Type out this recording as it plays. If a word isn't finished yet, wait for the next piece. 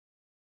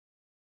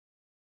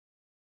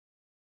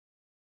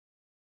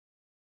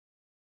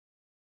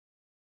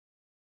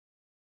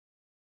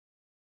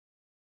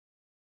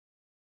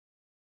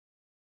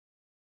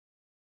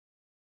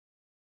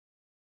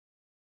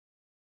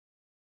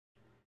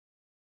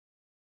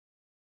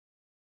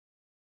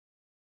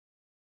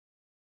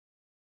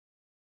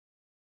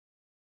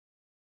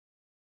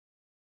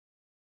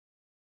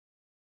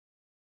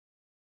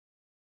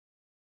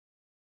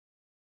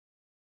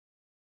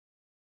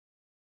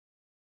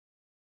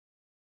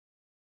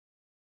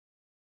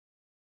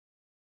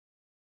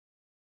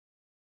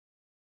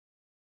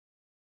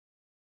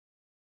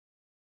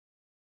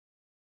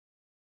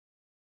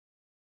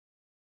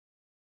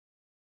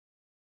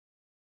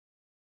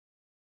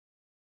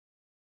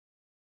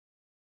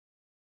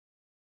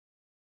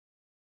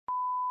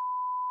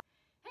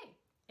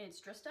It's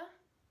Drista,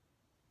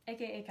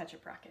 aka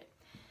Ketchup Rocket.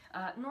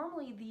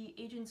 Normally the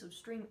Agents of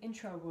Stream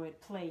intro would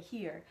play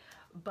here,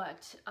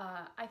 but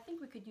I think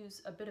we could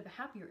use a bit of a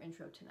happier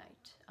intro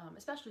tonight,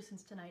 especially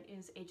since tonight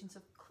is Agents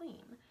of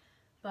C.L.E.A.N.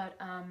 But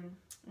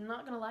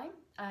not gonna lie,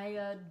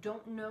 I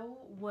don't know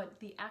what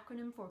the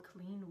acronym for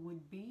C.L.E.A.N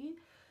would be,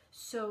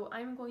 so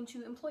I'm going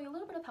to employ a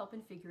little bit of help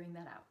in figuring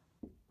that out.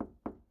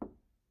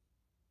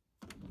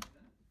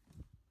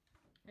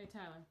 Hey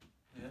Tyler.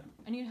 Yeah?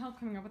 I need help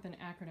coming up with an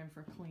acronym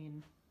for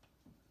C.L.E.A.N.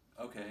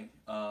 Okay,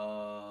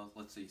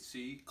 let's see.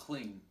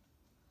 C.L.E.A.N.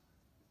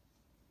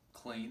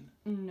 Clean?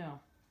 No.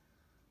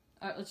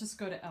 Let's just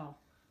go to L.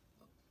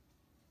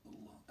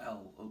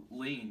 L.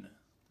 Lean.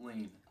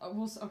 Lean.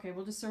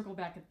 We'll just circle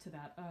back to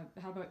that.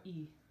 How about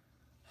E?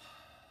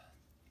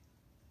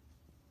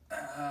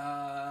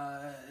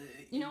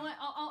 You know what?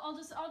 I'll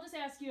just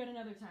ask you at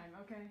another time,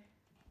 okay?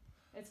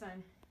 It's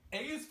fine. A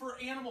is for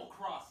Animal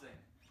Crossing.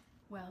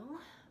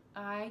 Well,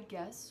 I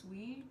guess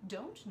we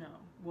don't know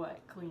what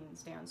C.L.E.A.N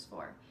stands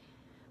for.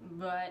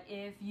 But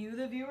if you,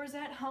 the viewers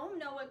at home,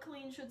 know what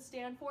C.L.E.A.N should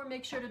stand for,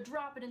 make sure to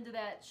drop it into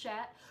that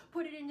chat,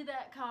 put it into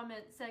that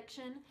comment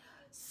section,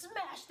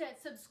 smash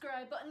that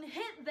subscribe button,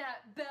 hit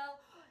that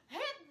bell,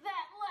 hit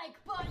that like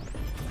button!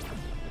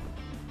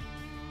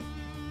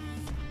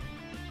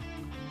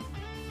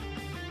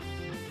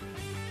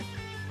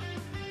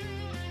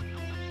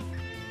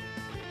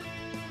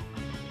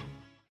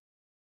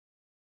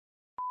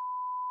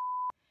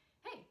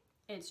 Hey,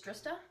 it's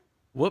Drista.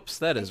 Whoops,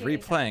 that is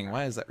replaying.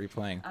 Why is that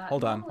replaying?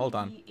 Hold on.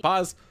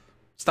 Pause.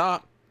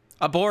 Stop.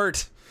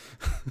 Abort.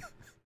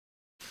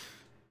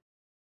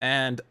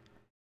 And,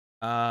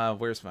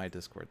 where's my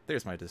Discord?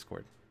 There's my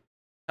Discord.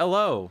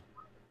 Hello.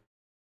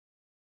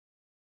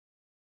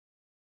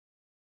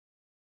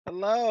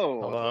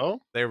 Hello.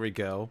 Hello. There we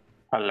go.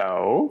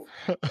 Hello.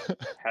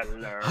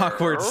 Hello.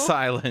 Awkward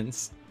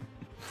silence.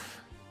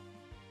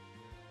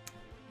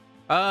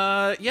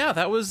 Yeah,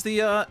 that was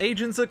the,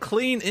 Agents of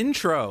C.L.E.A.N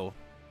intro.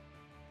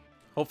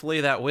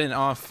 Hopefully that went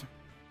off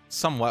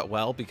somewhat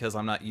well, because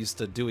I'm not used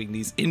to doing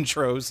these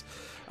intros.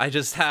 I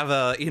just have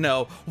a,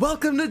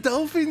 welcome to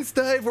Dolphins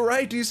Dive, where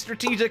I do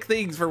strategic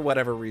things for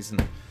whatever reason.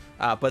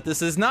 But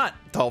this is not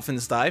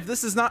Dolphins Dive.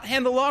 This is not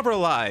Handelabra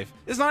Live.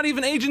 It's not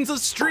even Agents of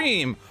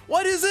Stream.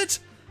 What is it?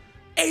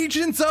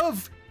 Agents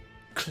of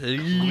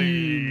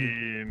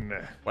C.L.E.A.N.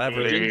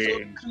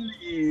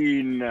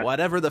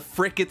 Whatever the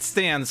frick it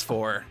stands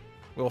for.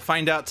 We'll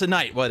find out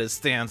tonight what it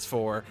stands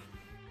for.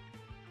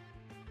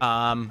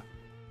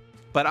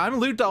 But I'm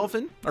Lou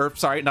Dolphin, or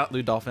sorry, not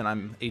Lou Dolphin,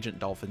 I'm Agent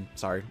Dolphin,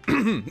 sorry.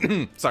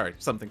 Sorry,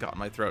 something caught in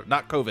my throat.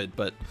 Not COVID,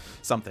 but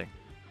something.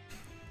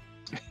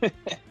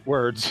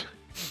 Words.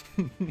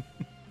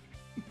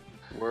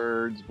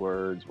 Words.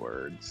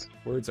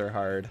 Words are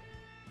hard.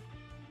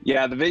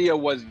 Yeah, the video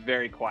was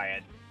very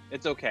quiet.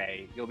 It's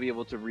okay. You'll be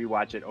able to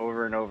rewatch it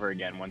over and over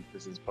again once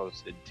this is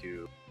posted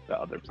to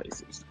the other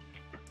places.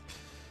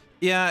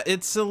 Yeah,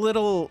 it's a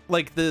little,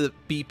 like, the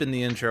beep in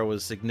the intro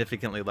was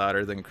significantly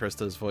louder than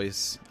Krista's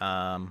voice.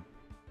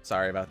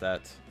 Sorry about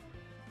that.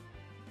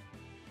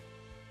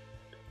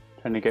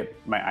 Trying to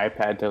get my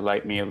iPad to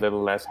light me a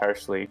little less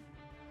harshly.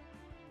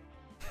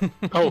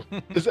 Oh,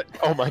 is it?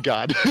 Oh my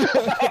God.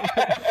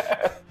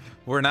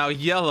 We're now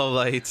yellow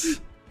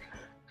lights.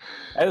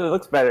 It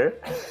looks better.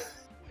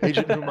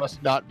 Agent who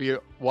must not be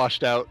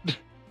washed out.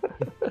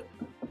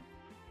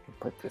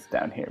 Put this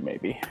down here,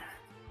 maybe.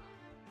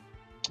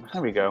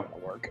 There we go.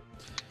 Work.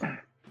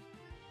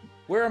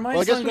 Where are my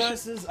Well,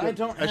 sunglasses? I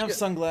don't have should-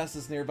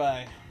 sunglasses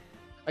nearby.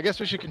 I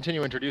guess we should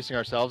continue introducing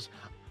ourselves.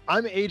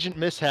 I'm Agent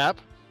Mishap.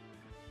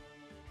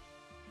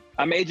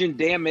 I'm Agent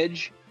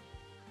Damage.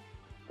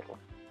 I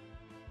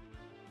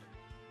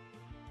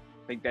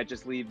think that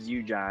just leaves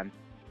you, John.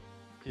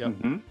 Yep.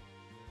 Mm-hmm.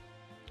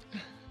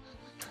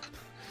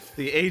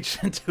 The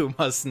agent who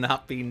must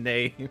not be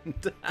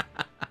named.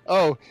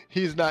 Oh,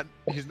 he's not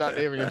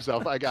naming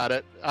himself. I got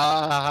it. You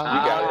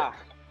got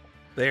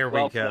There we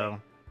Well go.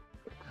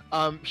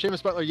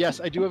 Seamus Butler, yes,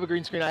 I do have a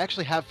green screen. I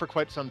actually have for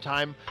quite some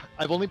time.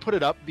 I've only put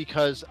it up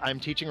because I'm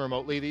teaching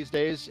remotely these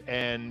days,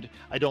 and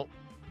I don't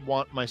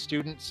want my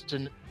students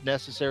to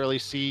necessarily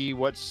see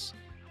what's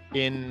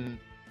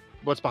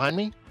behind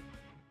me,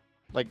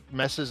 like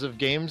messes of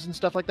games and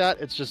stuff like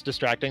that. It's just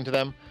distracting to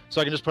them. So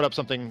I can just put up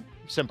something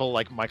simple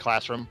like my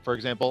classroom, for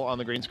example, on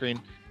the green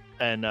screen,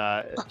 and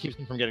it keeps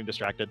them from getting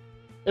distracted.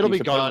 It'll be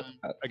gone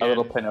A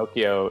little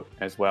Pinocchio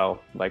as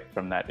well, like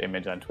from that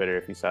image on Twitter,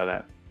 if you saw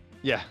that.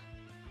 Yeah.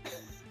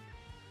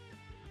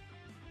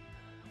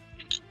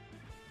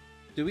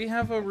 Do we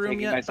have a room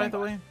Taking yet, my by the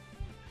way?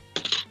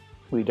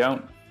 We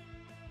don't.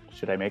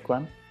 Should I make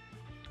one?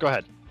 Go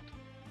ahead.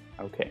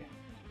 Okay.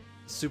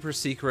 Super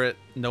secret.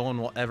 No one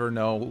will ever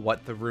know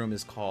what the room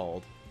is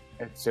called.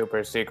 It's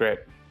super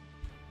secret.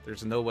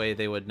 There's no way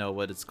they would know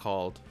what it's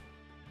called.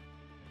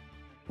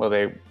 Well,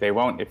 they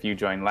won't if you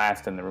join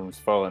last and the room's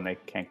full and they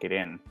can't get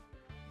in.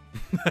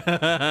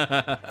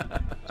 I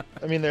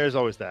mean, there's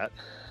always that.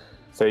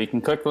 So you can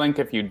click the link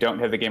if you don't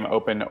have the game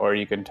open, or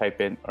you can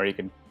type in, or you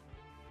can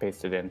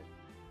paste it in.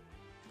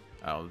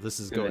 Oh, this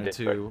is In the going to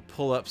Discord.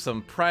 pull up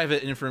some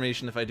private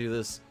information if I do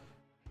this.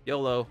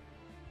 YOLO.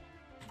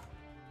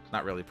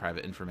 Not really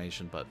private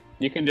information, but...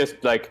 You can just,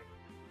 like,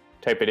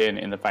 type it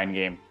in the Find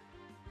Game.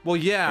 Well,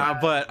 yeah,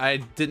 but I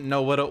didn't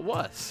know what it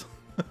was.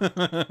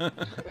 RPD,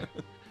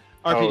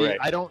 right.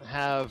 I don't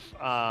have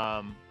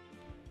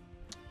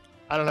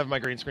my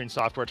green screen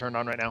software turned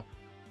on right now.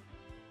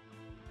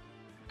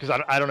 Because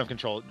I don't have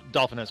control.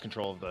 Dolphin has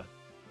control of the...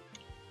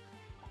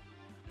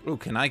 Ooh,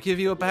 can I give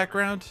you a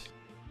background?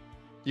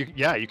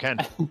 Yeah, you can.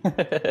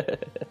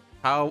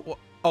 How?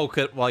 Oh,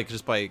 could like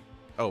just by...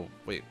 Oh,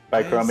 wait.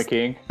 By why Chroma is-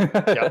 King.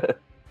 Yeah.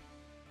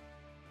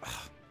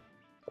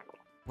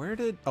 Where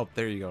did... Oh,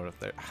 there you go.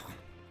 There.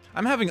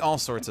 I'm having all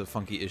sorts of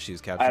funky issues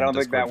capturing I don't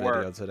think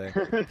Discord that video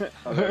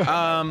worked.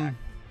 today.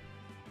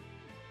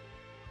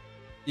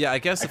 Yeah, I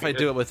guess if I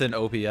do it within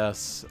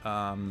OBS,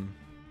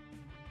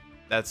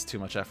 that's too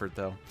much effort,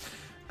 though.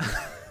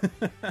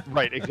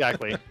 Right,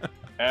 exactly.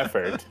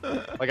 Effort.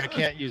 Like I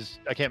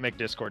can't make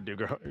Discord do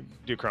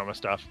chroma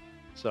stuff.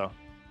 So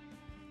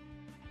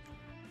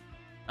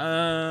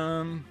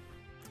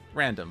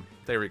Random.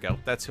 There we go.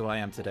 That's who I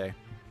am today.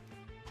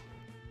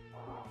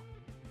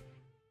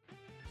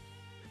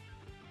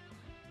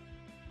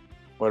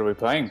 What are we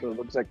playing? So it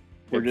looks like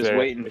we're Is just there-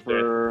 waiting is there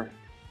for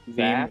Theme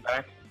Zach.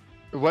 back?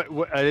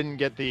 what I didn't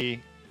get the.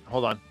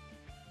 Hold on.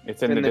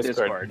 It's in the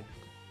Discord.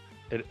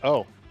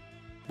 Oh,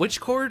 Which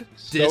chord?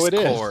 So it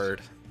is.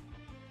 Discord.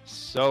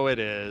 so it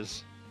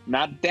is.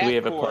 Not that Do we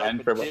have a chord, plan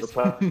but for what this-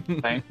 we're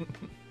playing?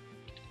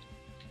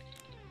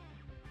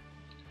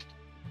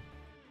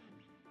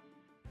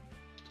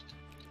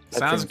 That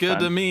Sounds seems good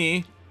to fun.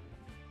 me.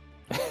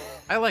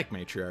 I like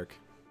Matriarch.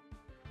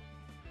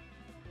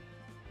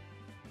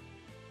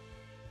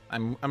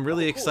 I'm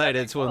really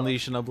excited to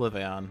unleash an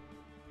Oblivion.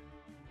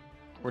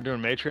 We're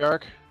doing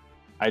Matriarch.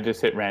 I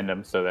just hit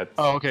random, so that's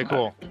Oh, okay,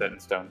 cool. set in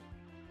stone.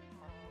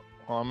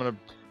 Well, I'm gonna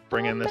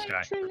bring in this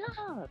guy.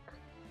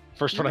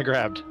 First one I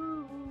grabbed.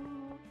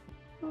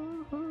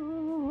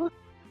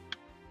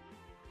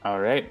 All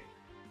right.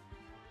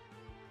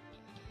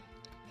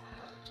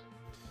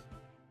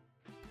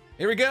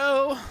 Here we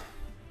go.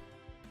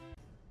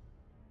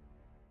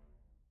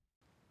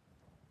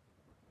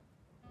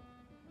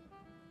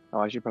 Oh,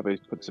 I should probably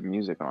put some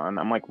music on.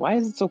 I'm like, why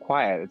is it so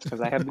quiet? It's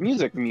because I have the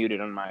music muted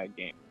on my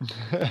game.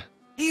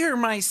 Hear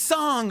my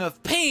song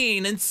of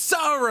pain and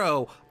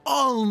sorrow.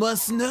 All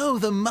must know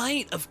the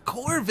might of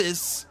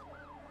Corvus.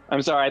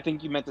 I'm sorry, I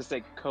think you meant to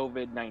say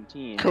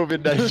COVID-19.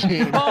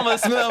 COVID-19 All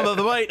must know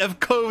the might of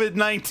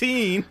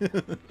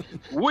COVID-19.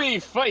 We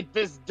fight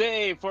this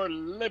day for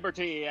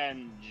liberty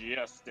and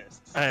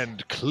justice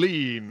and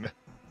clean.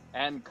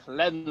 and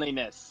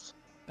cleanliness.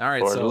 All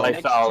right, Or so life.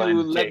 Next Lifestyle to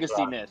and J-Rock.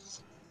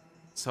 legacyness.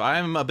 So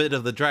I'm a bit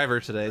of the driver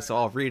today, so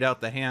I'll read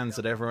out the hands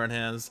that everyone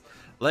has.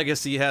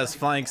 Legacy has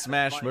Flying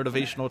Smash,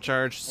 Motivational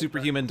Charge,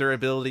 Superhuman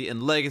Durability,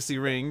 and Legacy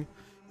Ring.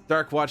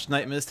 Dark Watch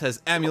Nightmist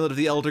has Amulet of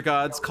the Elder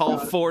Gods, Call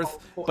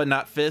Forth, but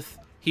not Fifth,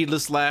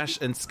 Heedless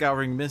Lash, and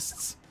Scouring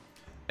Mists.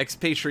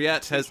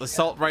 Expatriette has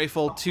Assault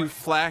Rifle, 2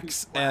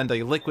 Flax, and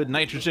a Liquid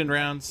Nitrogen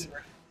rounds.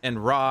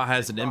 And Raw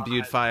has an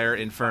Imbued Fire,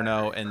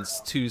 Inferno, and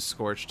 2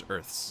 Scorched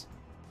Earths.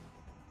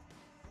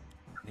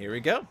 Here we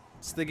go.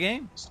 It's the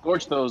game.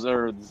 Scorch those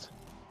earths.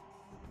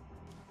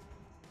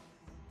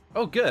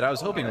 Oh, good. I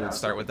was hoping we would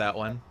start with that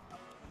one.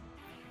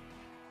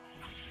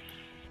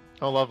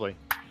 Oh, lovely.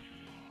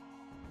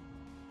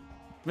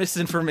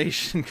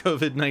 Misinformation.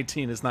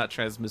 COVID-19 is not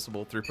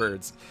transmissible through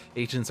birds.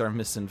 Agents are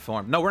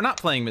misinformed. No, we're not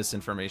playing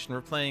Misinformation.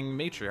 We're playing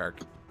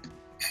Matriarch.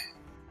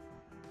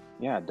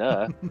 Yeah,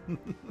 duh.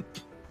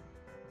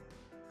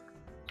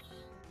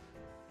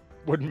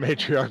 Wouldn't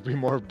Matriarch be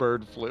more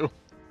bird flu?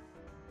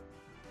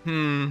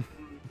 Hmm.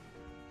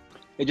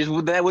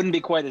 That wouldn't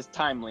be quite as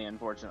timely,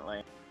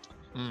 unfortunately.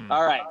 Hmm.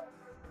 All right,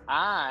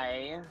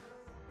 I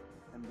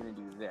am gonna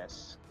do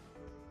this.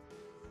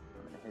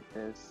 I'm gonna hit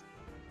this,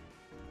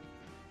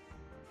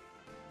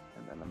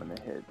 and then I'm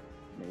gonna hit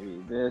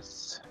maybe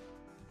this,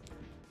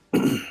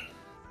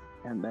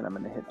 and then I'm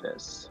gonna hit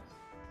this.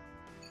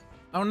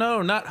 Oh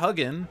no, not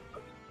hugging.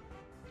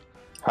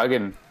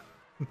 Hugging.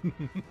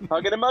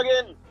 Hugging and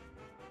mugging.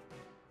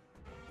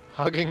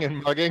 Hugging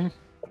and mugging?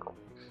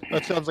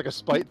 That sounds like a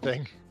spite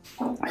thing.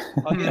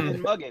 Hugging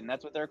and mugging.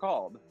 That's what they're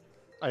called.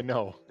 I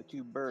know. The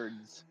two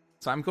birds.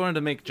 So I'm going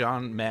to make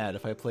John mad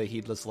if I play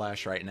Heedless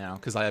Lash right now,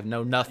 because I have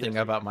nothing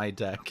about my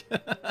deck.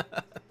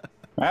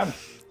 Well,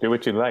 do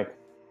what you like.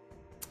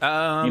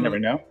 You never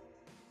know.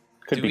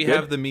 Could Do be we good.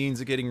 have the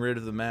means of getting rid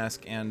of the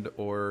mask and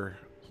or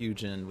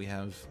Hugin? We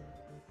have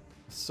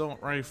Assault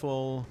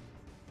Rifle.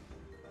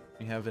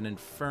 We have an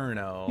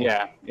Inferno.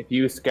 Yeah, if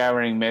you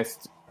Scouring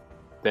Mist,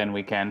 then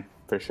we can,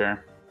 for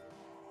sure.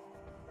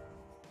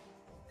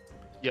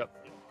 Yep.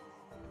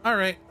 All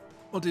right,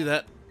 we'll do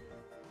that.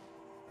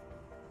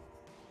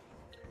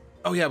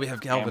 Oh yeah, we have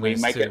And Galvanize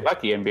we might too. get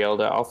lucky and be able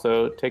to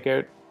also take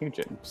out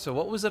Hugin. So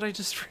what was it I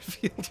just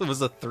revealed? It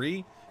was a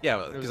 3?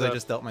 Yeah, It because was I a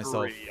just dealt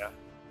myself 3, yeah.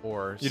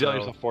 4. You so... dealt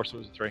yourself 4, so it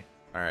was a 3.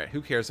 All right,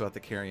 who cares about the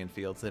carrion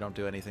fields? They don't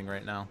do anything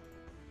right now.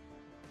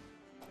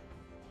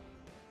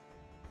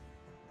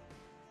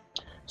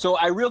 So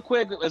I real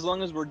quick, as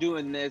long as we're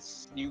doing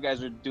this, you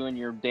guys are doing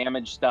your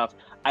damage stuff.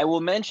 I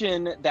will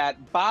mention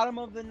that bottom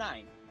of the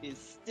ninth is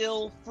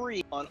still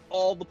free on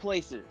all the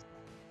places.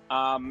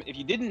 If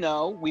you didn't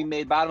know, we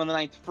made bottom of the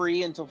ninth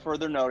free until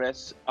further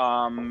notice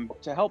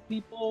to help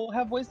people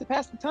have ways to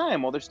pass the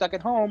time while they're stuck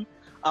at home.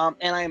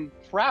 And I'm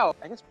proud,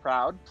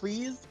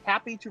 pleased,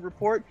 happy to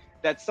report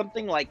that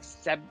something like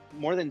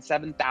more than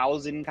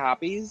 7,000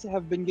 copies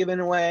have been given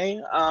away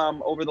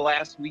over the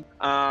last week.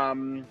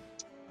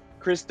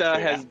 Krista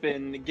has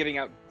been giving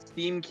out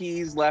Steam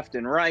keys left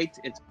and right.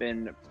 It's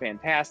been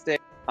fantastic.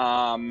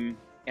 And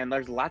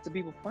there's lots of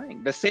people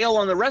playing. The sale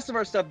on the rest of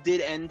our stuff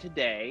did end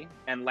today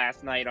and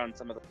last night on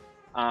some of the...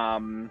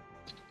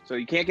 so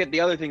you can't get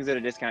the other things at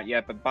a discount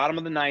yet, but bottom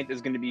of the ninth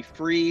is going to be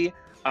free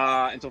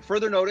until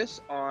further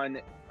notice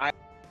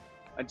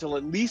until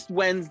at least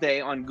Wednesday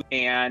on Google.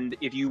 And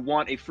if you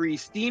want a free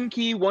Steam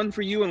key, one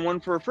for you and one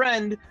for a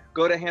friend,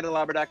 go to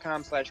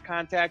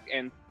handelabra.com/contact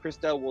and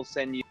Krista will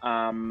send you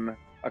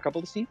a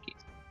couple of Steam keys.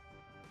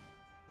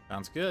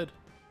 Sounds good.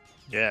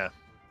 Yeah.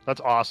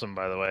 That's awesome,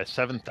 by the way.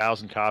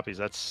 7,000 copies.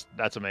 That's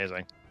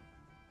amazing.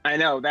 I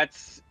know,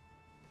 that's...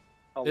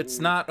 It's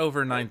not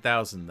over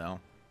 9,000, though.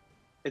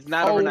 It's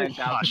not over 9,000,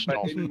 gosh, but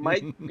no.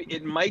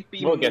 it might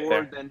be We'll more get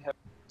there. than have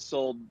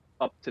sold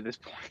up to this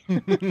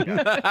point.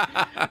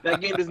 That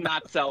game does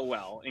not sell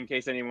well, in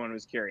case anyone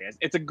was curious.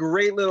 It's a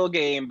great little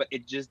game, but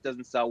it just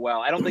doesn't sell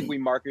well. I don't think we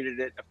marketed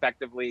it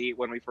effectively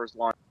when we first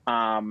launched.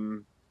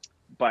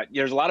 But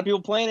there's a lot of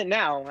people playing it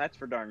now, that's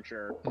for darn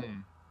sure.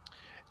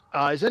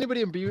 Is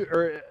anybody imbued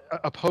or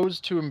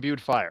opposed to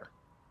imbued fire?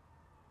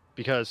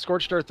 Because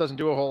Scorched Earth doesn't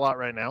do a whole lot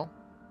right now,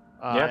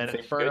 and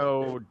seems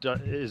Inferno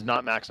is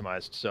not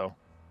maximized. So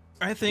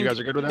I think you guys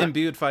are good with that.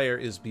 Imbued Fire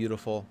is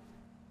beautiful.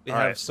 We All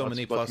have right, so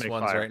many let's plus make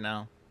ones fire. right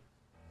now.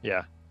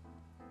 Yeah,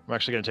 I'm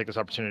actually going to take this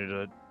opportunity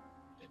to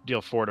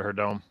deal 4 to her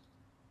dome.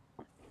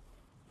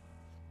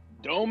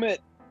 Dome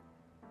it!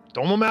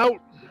 Dome them out.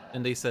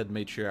 And they said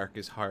Matriarch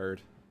is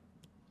hard.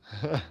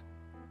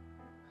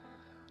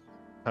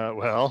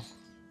 Well,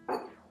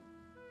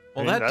 Well, I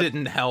mean, that that-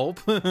 didn't help.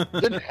 it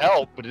didn't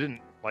help, but it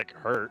didn't like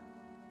hurt.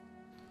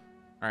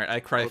 All right, I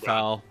cry Hold on.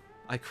 foul.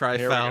 I cry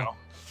Here we foul.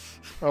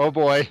 go. Oh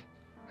boy,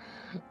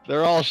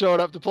 they're all showing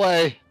up to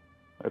play.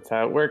 That's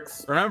how it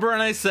works. Remember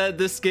when I said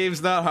this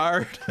game's not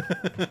hard?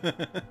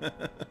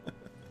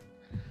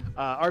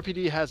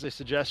 RPD has a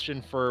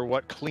suggestion for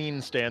what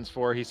C.L.E.A.N stands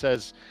for. He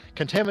says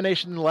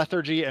Contamination,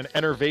 Lethargy, and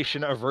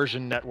Enervation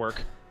Aversion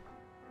Network.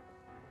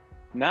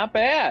 Not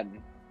bad.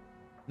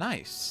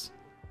 Nice.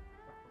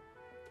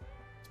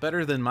 It's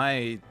better than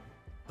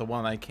the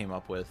one I came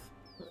up with.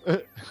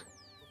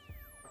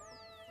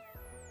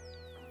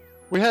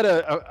 We had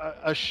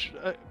a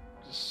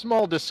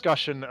small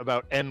discussion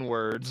about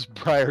N-words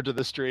prior to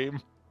the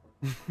stream.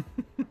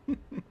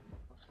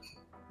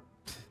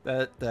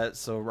 That's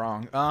so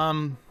wrong.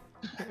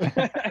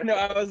 No,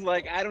 I was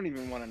like, I don't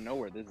even want to know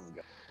where this is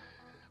going.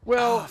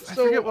 Well, I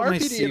so forget what my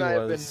RPD C and I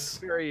have been was.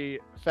 very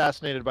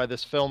fascinated by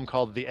this film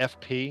called The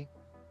FP,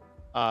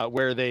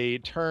 where they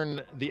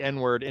turn the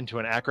N-word into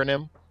an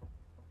acronym.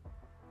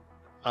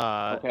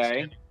 Okay.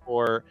 Standing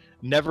for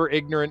Never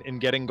Ignorant in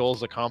Getting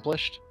Goals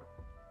Accomplished.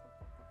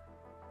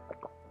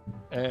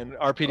 And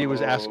RPD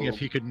was asking if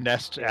he could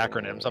nest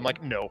acronyms. I'm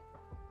like, no,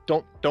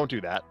 don't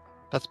do that.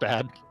 That's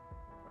bad.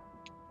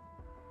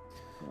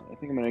 I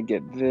think I'm gonna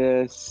get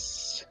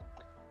this.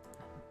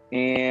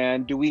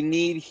 And do we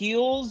need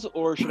heals,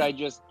 or should I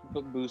just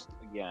boost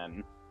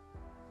again?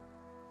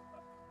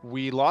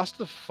 We lost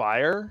the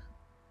fire,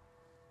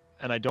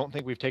 and I don't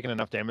think we've taken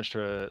enough damage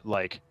to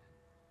like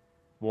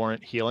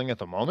warrant healing at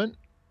the moment.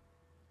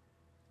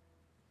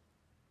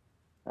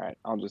 All right,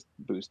 I'll just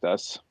boost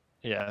us.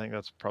 Yeah, I think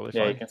that's probably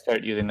Yeah, you fine. can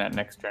start using that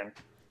next turn.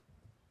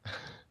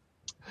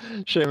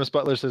 Seamus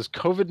Butler says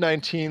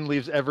COVID-19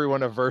 leaves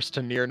everyone averse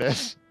to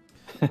nearness.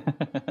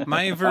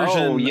 My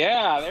version. Oh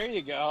yeah, there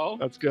you go.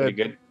 That's Pretty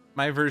good. good.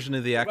 My version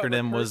of the What about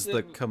acronym was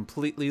the recursive?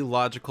 completely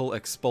logical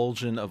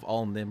expulsion of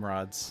all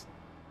Nimrods.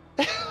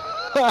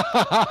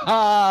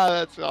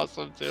 That's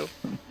awesome too.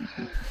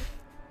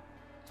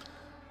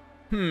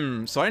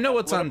 So I know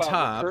what's What on about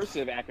top.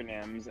 recursive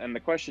acronyms, and the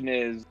question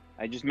is,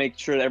 I just make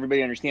sure that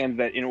everybody understands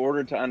that in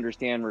order to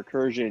understand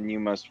recursion, you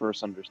must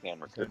first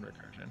understand recursion.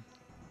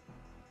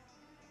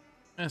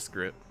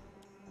 Screw it.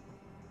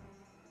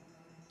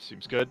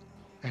 Seems good.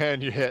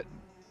 And you hit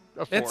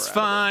a 4 It's out of it.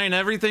 fine.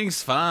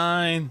 Everything's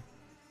fine.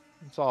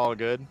 It's all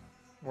good.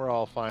 We're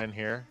all fine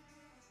here.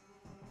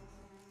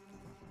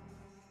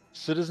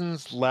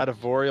 Citizens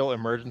Latavorial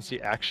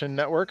Emergency Action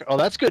Network. Oh,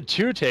 that's good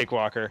too, Take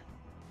Walker.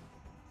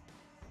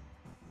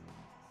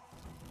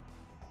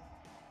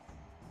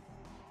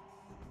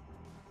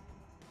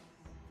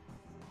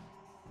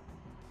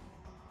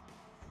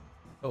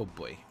 Oh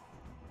boy.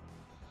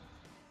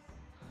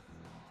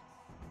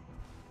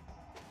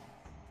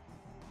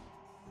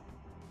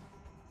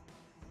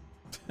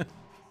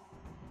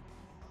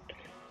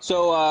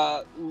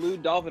 So, Lou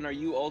Dolphin, are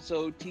you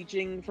also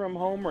teaching from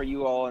home, or are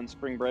you all on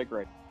spring break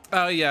right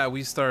now? Oh yeah,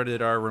 we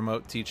started our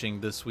remote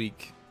teaching this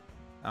week.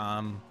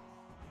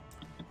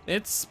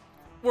 It's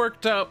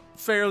worked out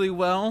fairly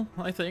well,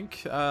 I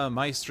think.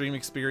 My stream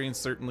experience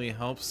certainly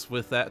helps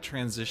with that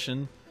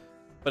transition,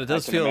 but it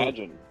does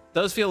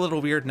feel a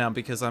little weird now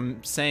because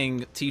I'm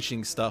saying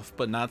teaching stuff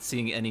but not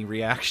seeing any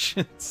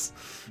reactions.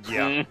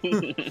 Yeah.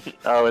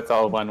 Oh, it's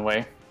all one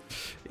way.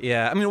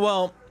 Yeah, I mean,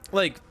 well,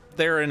 like,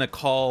 they're in a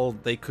call,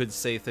 they could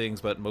say things,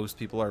 but most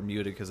people are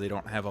muted because they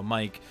don't have a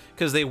mic,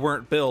 because they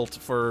weren't built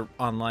for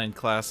online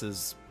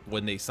classes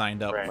when they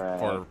signed up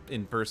for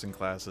in-person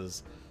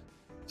classes.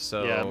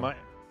 So yeah,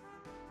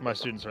 my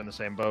students are in the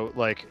same boat.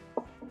 Like,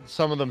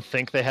 some of them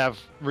think they have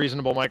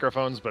reasonable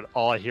microphones, but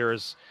all I hear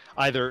is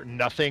either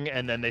nothing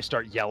and then they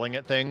start yelling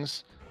at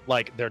things,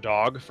 like their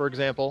dog, for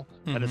example,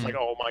 and it's like,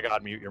 oh my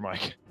god, mute your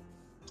mic.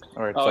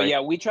 Or it's like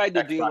yeah, we tried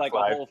to do Xbox like a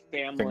Live whole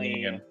family.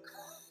 singing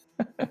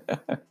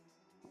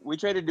We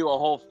tried to do a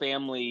whole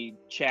family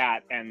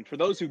chat, and for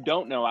those who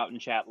don't know, out in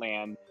chat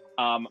land,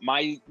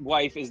 my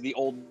wife is the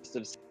oldest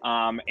of,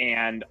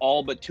 and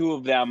all but 2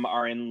 of them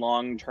are in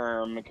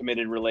long-term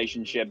committed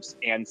relationships,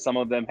 and some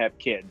of them have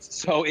kids.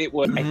 So it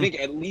was, I think,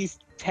 at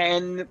least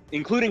 10,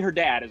 including her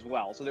dad as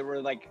well. So there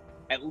were like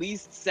at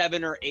least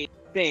 7 or 8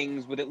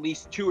 things with at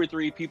least 2 or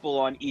 3 people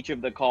on each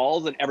of the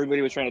calls, and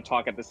everybody was trying to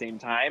talk at the same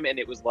time, and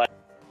it was like,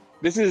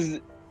 this is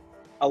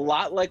a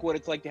lot like what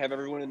it's like to have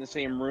everyone in the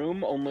same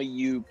room, only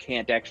you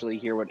can't actually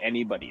hear what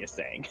anybody is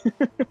saying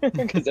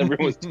because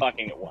everyone's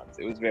talking at once.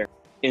 It was very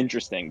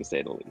interesting, to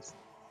say the least.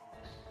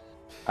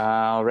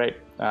 All right.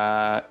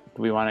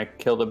 Do we want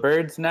to kill the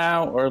birds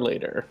now or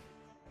later?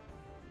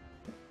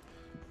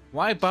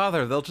 why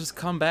bother? They'll just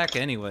come back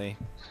anyway.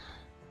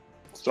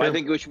 So I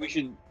think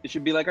it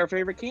should be like our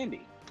favorite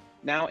candy,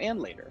 now and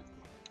later.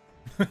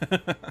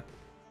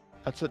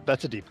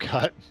 That's a deep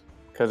cut.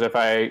 Because if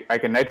I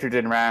can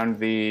nitrogen around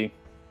the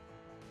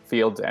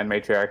fields and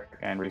matriarch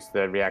and reduce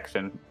the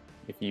reaction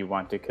if you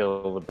want to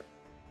kill the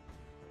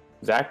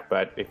Zach,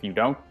 but if you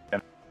don't,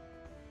 then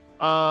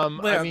Yeah,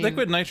 I mean,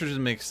 liquid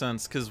nitrogen makes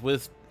sense because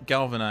with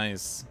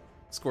galvanize,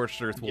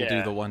 scorched earth will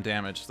do the 1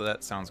 damage, so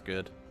that sounds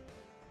good.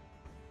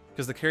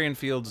 Because the carrion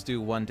fields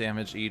do 1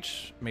 damage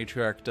each,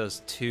 matriarch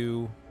does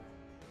 2.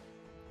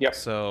 Yep.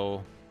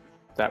 So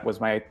that was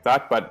my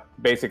thought. But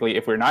basically,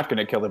 if we're not going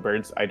to kill the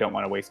birds, I don't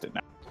want to waste it now.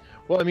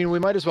 well, I mean, we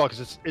might as well,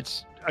 because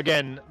it's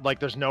again, like,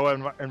 there's no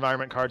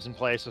environment cards in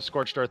play, so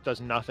Scorched Earth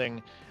does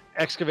nothing.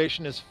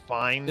 Excavation is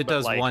fine. it but,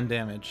 does like, 1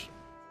 damage.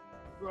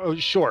 Oh,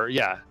 sure,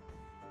 yeah.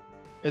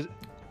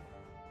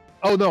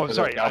 Oh no, Because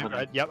sorry. of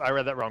I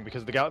read that wrong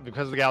because of the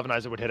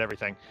galvanizer would hit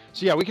everything.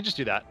 So yeah, we could just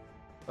do that.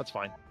 That's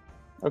fine.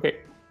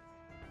 Okay.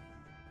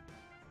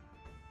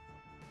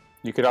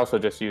 You could also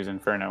just use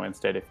Inferno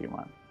instead if you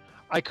want.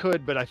 I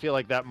could, but I feel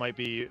like that might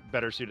be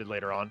better suited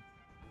later on,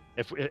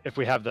 if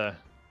we have the.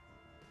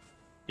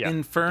 Yeah.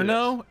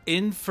 Inferno?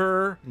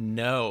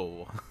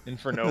 Inferno.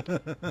 Inferno.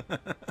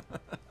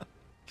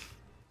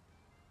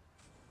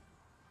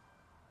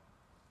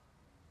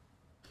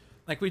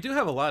 Like, we do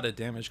have a lot of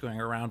damage going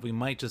around. We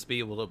might just be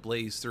able to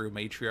blaze through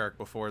Matriarch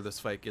before this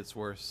fight gets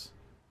worse.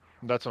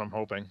 That's what I'm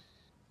hoping.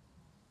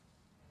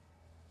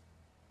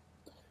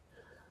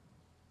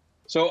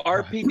 So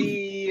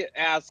RPD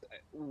asks,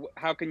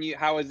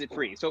 how is it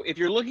free? So if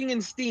you're looking in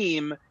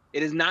Steam,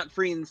 it is not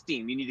free in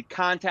Steam. You need to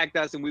contact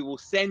us and we will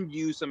send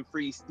you some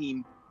free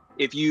Steam.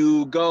 If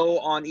you go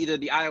on either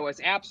the iOS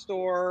App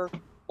Store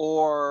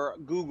or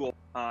Google,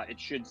 it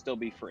should still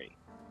be free.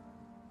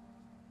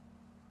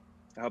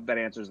 I hope that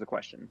answers the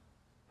question.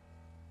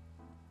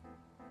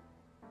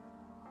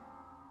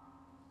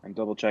 I'm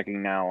double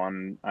checking now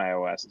on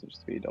iOS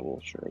just to be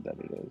double sure that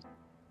it is.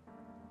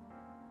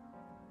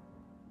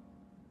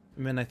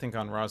 And then I think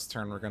on Raw's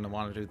turn we're going to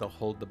want to do the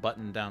hold the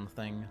button down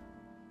thing.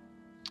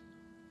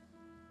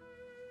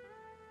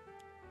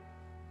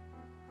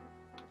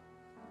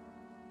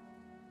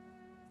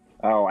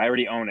 Oh, I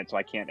already own it, so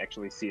I can't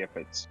actually see if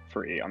it's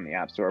free on the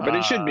App Store, but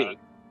it should be.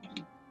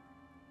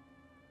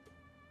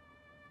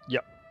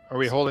 Yep. Are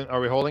we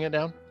holding it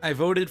down? I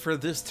voted for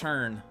this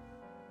turn.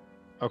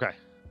 Okay.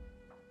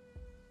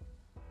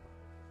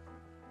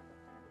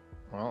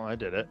 Well, I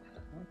did it.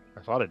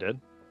 I thought I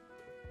did.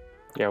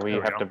 Yeah, we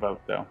There we have go. to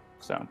vote though.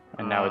 So,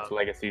 and now it's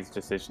Legacy's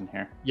decision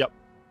here. Yep.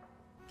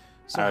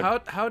 So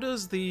how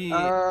does the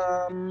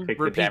Pick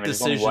the repeat damage.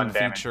 It's only decision 1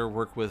 damage. feature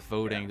work with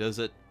voting? Does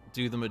it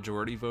do the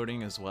majority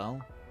voting as well?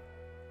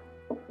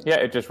 Yeah,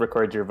 it just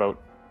records your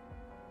vote.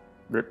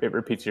 It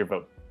repeats your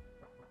vote.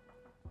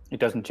 It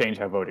doesn't change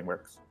how voting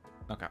works.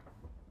 Okay.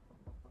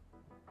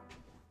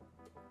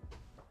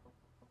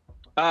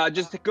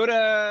 Just to go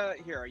to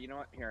here. You know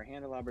what? Here,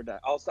 Handelabra.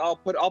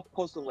 I'll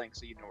post a link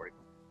so you know where.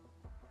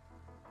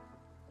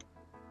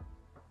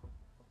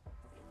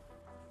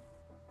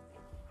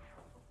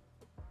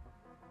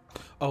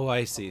 Oh,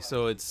 I see.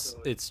 So it's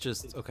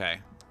just okay.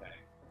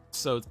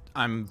 So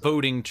I'm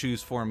voting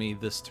choose for me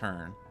this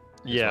turn.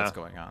 Is Yeah. What's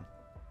going on?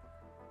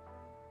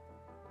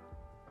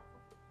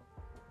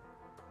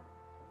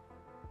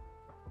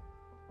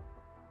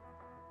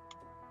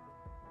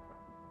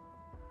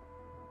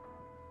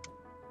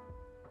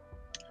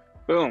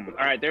 Boom.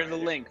 All right, there's a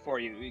link for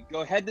you. You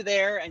go ahead to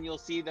there, and you'll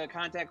see the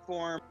contact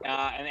form.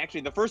 And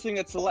actually, the first thing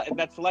that's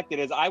selected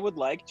is I would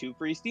like 2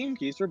 free Steam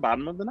keys for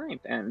bottom of the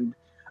ninth. And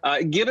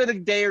give it a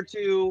day or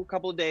two,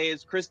 couple of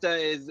days.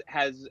 Krista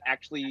has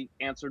actually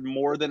answered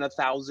more than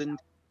 1,000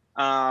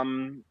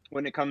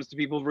 when it comes to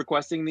people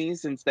requesting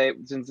these since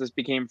this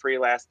became free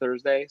last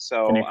Thursday.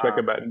 So Can you click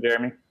a button,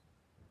 Jeremy?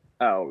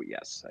 Oh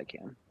yes, I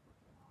can.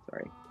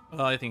 Sorry.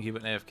 Well, I think he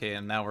went AFK,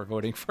 and now we're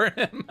voting for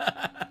him.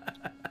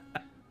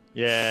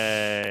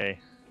 Yay.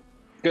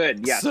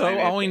 Good. Yes. So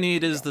all we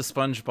need is the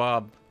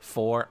SpongeBob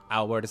 4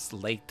 hours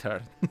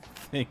later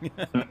thing.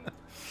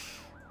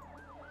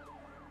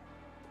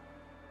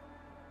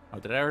 Oh,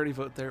 did I already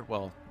vote there?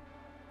 Well.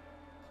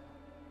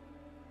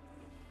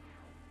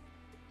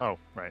 Oh,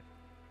 right.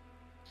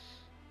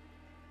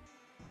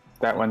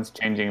 That one's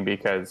changing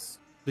because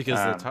The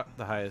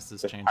highest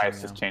is changing. The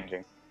highest is now.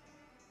 changing.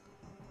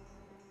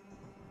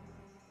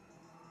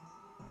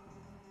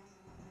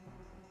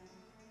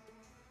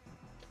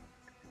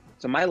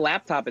 So my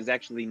laptop is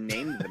actually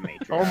named the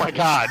Matriarch. Oh my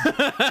god.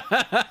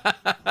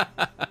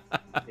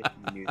 If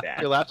you knew that.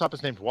 Your laptop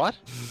is named what?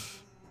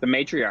 The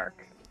Matriarch.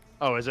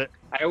 Oh, is it?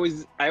 I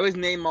always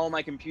name all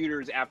my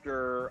computers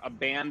after a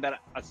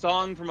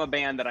song from a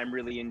band that I'm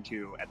really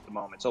into at the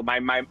moment. So my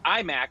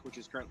iMac, which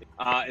is currently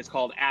is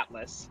called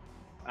Atlas,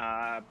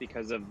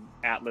 because of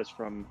Atlas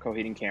from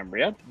Coheed and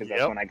Cambria, because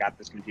that's when I got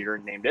this computer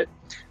and named it.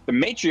 The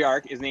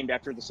Matriarch is named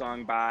after the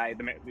song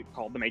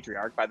called The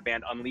Matriarch by the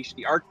band Unleash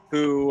the Arch,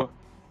 who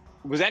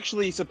was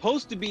actually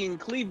supposed to be in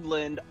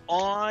Cleveland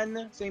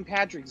on St.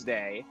 Patrick's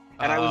Day,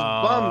 and I was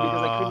bummed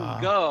because I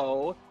couldn't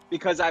go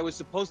because I was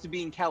supposed to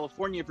be in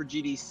California for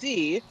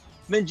GDC.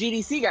 Then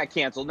GDC got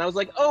canceled, and I was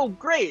like, "Oh,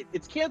 great,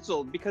 it's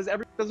canceled because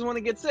everyone doesn't want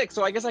to get sick,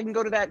 so I guess I can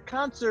go to that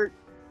concert."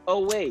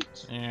 Oh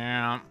wait,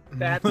 Yeah,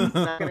 that's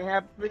not going to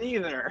happen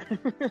either.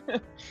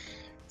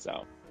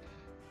 So,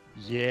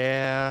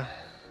 yeah.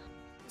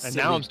 And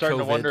now I'm starting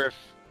to wonder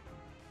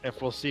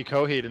if we'll see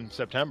Coheed in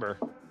September.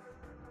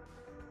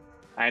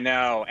 I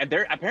know, and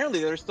they're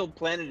still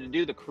planning to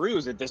do the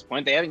cruise at this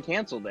point. They haven't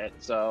canceled it,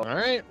 so. All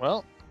right,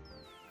 well,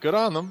 good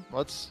on them.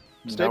 Let's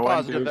stay no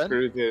positive one then.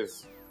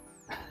 cruises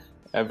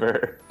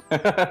ever. I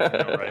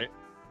know, right?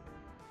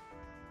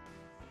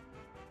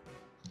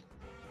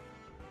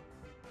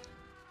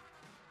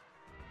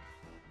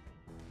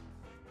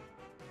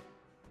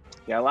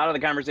 Yeah, a lot of the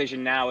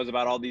conversation now is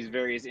about all these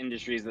various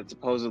industries that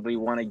supposedly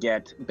want to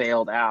get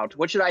bailed out.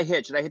 What should I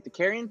hit? Should I hit the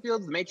carrion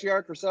fields, the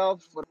Matriarch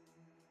herself?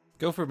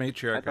 Go for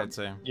Matriarch, I'd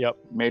say. Yep.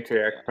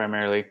 Matriarch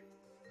primarily.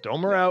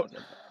 Domer out.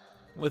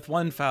 With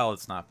 1 foul,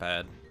 it's not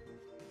bad.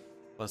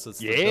 Plus, it's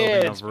the Yeah,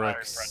 building it's of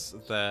Rooks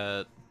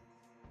that...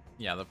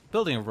 Yeah, the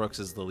building of Rooks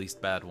is the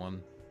least bad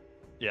one.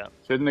 Yeah.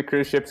 Shouldn't the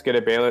cruise ships get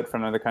a bailout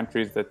from other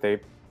countries that they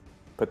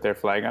put their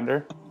flag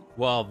under?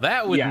 Well,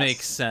 that would Yes.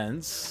 make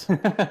sense.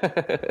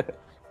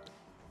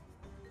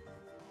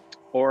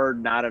 Or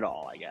not at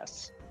all, I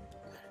guess.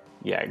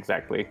 Yeah,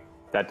 exactly.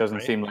 That doesn't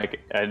Right. seem like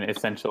an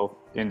essential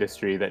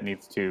industry that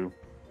needs to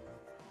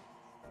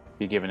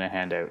be given a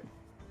handout.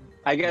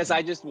 I guess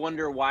I just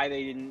wonder why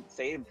they didn't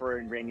save for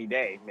a rainy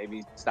day.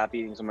 Maybe stop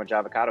eating so much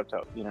avocado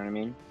toast. You know what I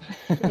mean?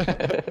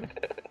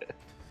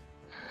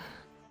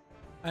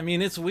 I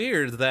mean, it's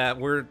weird that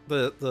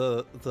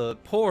the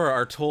poor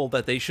are told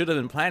that they should have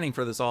been planning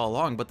for this all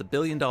along, but the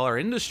billion-dollar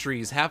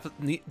industries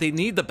they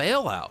need the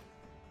bailout.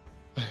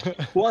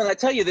 Well, and I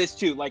tell you this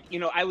too, like,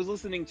 I was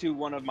listening to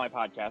one of my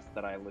podcasts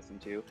that I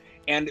listened to,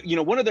 and,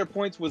 one of their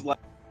points was like,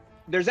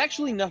 there's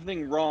actually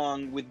nothing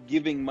wrong with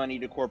giving money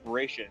to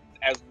corporations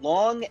as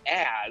long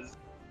as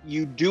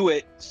you do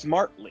it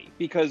smartly,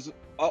 because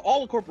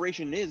all a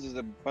corporation is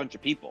a bunch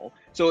of people.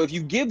 So if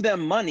you give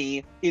them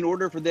money in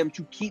order for them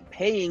to keep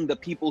paying the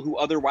people who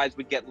otherwise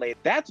would get laid,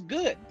 that's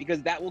good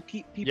because that will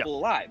keep people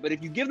alive. But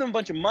if you give them a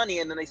bunch of money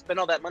and then they spend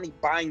all that money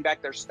buying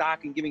back their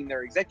stock and giving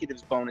their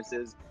executives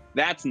bonuses,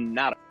 that's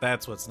not.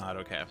 That's what's not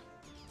okay.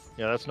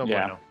 Yeah, that's no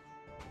Yeah. bueno.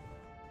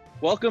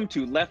 Welcome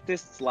to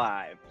Leftists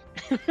Live.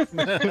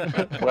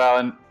 Well,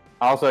 and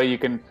also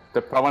one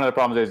of the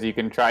problems is you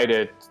can try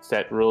to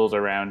set rules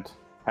around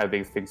how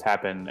these things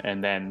happen,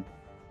 and then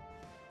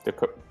the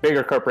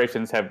bigger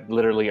corporations have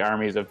literally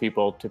armies of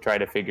people to try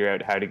to figure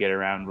out how to get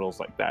around rules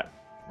like that.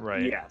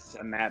 Right. Yes,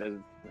 and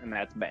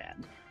that's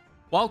bad.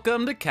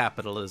 Welcome to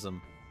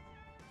capitalism.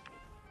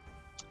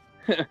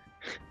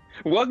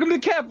 Welcome to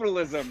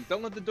capitalism.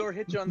 Don't let the door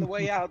hit you on the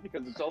way out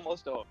because it's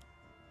almost over.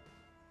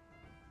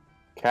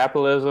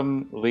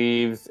 Capitalism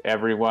leaves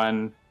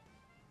everyone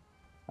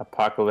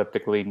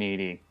apocalyptically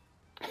needy.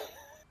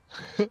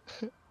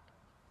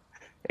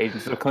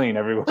 Agents of Clean,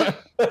 everyone.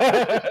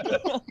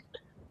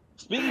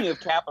 Speaking of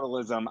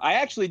capitalism, I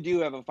actually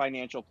do have a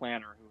financial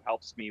planner who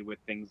helps me with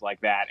things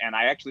like that. And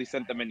I actually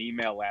sent them an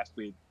email last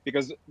week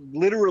because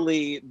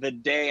literally the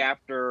day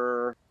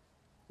after,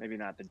 maybe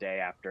not the day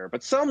after,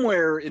 but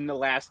somewhere in the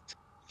last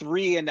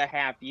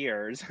 3.5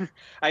 years,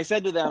 I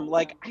said to them,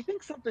 like, I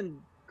think something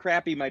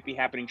crappy might be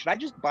happening. Should I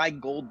just buy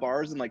gold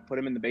bars and like put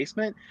them in the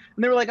basement?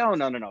 And they were like, oh,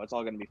 no, it's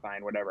all going to be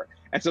fine, whatever.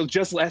 And so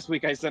just last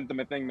week I sent them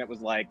a thing that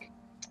was like,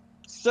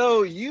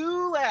 so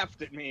you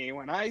laughed at me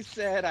when I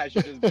said I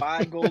should just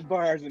buy gold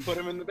bars and put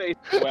them in the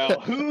basement. Well,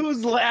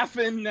 who's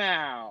laughing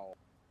now?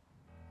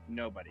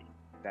 Nobody.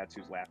 That's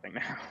who's laughing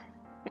now.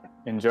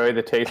 Enjoy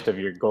the taste of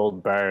your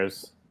gold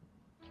bars,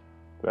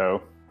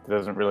 though. It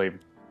doesn't really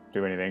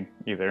do anything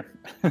either.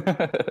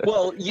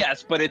 Well,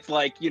 yes, but it's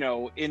like, you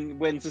know,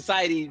 when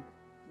society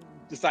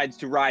decides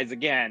to rise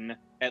again,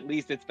 at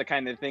least it's the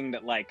kind of thing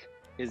that like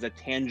is a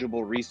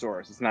tangible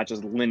resource. It's not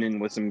just linen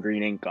with some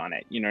green ink on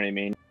it. You know what I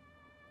mean?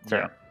 Sure.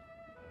 Yeah.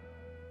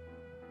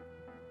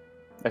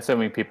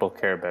 Assuming people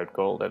care about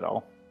gold at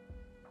all.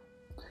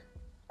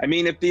 I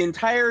mean, if the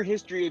entire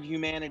history of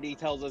humanity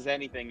tells us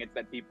anything, it's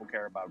that people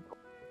care about gold.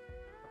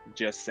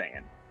 Just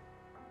saying.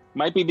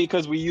 Might be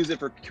because we use it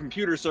for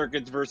computer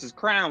circuits versus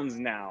crowns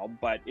now,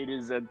 but it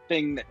is a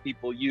thing that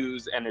people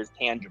use and is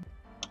tangible.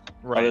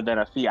 Right. Other than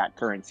a fiat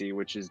currency,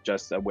 which is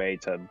just a way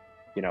to,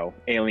 you know,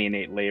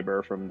 alienate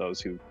labor from those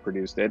who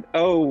produced it.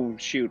 Oh,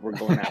 shoot, we're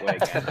going that way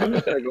again. I'm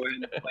just going to go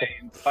ahead and play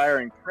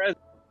Inspiring Presence.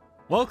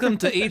 Welcome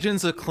to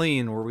Agents of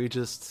C.L.E.A.N, where we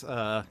just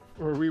Where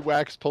we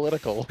wax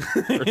political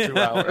for 2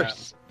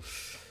 hours.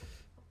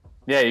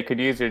 Yeah, you could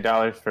use your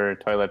dollars for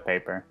toilet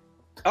paper.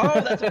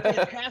 Oh, that's a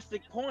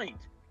fantastic point.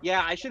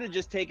 Yeah, I should have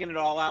just taken it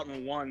all out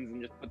in ones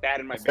and just put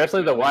that in my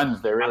Especially the basement.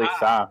 ones, they're really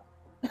soft.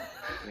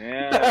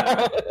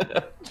 Yeah.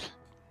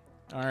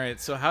 All right,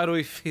 so how do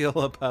we feel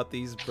about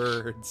these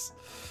birds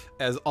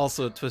as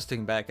also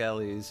twisting back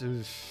alleys?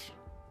 Oof.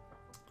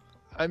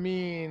 I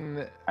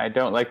mean, I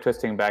don't like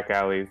twisting back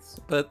alleys.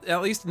 But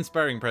at least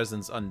Inspiring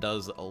Presence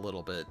undoes a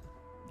little bit,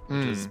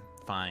 which is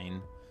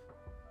fine.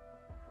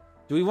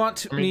 Do we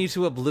want me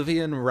to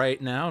Oblivion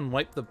right now and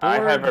wipe the board?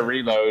 I have a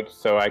reload,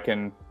 so I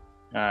can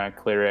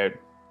clear out.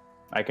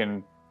 I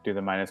can do the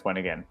 -1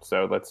 again,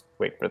 so let's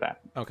wait for that.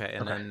 Okay,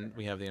 and then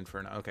we have the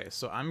Inferno. Okay,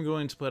 so I'm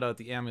going to put out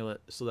the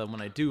amulet so that when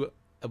I do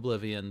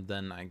Oblivion,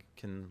 then I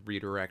can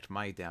redirect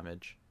my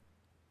damage.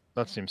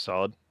 that seems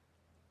solid.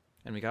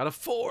 And we got a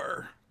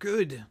 4.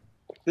 Good.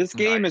 This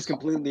game has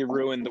completely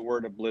ruined the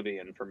word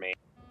oblivion for me.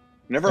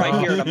 Whenever I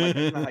hear it, I'm like,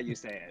 that's not how you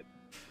say it.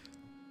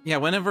 Yeah,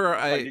 whenever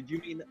Like, did you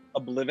mean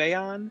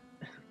oblivion?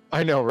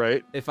 I know,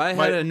 right? If I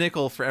had a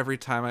nickel for every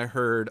time I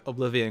heard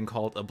Oblivion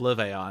called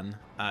Oblivion,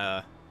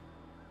 I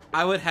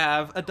would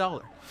have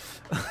 $1.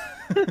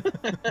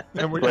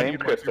 And we're Blame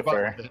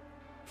Christopher.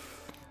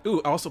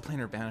 Ooh, also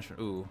Planar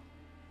Banishment. Ooh.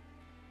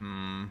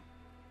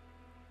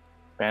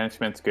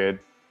 Banishment's good.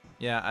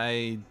 Yeah,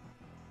 I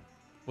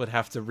would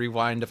have to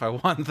rewind if I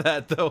want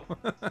that, though.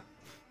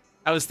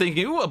 I was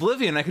thinking, ooh,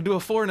 Oblivion, I could do a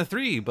 4 and a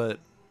 3, but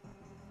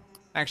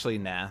actually,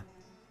 nah.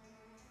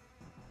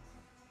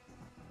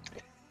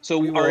 So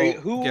We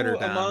who will get her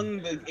down. among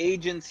the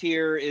agents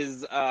here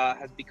is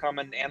has become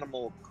an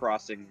Animal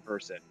Crossing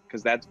person?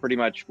 Because that's pretty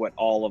much what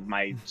all of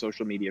my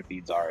social media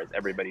feeds are, is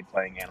everybody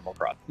playing Animal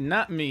Crossing.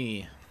 Not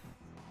me.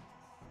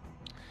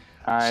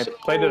 I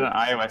played it on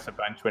iOS a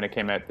bunch when it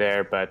came out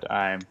there, but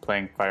I'm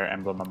playing Fire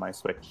Emblem on my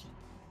Switch.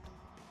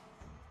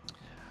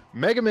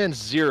 Mega Man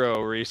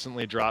Zero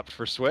recently dropped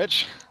for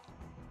Switch,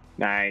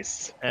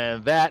 Nice.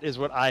 and that is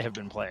what I have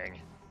been playing.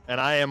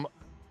 And I am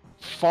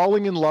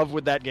falling in love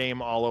with that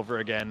game all over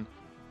again.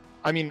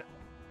 I mean,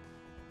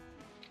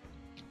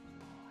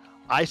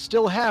 I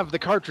still have the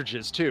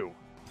cartridges too.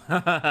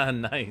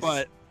 Nice.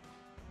 But,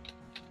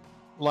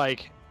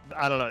 like,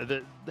 I don't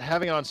know.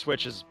 Having it on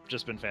Switch has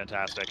just been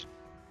fantastic.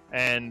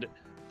 And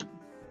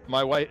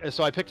my wife,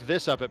 so I picked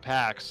this up at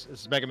PAX.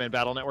 This is Mega Man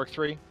Battle Network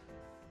 3.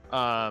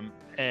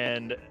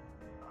 And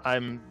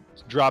I'm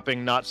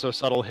dropping not so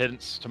subtle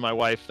hints to my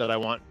wife that I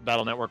want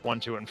Battle Network 1,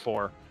 2, and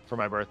 4 for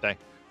my birthday.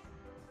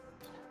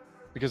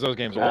 Because those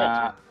games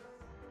are old.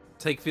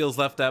 Take feels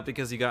left out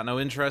because you got no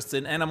interest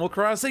in Animal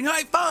Crossing.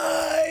 High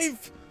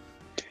five!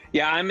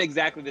 Yeah, I'm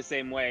exactly the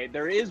same way.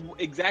 There is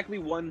exactly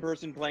one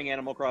person playing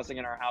Animal Crossing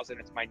in our house, and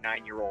it's my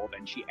 9-year-old,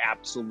 and she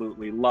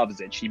absolutely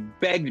loves it. She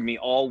begged me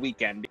all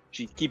weekend.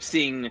 She keeps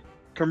seeing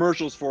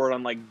commercials for it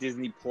on like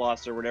Disney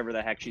Plus or whatever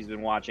the heck she's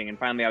been watching, and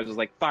finally I was just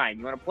like, fine,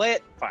 you want to play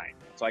it? Fine.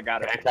 So I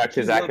got it. Can I talk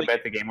to Zach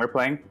about the game we're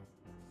playing?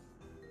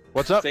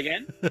 What's up? Say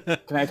again?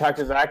 Can I talk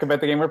to Zach about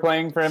the game we're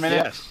playing for a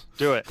minute? Yes,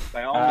 do it.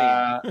 By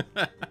all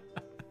means.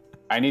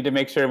 I need to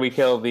make sure we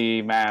kill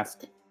the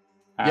mask.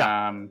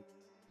 Yeah.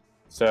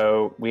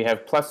 So we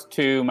have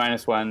 +2,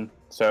 -1.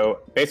 So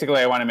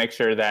basically I want to make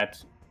sure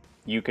that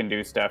you can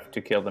do stuff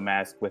to kill the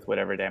mask with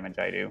whatever damage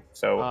I do.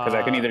 So, because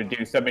I can either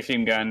do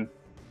submachine gun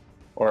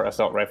or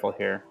assault rifle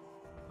here.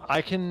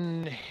 I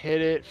can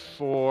hit it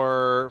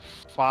for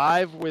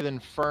 5 with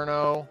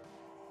Inferno,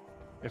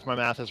 if my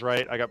math is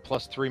right. I got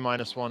 +3,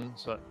 -1.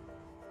 So,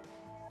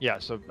 yeah,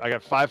 so I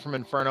got 5 from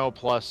Inferno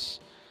plus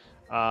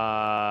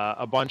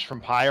a bunch from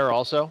Pyre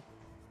also.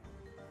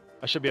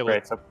 I should be able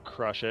to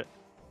crush it.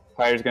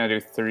 Pyre's going to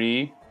do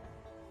 3.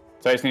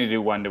 So I just need to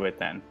do 1 to it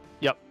then.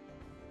 Yep.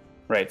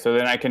 Right, so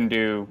then I can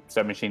do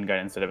submachine gun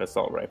instead of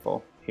assault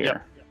rifle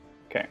here. Yep.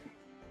 Okay.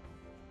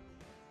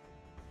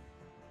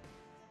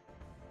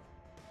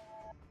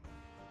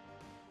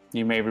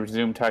 You may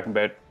resume talking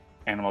about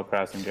Animal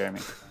Crossing, Jeremy.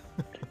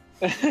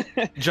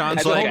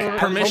 John's I like, think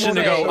permission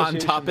to go on Association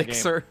topic, game.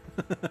 sir.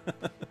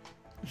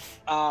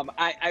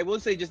 I will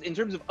say, just in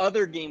terms of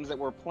other games that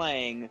we're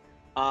playing,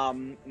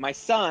 my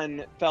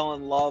son fell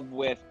in love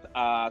with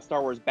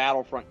Star Wars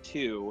Battlefront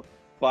 2,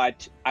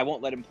 but I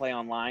won't let him play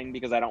online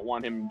because I don't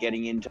want him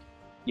getting into,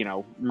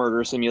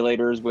 murder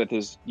simulators with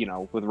his,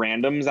 with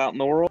randoms out in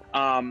the world.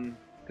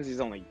 Because he's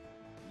only,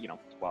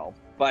 12.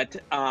 But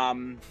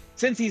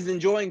since he's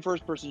enjoying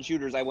first-person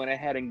shooters, I went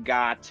ahead and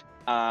got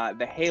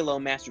the Halo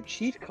Master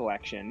Chief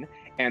Collection,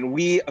 and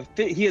he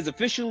has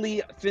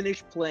officially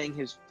finished playing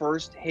his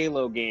first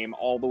Halo game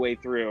all the way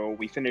through.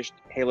 We finished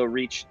Halo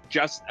Reach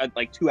just at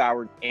like 2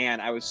 hours, and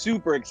I was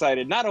super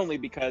excited, not only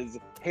because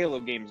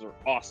Halo games are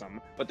awesome,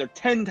 but they're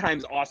 10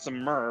 times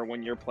awesomer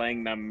when you're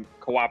playing them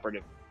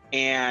cooperative.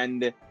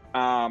 And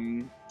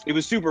it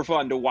was super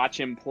fun to watch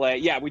him play.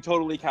 Yeah, we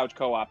totally couch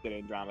co-opted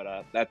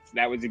Andromeda.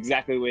 That was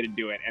exactly the way to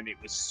do it, and it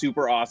was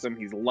super awesome.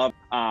 He's loved.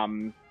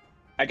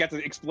 I got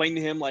to explain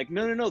to him, like,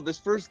 no, this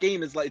first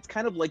game is like, it's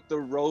kind of like the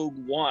Rogue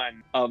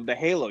One of the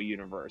Halo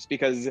universe,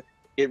 because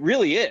it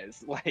really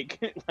is. Like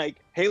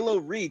Halo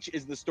Reach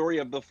is the story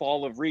of the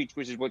fall of Reach,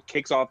 which is what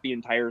kicks off the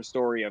entire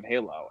story of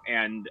Halo.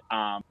 And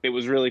it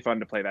was really fun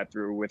to play that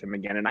through with him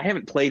again. And I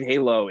haven't played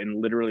Halo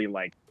in literally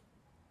like,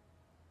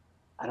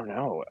 I don't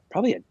know,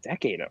 probably a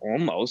decade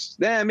almost.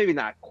 Maybe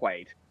not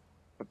quite,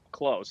 but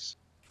close.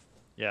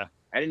 Yeah.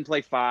 I didn't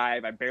play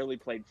 5. I barely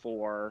played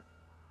 4.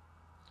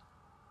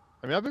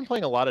 I mean, I've been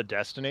playing a lot of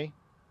Destiny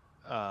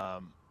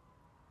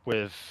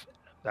with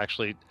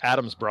actually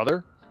Adam's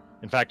brother.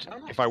 In fact, Oh,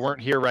 nice. if I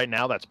weren't here right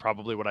now, that's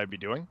probably what I'd be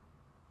doing.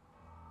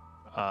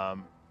 I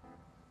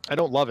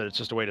don't love it. It's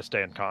just a way to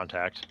stay in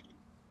contact.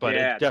 But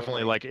Yeah, it's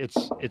definitely totally.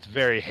 like it's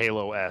very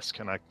Halo-esque,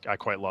 and I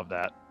quite love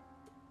that.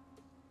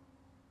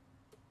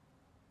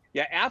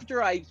 Yeah,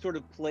 after I sort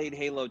of played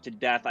Halo to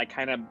death, I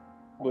kind of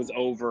was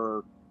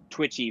over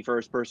twitchy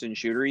first-person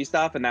shootery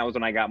stuff, and that was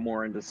when I got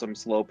more into some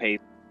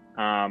slow-paced,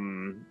 maybe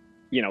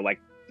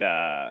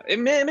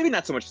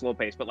not so much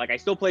slow-paced, but like I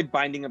still played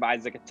Binding of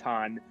Isaac a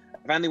ton.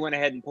 I finally went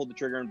ahead and pulled the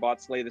trigger and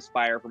bought Slay the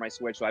Spire for my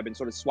Switch, so I've been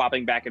sort of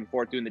swapping back and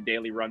forth doing the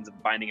daily runs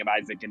of Binding of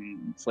Isaac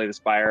and Slay the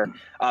Spire.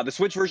 The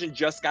Switch version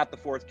just got the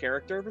 4th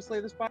character for Slay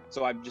the Spire,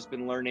 so I've just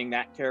been learning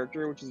that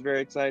character, which is very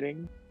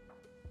exciting.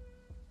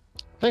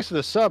 Thanks for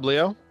the sub,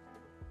 Leo.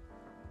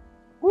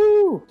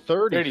 Woo!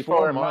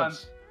 34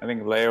 months. I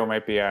think Leo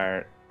might be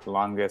our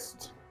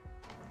longest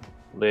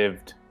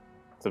lived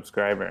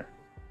subscriber.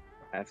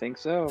 I think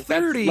so.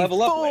 34. That's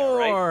level up, Leo,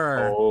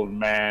 right? Old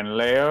man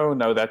Leo?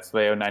 No, that's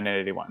Leo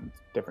 981.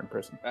 Different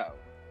person.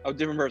 Oh,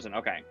 different person.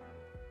 Okay.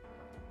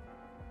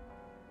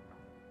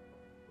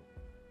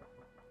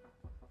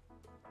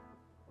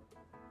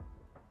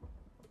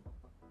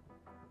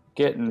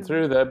 Getting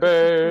through the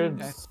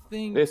birds. I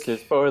think... This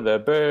is for the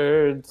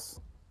birds.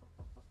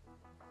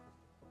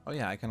 Oh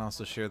yeah, I can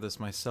also share this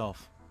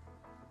myself.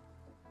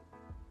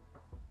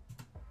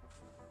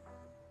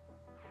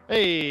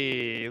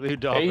 Hey, Lou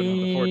Dolphin with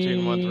the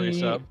 14-month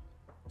resub.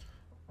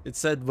 It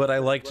said, "But I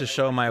like to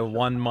show my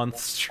 1-month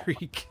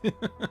streak."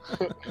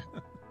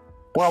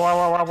 Wah, wah,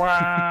 wah, wah,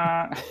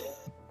 wah.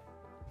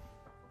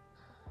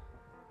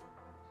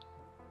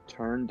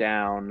 Turn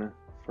down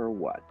for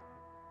what?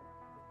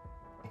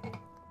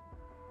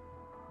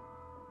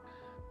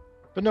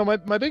 But no,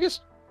 my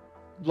biggest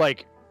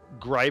like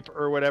gripe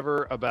or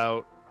whatever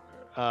about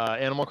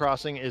Animal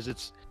Crossing is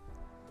it's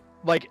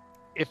like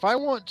if I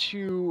want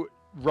to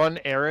run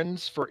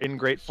errands for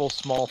ingrateful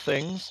small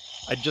things,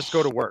 I just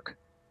go to work.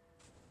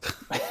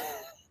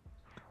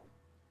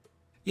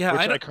 Yeah,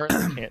 which I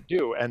currently can't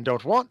do and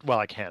don't want. Well,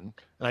 I can,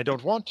 and I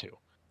don't want to.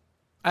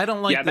 I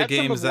don't like the that's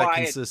some games of that why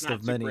consist it's not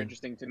of many. super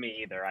interesting to me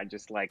either. I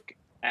just like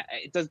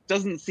it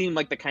doesn't seem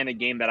like the kind of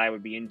game that I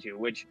would be into.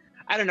 Which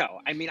I don't know.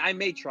 I mean, I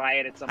may try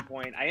it at some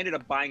point. I ended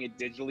up buying it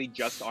digitally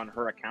just on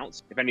her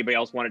accounts. If anybody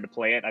else wanted to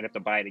play it, I'd have to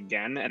buy it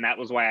again, and that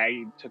was why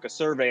I took a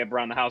survey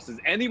around the house. Does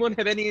anyone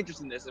have any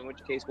interest in this? In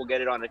which case, we'll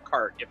get it on a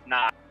cart. If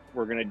not,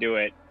 we're gonna do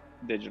it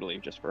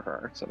digitally just for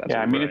her. So that's Yeah, I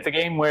what mean, we're it's a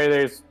game where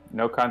there's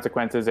no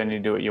consequences and you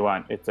do what you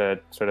want. It's a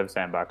sort of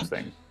sandbox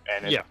thing,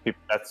 and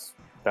that's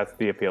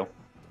the appeal.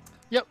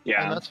 Yep.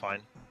 Yeah. And that's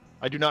fine.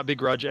 I do not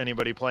begrudge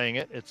anybody playing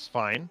it. It's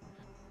fine.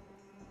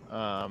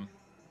 I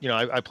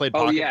played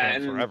Pocket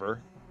Camp forever.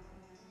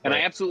 And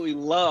I absolutely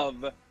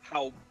love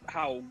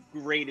how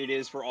great it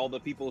is for all the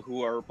people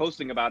who are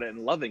posting about it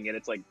and loving it.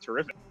 It's like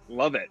terrific.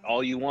 Love it.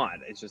 All you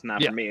want. It's just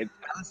not for me.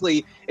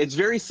 Honestly, it's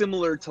very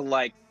similar to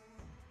like,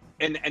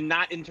 and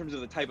not in terms of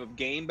the type of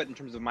game, but in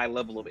terms of my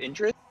level of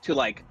interest to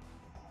like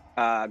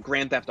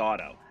Grand Theft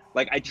Auto.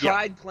 Like I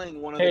tried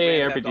playing one of the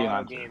Grand Theft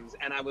Auto games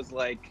and I was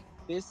like,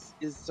 this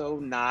is so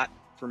not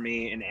for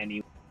me in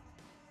any way.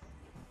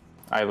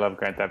 I love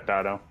Grand Theft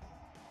Auto.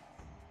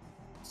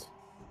 It's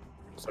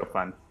so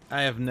fun.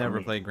 I have never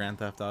played Grand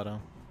Theft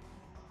Auto.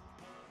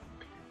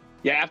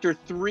 Yeah, after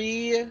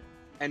 3,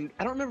 and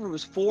I don't remember if it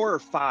was 4 or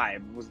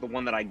 5 was the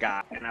one that I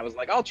got, and I was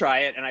like, I'll try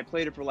it, and I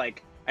played it for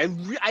like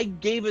I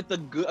gave it a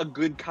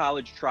good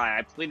college try.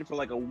 I played it for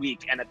like a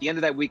week, and at the end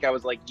of that week, I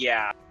was like,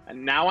 yeah.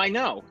 And now I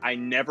know I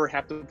never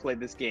have to play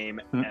this game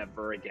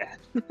ever again.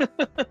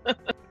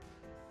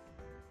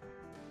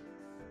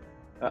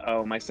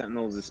 Uh-oh, my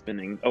Sentinels is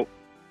spinning. Oh,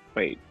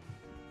 wait.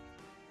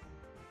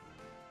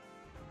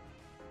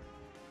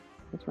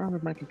 What's wrong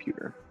with my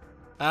computer?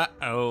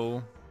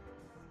 Uh-oh.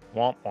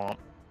 Womp womp.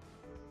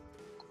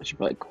 I should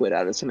probably quit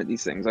out of some of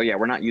these things. Oh yeah,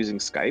 we're not using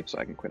Skype, so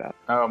I can quit out.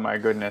 Oh my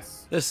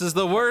goodness. This is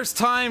the worst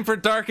time for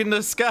Dark in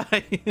the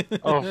Sky.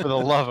 Oh, for the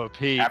love of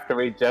Pete. After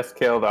we just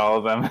killed all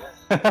of them.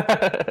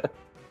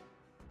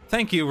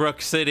 Thank you,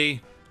 Rook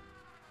City.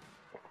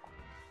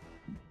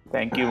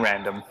 Thank you,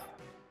 random.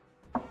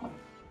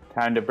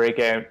 Time to break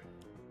out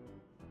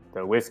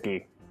the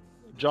whiskey.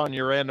 John,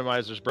 your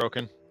randomizer's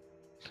broken.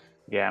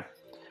 Yeah.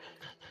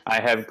 I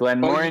have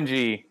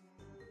Glenmorangie,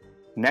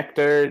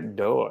 Nectar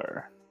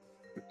Door.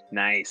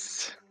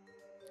 Nice.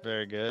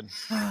 Very good.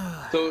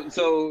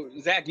 So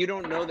Zach, you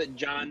don't know that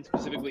John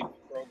specifically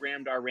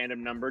programmed our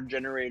random number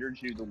generator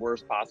to do the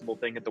worst possible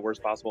thing at the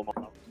worst possible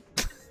moment.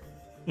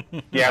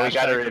 Yeah, we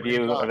got a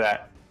review of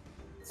that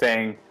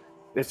saying,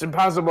 it's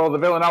impossible, the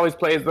villain always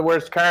plays the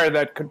worst card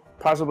that could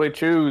possibly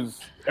choose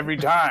every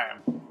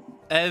time.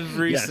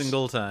 Every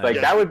single time.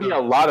 Like, that would be a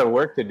lot of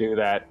work to do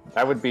that.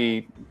 That would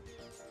be...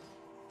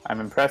 I'm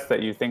impressed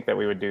that you think that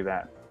we would do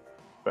that,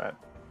 but...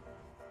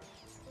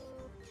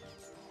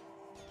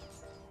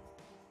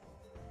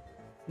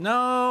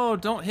 No,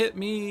 don't hit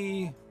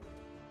me.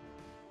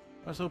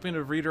 I was hoping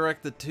to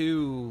redirect the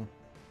 2.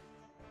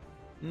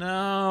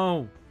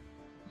 No.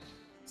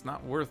 It's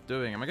not worth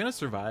doing. Am I gonna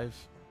survive?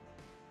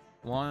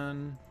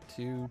 1,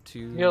 2,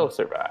 2. You'll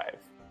survive.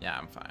 Yeah,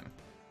 I'm fine.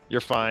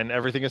 You're fine.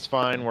 Everything is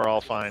fine. We're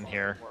all fine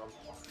here.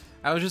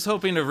 I was just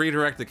hoping to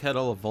redirect the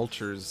kettle of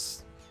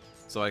vultures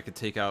so I could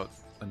take out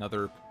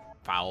another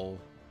foul.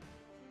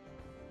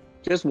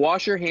 Just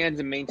wash your hands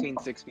and maintain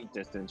 6 feet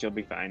distance. You'll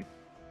be fine.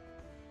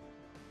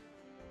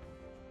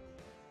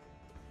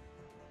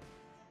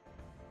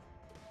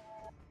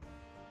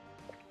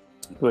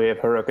 Do we have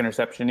heroic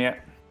interception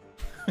yet?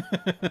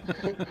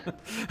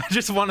 I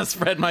just want to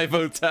spread my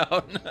votes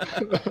out.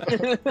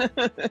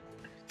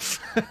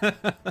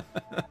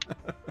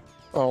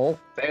 Oh.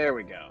 There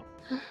we go.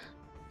 All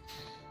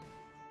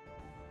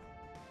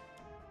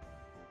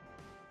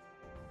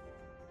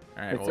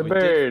right, It's well, a we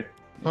bird.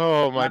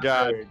 Oh my Not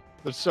god. bird.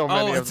 There's so Oh,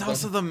 many of it's them.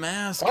 also the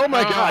mask. Oh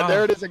my god, Ah.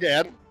 there it is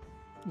again.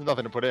 There's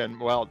nothing to put in.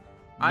 Well,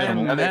 I am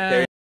minimal.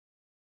 Another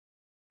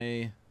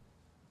mad.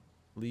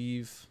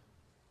 Leave.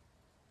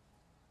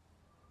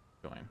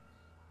 Join.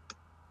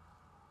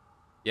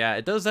 Yeah,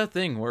 it does that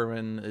thing where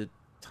when it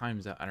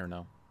times out. I don't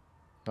know.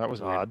 That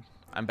was Weird. odd.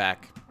 I'm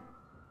back.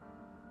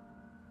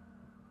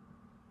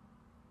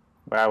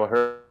 Wow,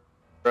 well,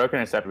 heroic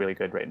intercept really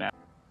good right now.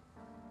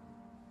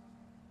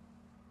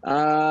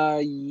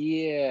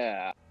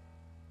 Yeah.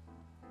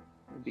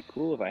 It'd be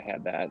cool if I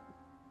had that.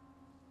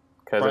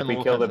 Because Brian if we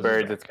Little kill the Fence is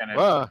birds, back. it's gonna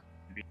Ah,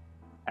 be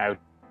out.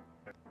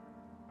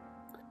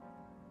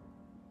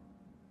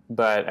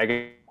 But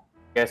I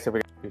guess if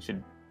we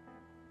should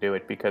do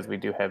it because we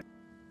do have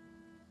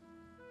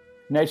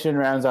nitrogen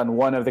rounds on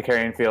one of the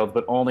carrion fields,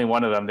 but only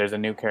one of them. There's a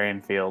new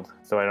carrion field,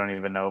 so I don't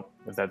even know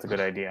if that's a good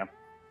idea.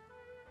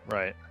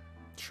 right.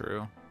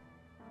 True.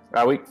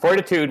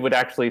 Fortitude would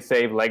actually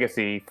save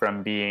Legacy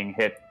from being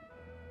hit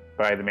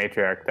by the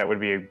Matriarch. That would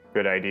be a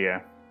good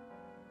idea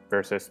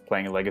versus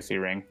playing a Legacy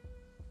ring.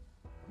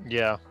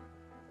 Yeah.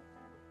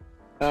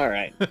 All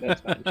right, that's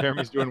fine.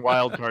 Jeremy's doing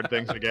wild card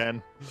things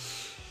again.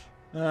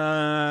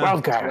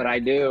 Wild That's what card. I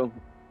do.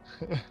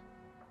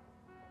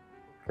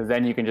 Because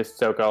then you can just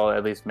soak all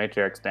at least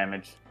Matriarch's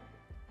damage.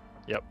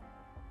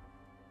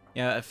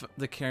 Yeah, if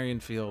the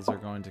carrion fields are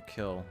going to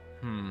kill.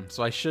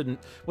 So I shouldn't.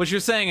 What you're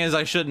saying is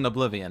I shouldn't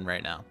Oblivion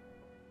right now.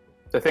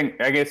 The thing,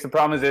 I guess the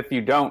problem is if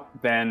you don't,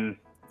 then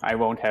I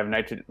won't have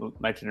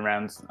nitrogen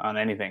rounds on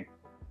anything.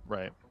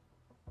 Right.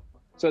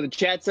 So the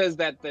chat says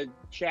that the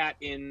chat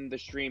in the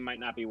stream might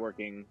not be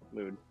working,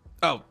 Lude.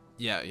 Oh,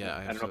 yeah.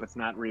 I don't know if it's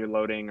not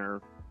reloading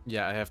or...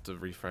 Yeah, I have to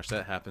refresh.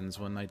 That happens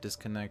when I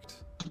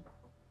disconnect.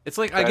 It's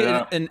like I I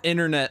don't get an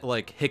internet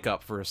like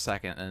hiccup for a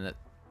second, and it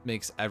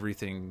makes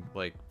everything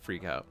like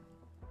freak out.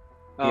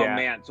 Oh Yeah.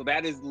 man, so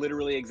that is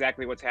literally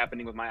exactly what's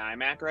happening with my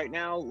iMac right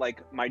now.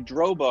 Like my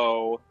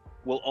Drobo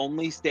will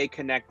only stay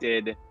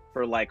connected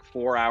for like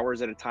 4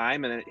 hours at a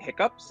time and then it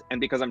hiccups. And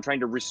because I'm trying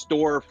to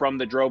restore from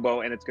the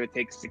Drobo and it's going to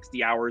take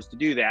 60 hours to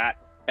do that,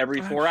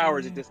 every 4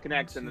 hours it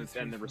disconnects and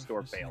then the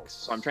restore fails.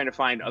 So I'm trying to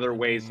find other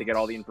ways to get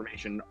all the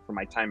information from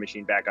my time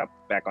machine back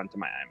onto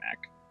my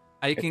iMac.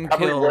 I can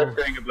Probably kill. worth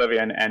doing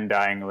Oblivion and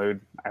dying,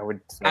 Lude, I would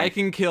say. I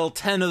can kill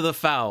 10 of the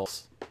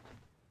fowls.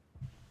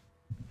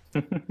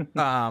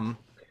 I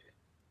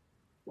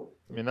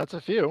mean, that's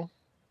a few.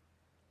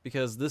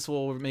 Because this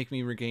will make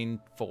me regain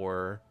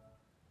 4.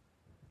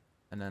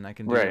 And then I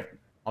can do... Right.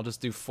 I'll just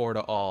do 4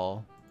 to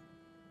all.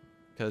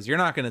 Because you're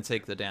not going to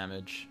take the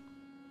damage.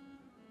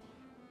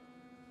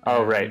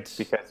 Oh, right, And-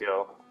 because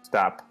you'll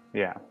stop.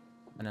 Yeah.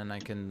 And then I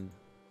can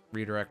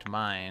redirect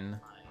mine.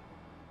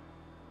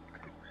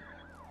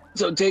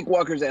 So Take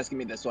Walker's asking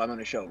me this, so I'm going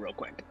to show real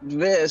quick.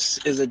 This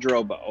is a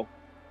Drobo.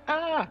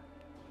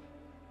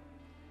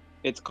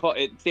 It's called.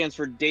 It stands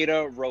for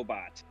Data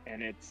Robot,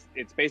 and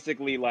it's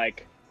basically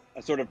like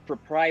a sort of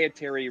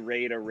proprietary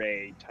RAID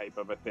array type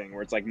of a thing,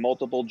 where it's like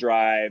multiple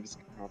drives.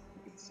 I don't know if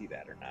you can see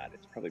that or not.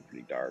 It's probably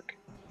pretty dark.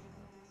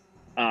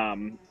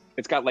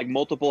 It's got like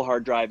multiple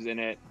hard drives in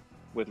it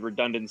with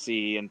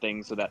redundancy and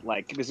things, so that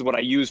like this is what I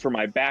use for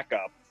my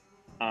backup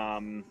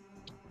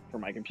for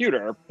my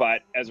computer.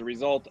 But as a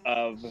result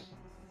of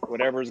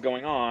whatever's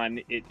going on,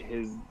 it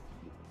has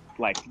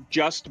like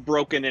just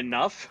broken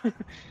enough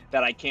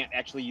that I can't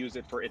actually use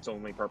it for its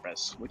only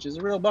purpose, which is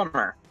a real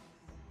bummer.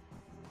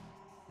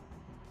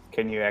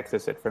 Can you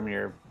access it from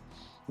your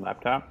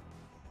laptop?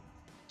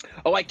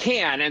 Oh, I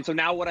can. And so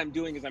now what I'm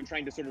doing is I'm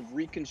trying to sort of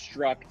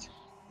reconstruct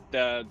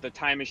the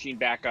Time Machine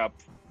backup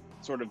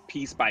sort of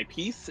piece by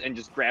piece and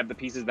just grab the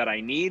pieces that I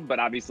need. But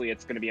obviously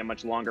it's going to be a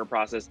much longer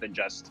process than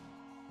just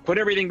put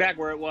everything back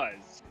where it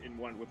was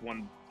with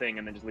one thing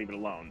and then just leave it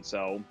alone.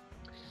 So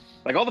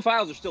like all the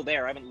files are still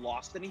there. I haven't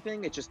lost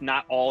anything. It's just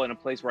not all in a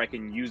place where I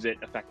can use it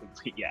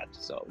effectively yet.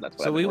 So that's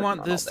what So we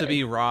want this to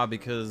be raw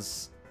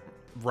because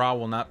raw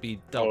will not be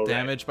dealt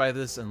damage by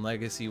this, and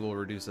legacy will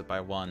reduce it by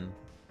 1.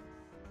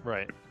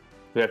 Right.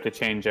 We have to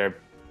change our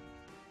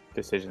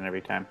decision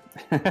every time.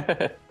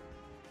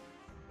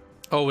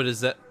 Oh, it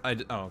is that?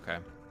 Oh, okay.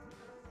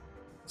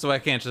 So I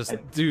can't just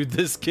do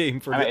this game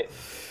for me.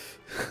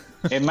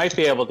 It might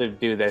be able to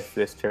do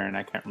this turn.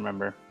 I can't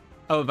remember.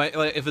 Oh, but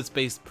like, if it's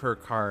based per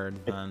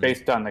card, then... It's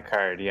based on the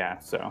card, yeah,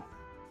 so.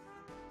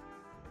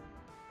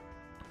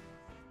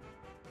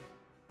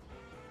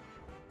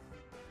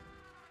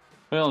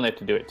 We only have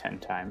to do it 10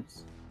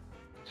 times.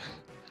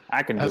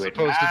 I can do As it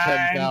opposed to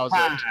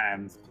 10,000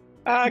 times.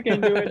 I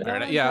can do it.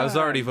 Right, yeah, I was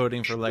already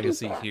voting for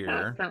legacy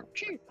here.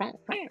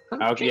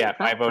 Okay, yeah,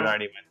 my vote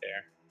already went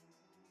there.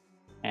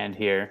 And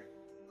here.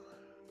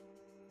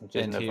 Which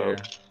isn't a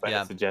vote, but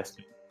a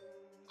suggestion.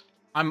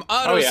 I'm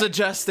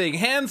auto-suggesting,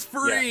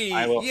 hands-free! Yeah,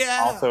 I will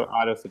also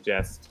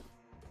auto-suggest.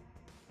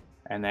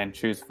 And then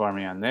choose for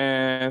me on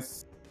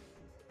this.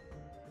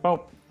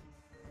 Oh.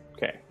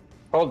 Okay.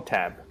 Hold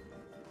tab.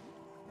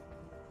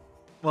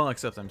 Well,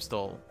 except I'm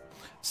still...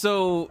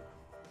 So...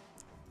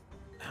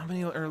 How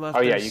many are left?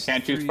 Oh yeah, you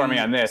can't choose for me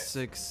on this.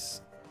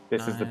 6,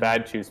 This 9. Is the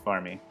bad choose for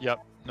me.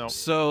 Yep. No.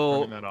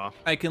 So that off.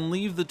 I can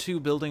leave the 2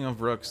 building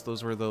of rooks.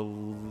 Those were the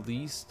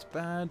least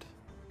bad.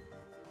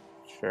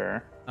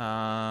 Sure.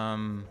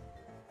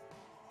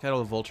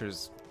 Kettle of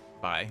vultures.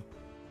 Bye.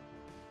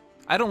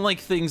 I don't like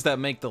things that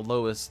make the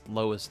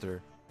lowester.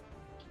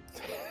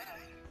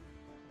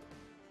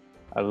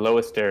 A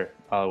lowester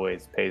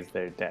always pays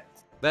their debts.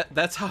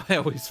 That's how I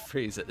always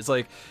phrase it. It's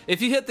like,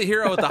 if you hit the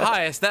hero with the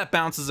highest, that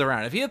bounces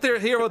around. If you hit the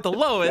hero with the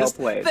lowest,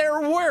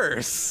 they're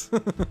worse.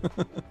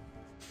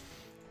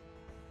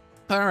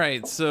 All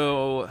right,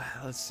 so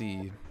let's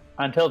see.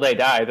 Until they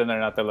die, then they're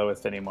not the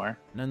lowest anymore.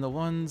 And then the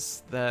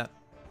ones that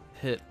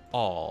hit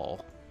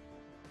all,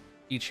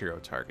 each hero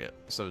target.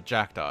 So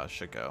Jackdaw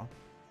should go.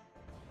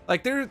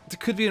 Like, there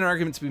could be an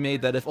argument to be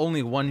made that if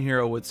only one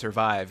hero would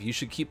survive, you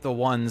should keep the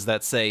ones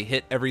that say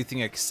hit everything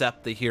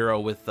except the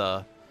hero with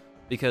the...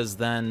 Because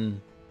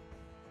then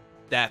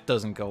that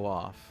doesn't go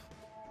off.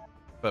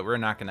 But we're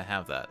not going to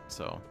have that,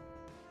 so.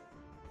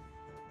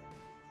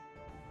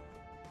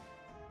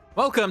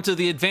 Welcome to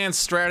the advanced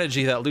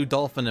strategy that Lou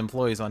Dolphin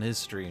employs on his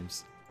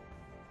streams.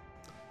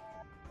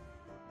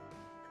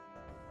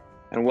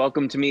 And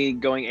welcome to me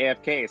going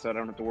AFK, so I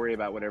don't have to worry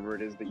about whatever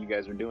it is that you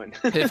guys are doing.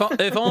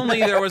 if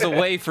only there was a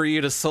way for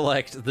you to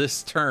select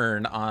this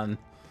turn on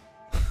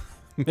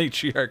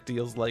Matriarch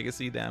deals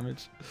legacy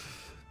damage.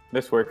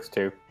 This works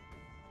too.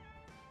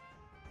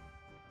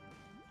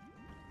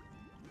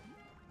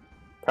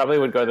 Probably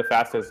would go the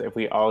fastest if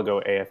we all go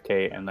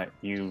AFK and let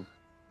you...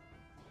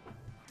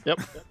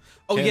 Yep.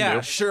 Oh yeah,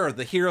 sure.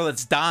 The hero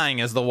that's dying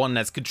is the one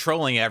that's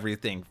controlling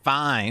everything.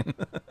 Fine.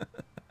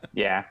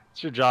 Yeah.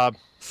 It's your job.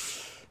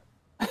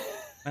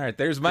 All right,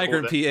 there's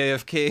Micro P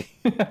AFK.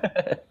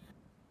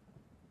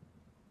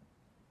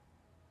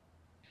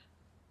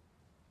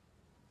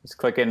 Just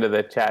click into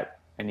the chat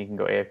and you can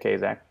go AFK,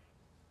 Zach.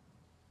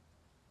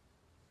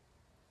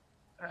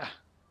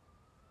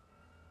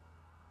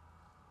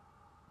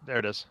 There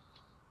it is.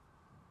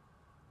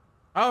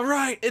 All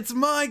right, it's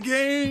my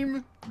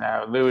game.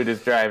 Now Lewid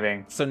is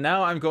driving. So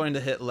now I'm going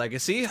to hit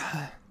legacy.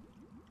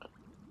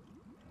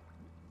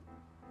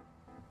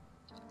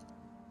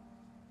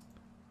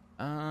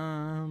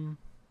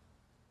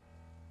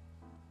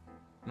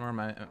 Where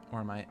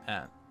am I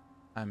at?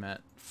 I'm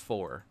at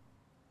 4.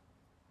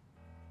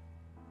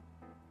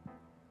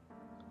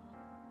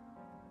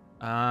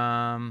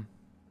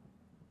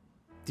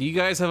 Do you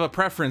guys have a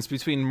preference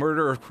between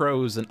murder of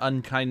crows and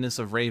unkindness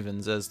of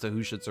ravens as to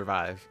who should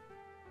survive?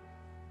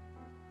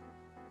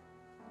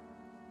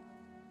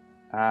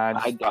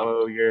 Just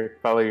follow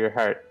your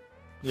heart.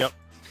 Yep.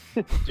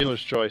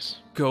 Dealer's choice.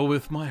 Go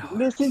with my heart.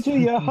 Listen to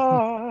your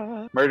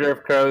heart. Murder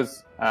of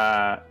crows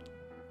are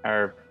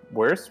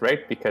worse,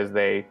 right? Because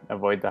they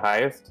avoid the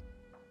highest.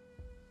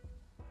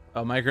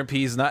 Oh, Migrant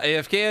P's not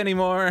AFK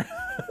anymore.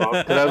 Well,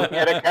 because I was looking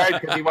at a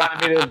card because he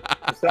wanted me to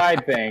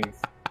decide things.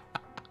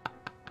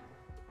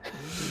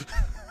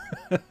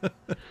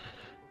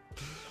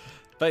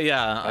 But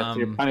yeah, That's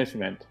your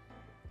punishment.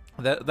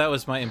 that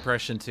was my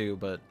impression too,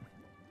 but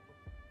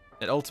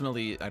it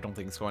ultimately I don't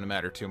think it's going to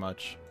matter too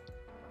much.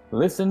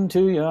 Listen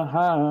to your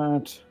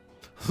heart.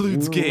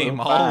 Lude's You game,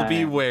 will all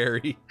be find.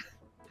 wary.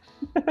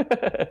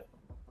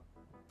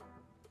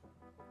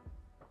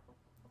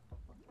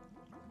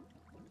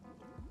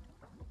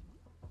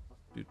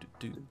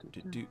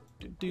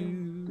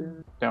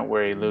 Don't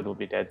worry, Lude will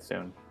be dead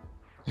soon.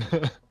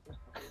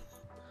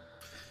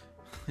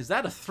 Is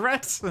that a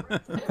threat?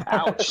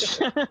 Ouch.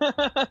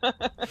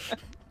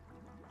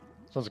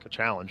 Sounds like a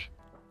challenge.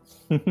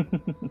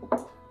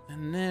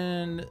 And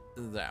then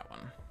that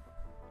one.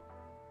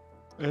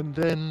 And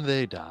then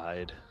they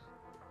died.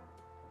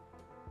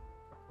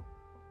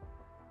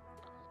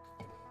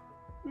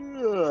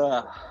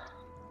 Ugh.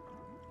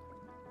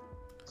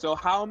 So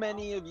how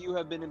many of you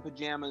have been in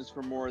pajamas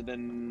for more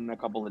than a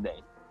couple of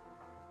days?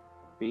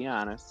 Be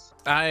honest.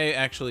 I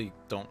actually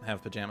don't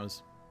have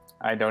pajamas.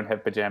 I don't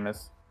have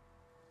pajamas.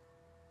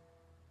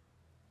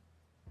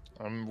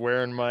 I'm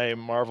wearing my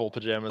Marvel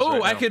pajamas Oh,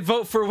 right I now. could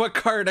vote for what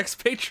card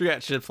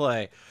Expatriette should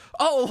play.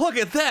 Oh, look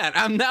at that!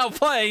 I'm now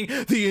playing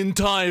the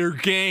entire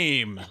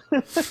game.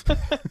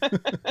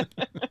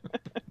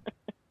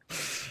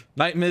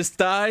 Nightmist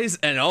dies,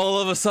 and all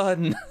of a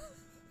sudden,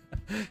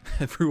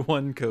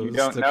 everyone goes. You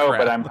don't to know,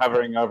 crap. but I'm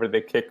hovering over the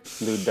kick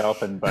Lude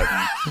Dolphin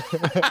button.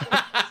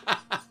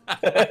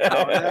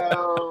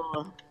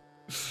 Oh no.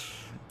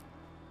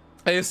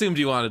 I assumed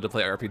you wanted to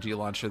play RPG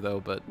Launcher,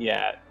 though, but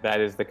Yeah, that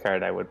is the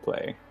card I would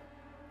play.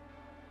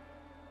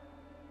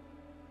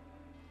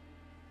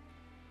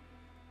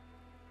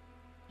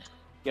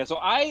 Yeah, so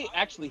I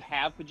actually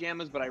have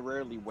pajamas, but I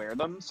rarely wear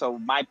them. So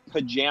my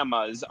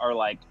pajamas are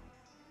like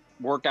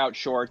workout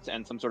shorts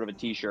and some sort of a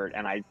t-shirt,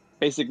 and I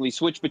basically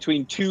switch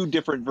between two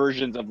different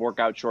versions of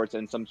workout shorts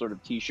and some sort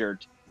of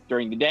t-shirt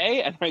during the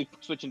day, and I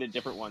switch into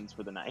different ones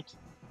for the night.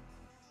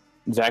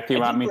 Zach, do you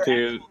I want did me wear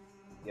to? actual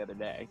the other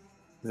day?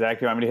 Zach,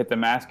 do you want me to hit the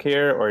mask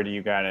here, or do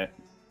you got it?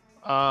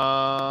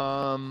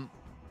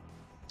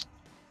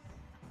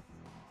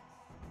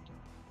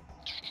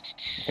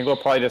 I think we'll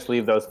probably just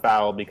leave those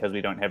foul because we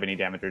don't have any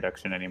damage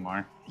reduction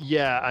anymore.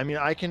 Yeah, I mean,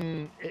 I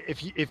can.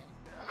 If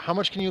how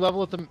much can you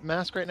level at the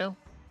mask right now?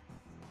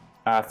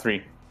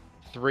 3.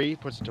 3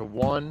 puts it to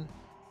 1.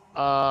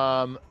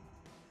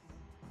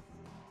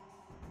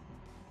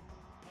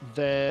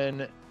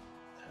 Then,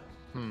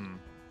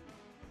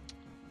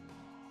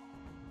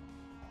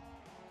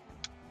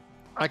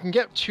 I can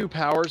get 2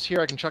 powers here.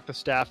 I can chuck the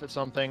staff at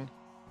something.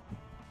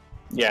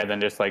 Yeah,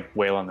 then just like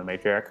wail on the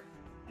Matriarch.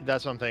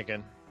 That's what I'm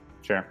thinking.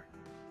 Sure.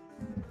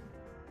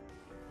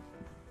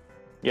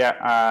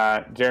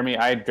 Yeah, Jeremy,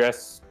 I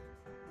dress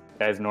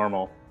as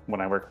normal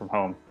when I work from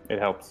home. It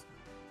helps.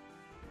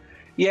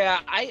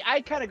 Yeah,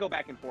 I kind of go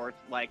back and forth.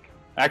 Like,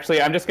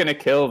 Actually, I'm just gonna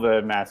kill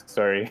the mask.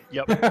 Sorry.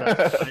 Yep,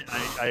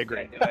 I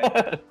agree.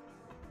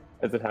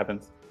 As it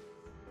happens.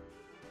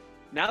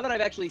 now that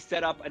I've actually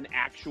set up an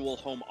actual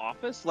home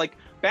office, like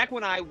back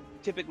when I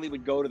typically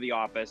would go to the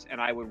office and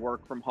I would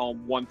work from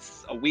home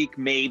once a week,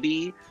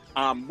 maybe,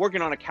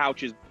 working on a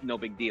couch is no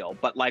big deal.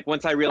 But like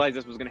once I realized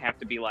this was going to have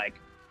to be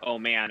like, oh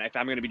man, if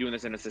I'm going to be doing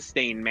this in a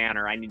sustained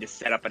manner, I need to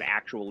set up an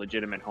actual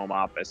legitimate home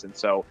office. And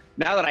so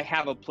now that I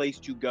have a place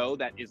to go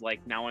that is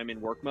like, now I'm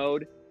in work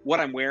mode, what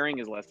I'm wearing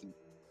is less than,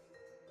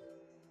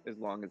 as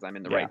long as I'm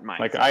in the right mindset.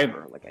 Like I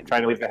I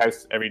try to leave the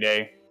house every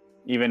day.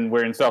 Even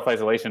we're in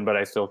self-isolation, but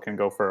I still can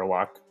go for a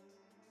walk.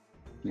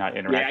 Not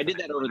interact. Yeah, I did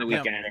that over the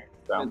weekend.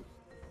 So.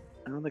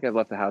 I don't think I've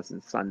left the house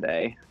since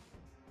Sunday.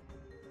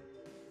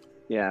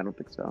 Yeah, I don't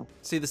think so.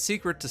 See, the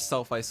secret to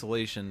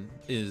self-isolation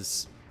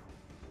is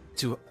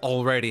to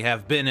already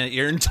have been it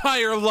your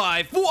entire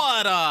life.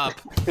 What up?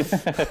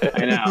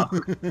 I know.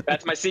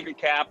 That's my secret,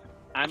 Cap.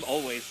 I'm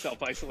always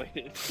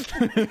self-isolated.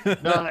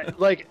 No,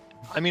 like,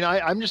 I mean,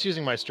 I'm just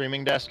using my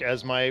streaming desk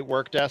as my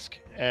work desk,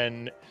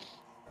 and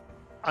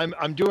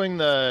I'm doing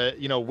the,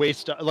 you know,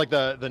 waist, like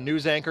the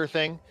news anchor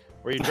thing,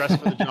 where you dress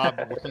for the job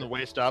from the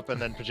waist up, and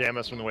then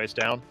pajamas from the waist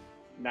down.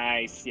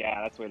 Nice.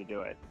 Yeah, that's the way to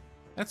do it.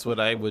 That's what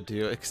I would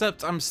do,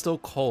 except I'm still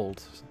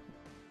cold.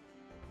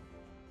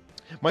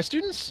 My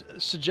students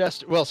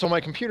suggest, well, so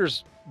my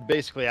computers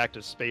basically act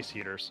as space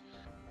heaters.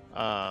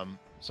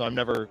 So I'm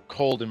never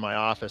cold in my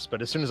office,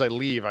 but as soon as I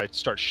leave, I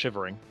start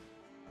shivering.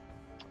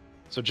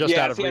 So just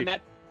out of reach.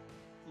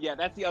 Yeah,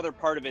 that's the other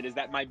part of it, is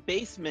that my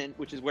basement,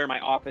 which is where my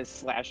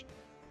office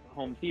 /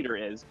 home theater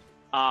is,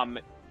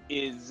 and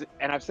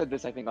I've said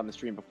this I think on the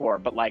stream before,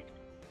 but like,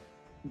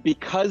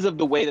 because of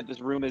the way that this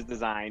room is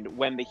designed,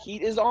 when the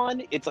heat is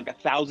on, it's like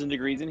 1,000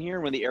 degrees in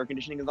here. When the air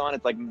conditioning is on,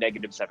 it's like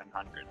 -700.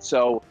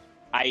 So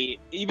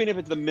even if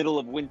it's the middle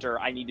of winter,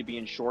 I need to be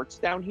in shorts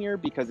down here,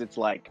 because it's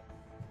like,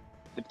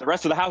 if the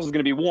rest of the house is going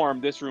to be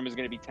warm, this room is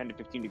going to be 10 to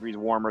 15 degrees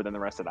warmer than the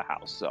rest of the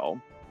house. So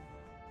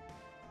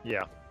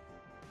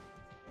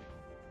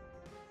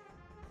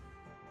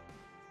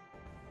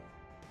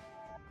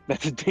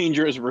That's a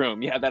dangerous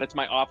room. Yeah, that it's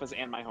my office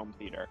and my home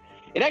theater.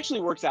 It actually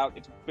works out.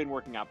 It's been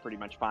working out pretty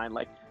much fine.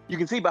 Like, you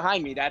can see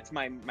behind me, that's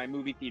my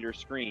movie theater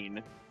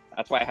screen.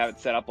 That's why I have it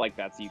set up like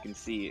that, so you can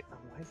see. Oh,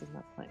 why is this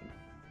not playing?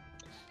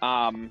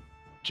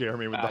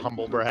 Jeremy with the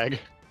humble brag.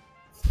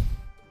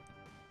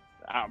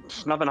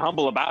 There's nothing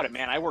humble about it,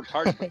 man. I worked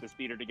hard to put this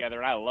theater together,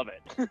 and I love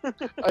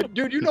it.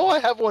 Dude, you know I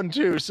have one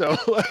too, so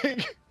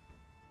like.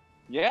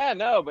 Yeah,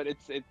 no, but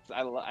it's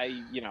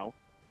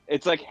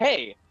it's like,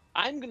 hey,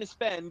 I'm gonna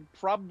spend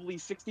probably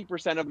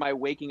 60% of my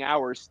waking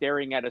hours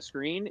staring at a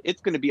screen. It's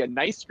gonna be a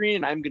nice screen,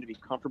 and I'm gonna be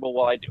comfortable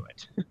while I do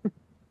it.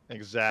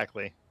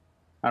 Exactly.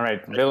 All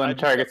right, villain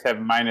targets have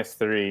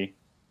 -3.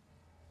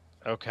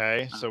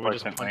 Okay, so we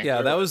just punch.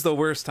 Yeah, that was the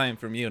worst time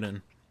for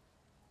Munin.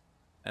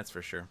 That's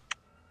for sure.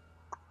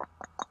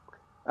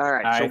 All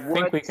right, I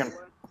think we can.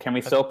 Can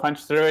we still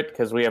punch through it?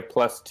 Because we have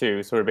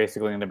 +2, so we're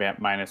basically going to be at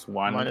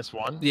 -1.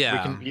 -1? Yeah. We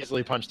can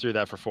easily punch through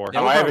that for 4.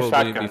 Yeah, Oh, I have a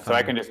probably be shotgun, so I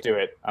fine. can just do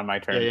it on my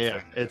turn.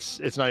 Yeah. It's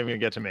not even gonna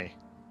get to me.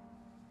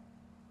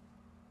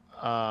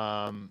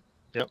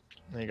 Yep.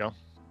 There you go.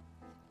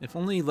 If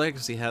only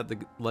Legacy had the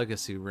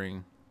Legacy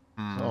ring.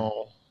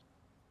 Oh.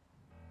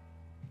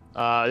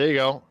 There you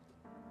go.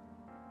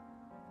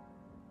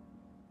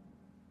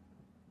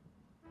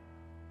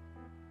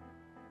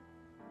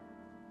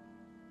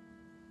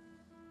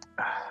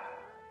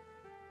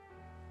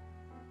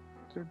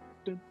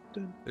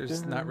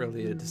 There's not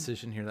really a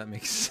decision here that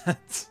makes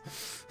sense.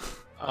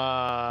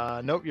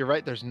 Nope, you're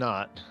right, there's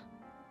not.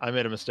 I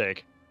made a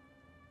mistake.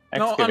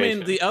 No, I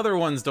mean, Excavation. the other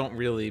ones don't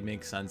really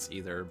make sense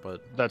either,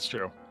 but... That's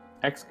true.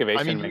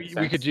 Excavation I mean, makes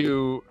we could sense.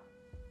 do...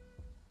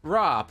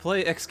 Ra,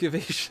 play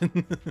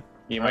Excavation.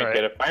 You might Alright.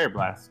 get a fire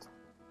blast.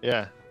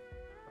 Yeah.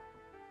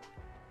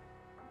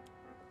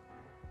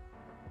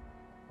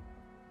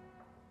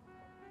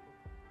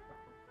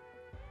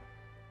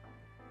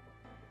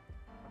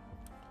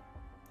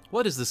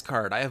 What is this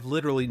card? I have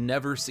literally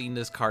never seen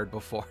this card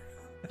before.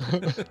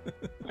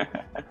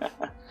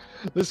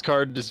 This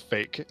card is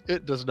fake.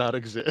 It does not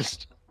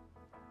exist.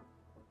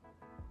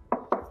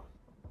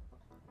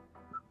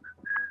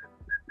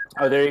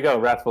 Oh, there you go.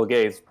 Wrathful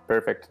Gaze.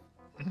 Perfect.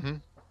 Mm-hmm.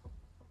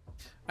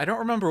 I don't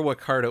remember what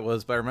card it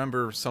was, but I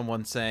remember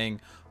someone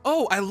saying,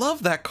 "Oh, I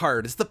love that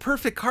card. It's the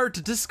perfect card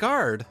to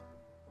discard."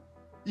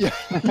 Yeah,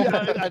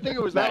 yeah, I think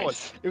it was that one.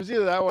 Nice. It was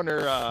either that one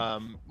or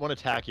one of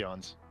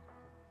Tachyon's.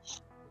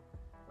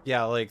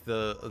 Yeah, like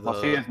the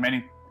Well, she has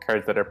many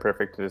cards that are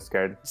perfect to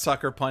discard.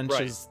 Sucker Punch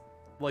Right. is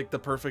like the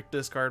perfect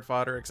discard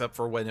fodder, except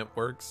for when it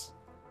works.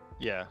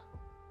 Yeah.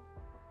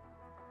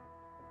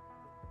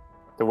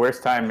 The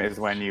worst time is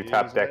when you She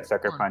top is deck that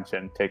Sucker one. Punch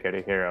and take out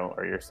a hero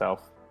or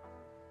yourself.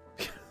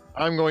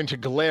 I'm going to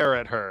glare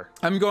at her.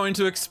 I'm going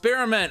to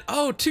experiment.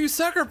 Oh, 2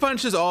 Sucker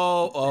Punches.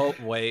 Oh,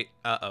 wait.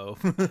 Uh-oh.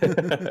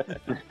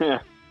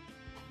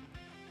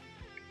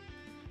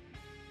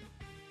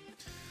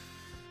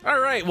 All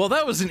right, well,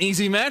 that was an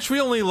easy match. We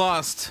only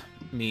lost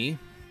me.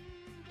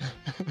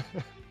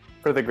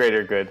 For the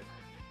greater good.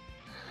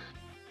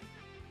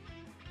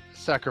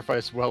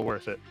 Sacrifice well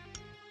worth it.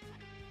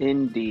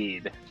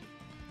 Indeed.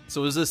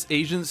 So is this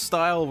agent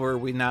style where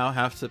we now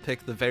have to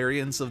pick the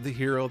variants of the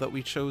hero that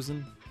we've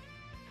chosen?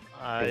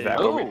 Is that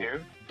I what we Oh.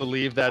 do?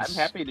 believe I'm that's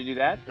happy to do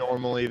that.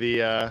 normally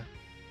the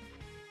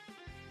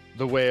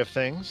way of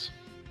things.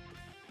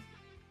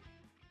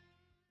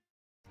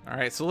 All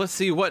right, so let's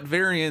see what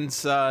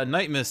variants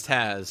Nightmist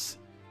has.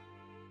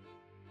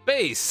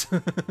 Base.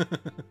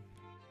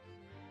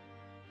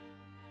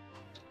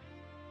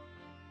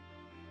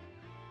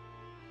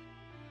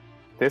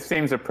 This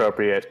seems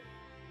appropriate.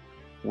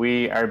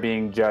 We are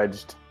being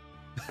judged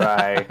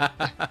by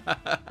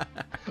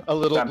A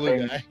little blue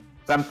something, guy.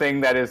 something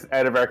that is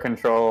out of our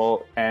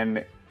control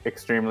and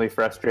extremely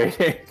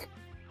frustrating.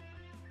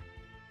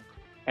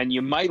 And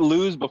you might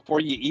lose before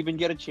you even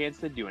get a chance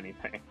to do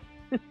anything.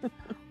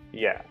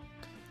 Yeah.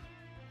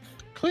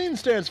 Clean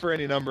stands for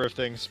any number of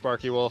things,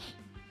 Sparky Wolf.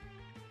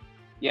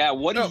 Yeah,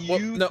 what do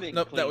you no, think?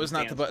 that clean was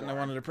not the stands button I for?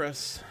 wanted to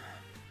press.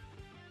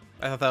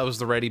 I thought that was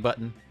the ready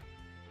button.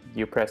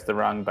 You pressed the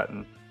wrong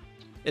button.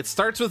 It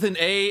starts with an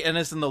A and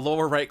is in the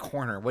lower right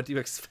corner. What do you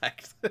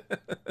expect?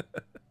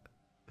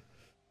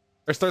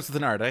 Or starts with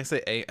an R. Did I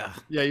say A?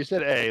 Ugh. Yeah, you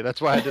said A.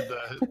 That's why I did the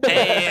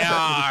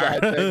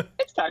A-R.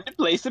 It's time to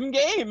play some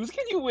games.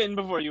 Can you win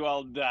before you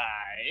all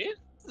die?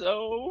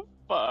 So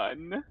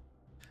fun.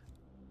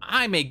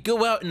 I may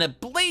go out in a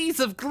blaze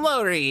of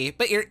glory,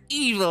 but your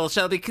evil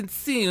shall be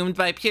consumed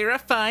by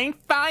purifying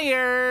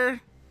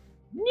fire.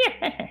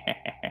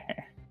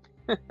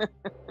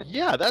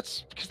 Yeah,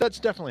 that's because that's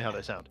definitely how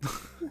they sound.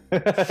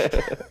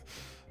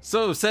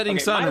 So, setting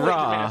Okay, sun my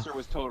raw. master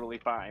was totally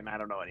fine. I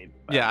don't know any.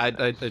 Yeah,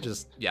 I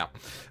just, yeah.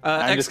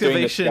 I'm just doing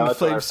the Excavation, Skeletor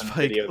Flame from the Spike,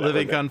 video that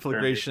Living was at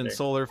Conflagration, Thursday.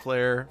 Solar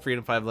Flare,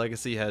 Freedom 5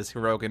 Legacy has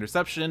Heroic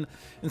Interception,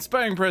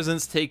 Inspiring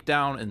Presence,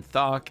 Takedown, and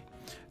Thok.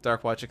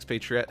 Dark Watch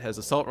Expatriette has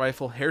Assault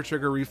Rifle, Hair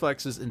Trigger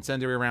Reflexes,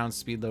 Incendiary Rounds,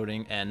 Speed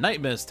Loading, and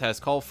Nightmist has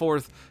Call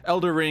Forth,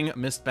 Elder Ring,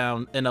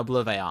 Mistbound, and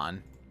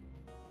Oblivion.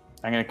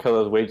 I'm gonna kill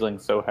those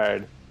wagelings so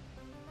hard.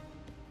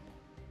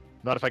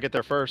 Not if I get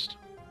there first.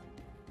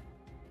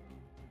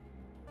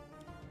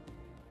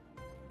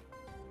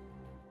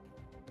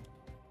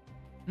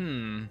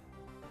 Hmm.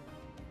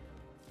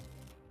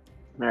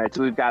 All right,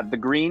 so we've got the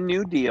Green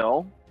New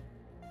Deal,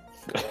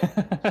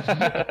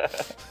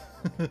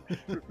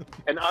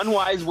 an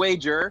unwise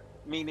wager,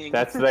 meaning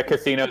That's the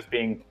casinos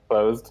being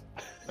closed.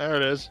 There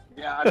it is.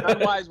 yeah, an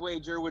unwise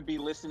wager would be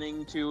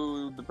listening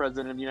to the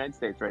president of the United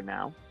States right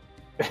now.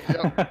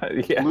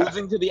 Yeah.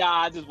 Losing to the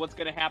odds is what's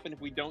going to happen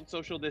if we don't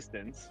social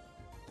distance.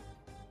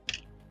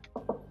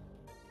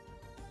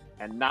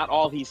 And not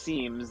all he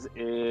seems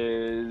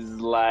is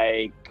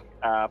like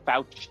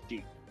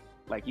Fauci.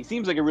 Like, he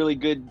seems like a really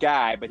good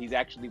guy, but he's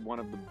actually one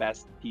of the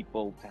best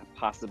people to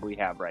possibly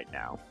have right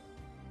now.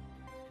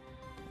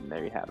 And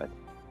there you have it.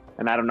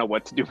 And I don't know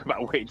what to do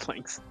about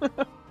wagelengths.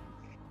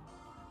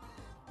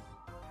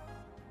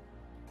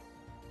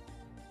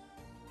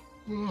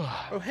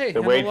 Oh, hey,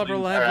 The Handelabra wagelings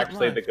Live are went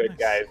actually live. the good Nice.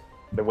 guys.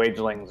 The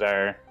wagelings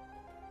are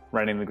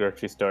running the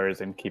grocery stores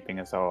and keeping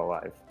us all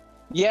alive.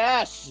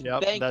 Yes!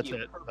 Yep, Thank that's you.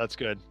 it. That's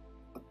good.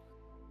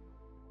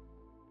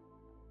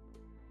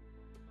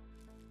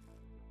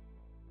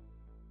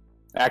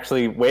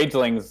 Actually,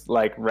 wagelings,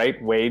 like,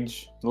 right?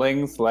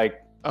 Wagelings,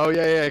 like... Oh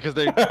yeah, because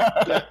they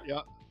yeah.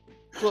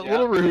 It's a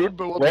little rude,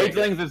 but we'll take it.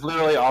 Wagelings is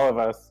literally all of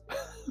us.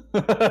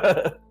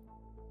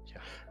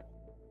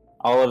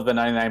 All of the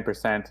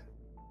 99%.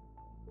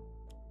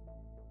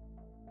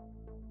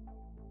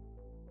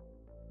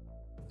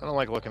 I don't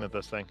like looking at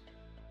this thing.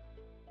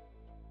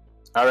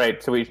 All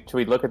right, should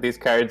we look at these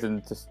cards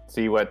and just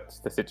see what's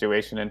the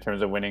situation in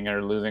terms of winning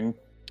or losing?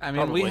 I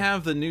mean, we Probably.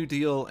 have the New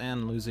Deal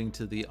and losing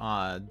to the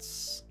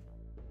odds.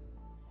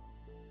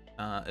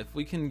 If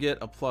we can get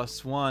a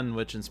 +1,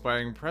 which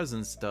Inspiring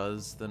Presence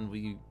does, then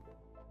we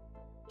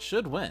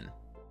should win.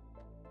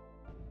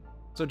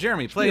 So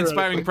Jeremy, play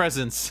Inspiring Theoretically.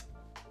 Presence.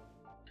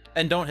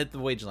 And don't hit the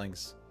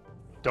wagelings.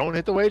 Don't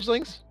hit the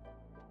wagelings.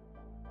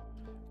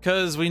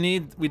 Because we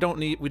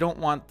don't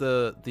want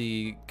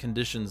the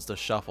conditions to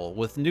shuffle.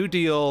 With New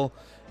Deal,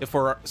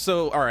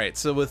 so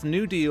with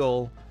New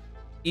Deal,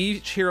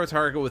 each hero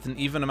target with an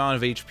even amount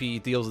of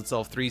HP deals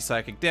itself 3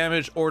 psychic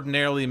damage,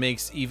 ordinarily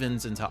makes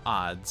evens into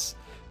odds.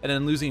 And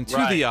then losing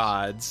to the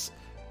odds,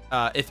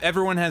 if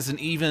everyone has an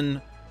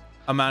even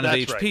amount of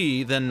That's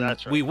HP, then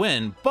That's right. we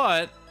win.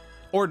 But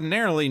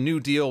ordinarily, New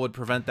Deal would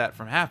prevent that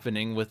from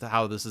happening with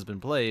how this has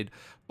been played.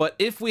 But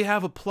if we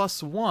have a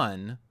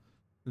 +1,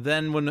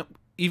 then when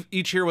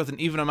each hero with an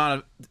even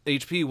amount of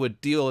HP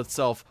would deal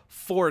itself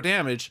 4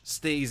 damage,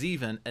 stays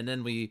even, and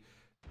then we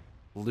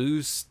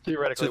lose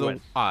Theoretically to the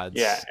win. odds.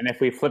 Yeah, and if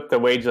we flip the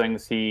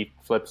wagelings, he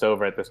flips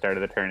over at the start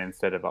of the turn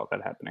instead of all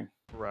that happening.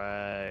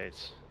 Right.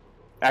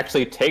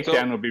 Actually,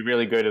 takedown would be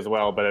really good as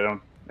well, but I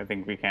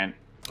think we can't.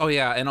 Oh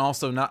yeah, and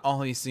also not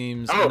all he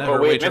seems Oh, whenever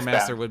but we have Wager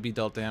Master Mistbound. would be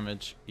dealt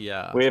damage.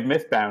 Yeah. We have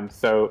Mistbound,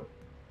 so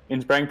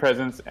Inspiring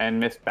Presence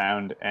and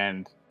Mistbound,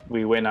 and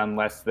we win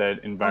unless the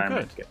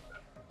environment good. gets.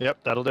 Yep,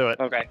 that'll do it.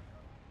 Okay.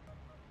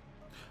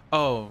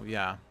 Oh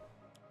yeah.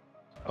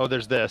 Oh,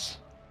 there's this.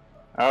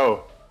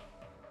 Oh,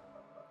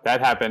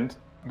 that happened.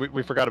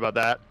 We forgot about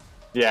that.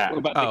 Yeah. What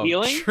about Oh, the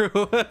healing? true.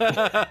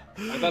 I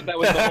thought that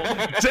was the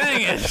whole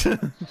Dang it!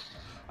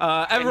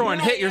 Everyone,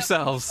 And here hit I am,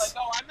 yourselves.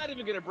 Like, oh, I'm not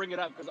even going to bring it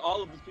up because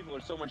all of these people are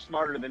so much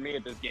smarter than me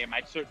at this game.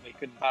 I certainly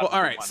couldn't Well, possibly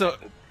all right, want so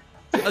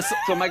that.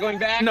 So am I going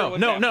back? or no,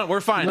 what's no, happening? no,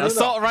 we're fine. No, no, no.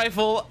 Assault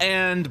rifle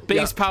and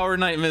base power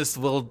Nightmist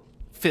will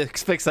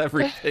fix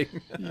everything.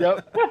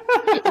 Yep.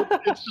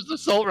 It's just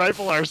assault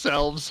rifle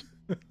ourselves.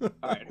 All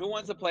right, who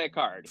wants to play a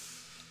card?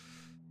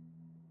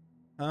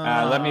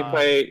 Let me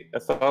play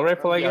Assault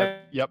Rifle again.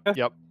 Yep.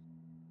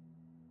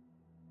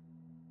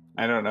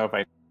 I don't know if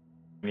I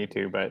need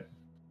to, but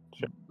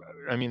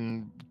I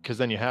mean, because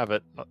then you have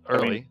it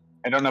early. I mean,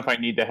 I don't know if I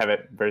need to have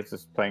it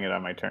versus playing it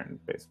on my turn,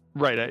 basically.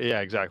 Right.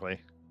 Yeah. Exactly.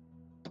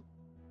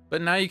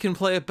 But now you can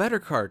play a better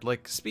card,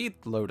 like speed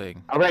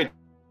loading. All right.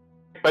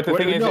 But the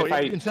thing is, no, if I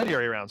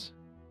incendiary rounds.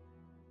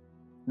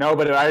 no,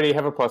 but I already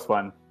have a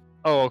 +1.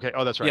 Oh, okay.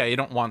 Oh, that's right. Yeah, you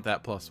don't want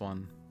that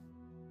 +1.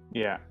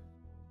 Yeah.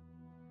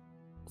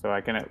 So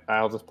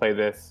I'll just play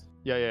this.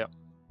 Yeah.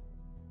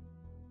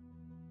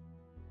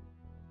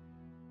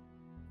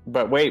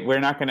 But wait, we're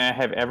not gonna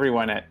have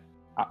everyone at.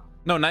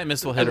 No,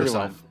 Nightmist will hit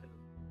Everyone. herself.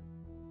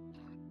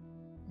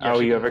 Yeah, Oh,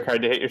 she you can- have a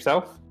card to hit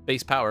yourself?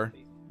 Base power.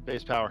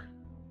 Base power.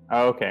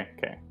 Oh, okay.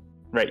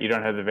 Right, you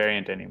don't have the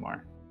variant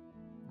anymore.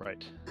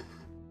 Right.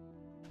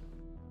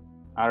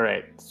 All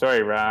right.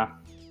 Sorry, Ra.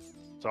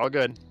 It's all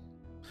good.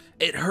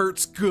 It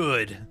hurts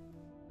good.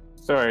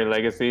 Sorry,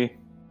 Legacy.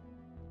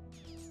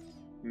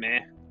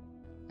 Meh.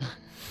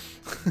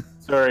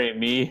 Sorry,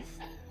 me.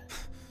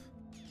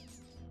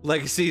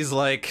 Legacy's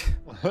like,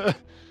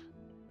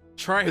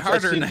 try It's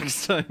harder like she-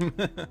 next time.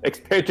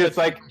 Expatriette's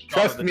like,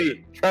 trust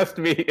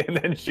me, and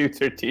then shoots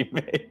her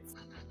teammates.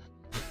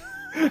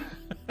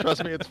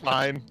 Trust me, it's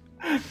fine.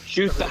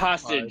 Shoot the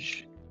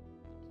hostage.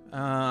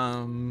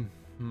 I'm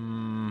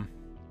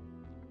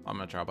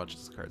gonna draw a bunch of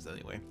these cards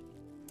anyway.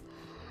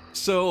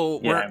 So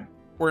Yeah.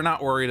 we're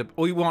not worried.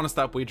 We want to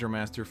stop Wager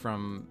Master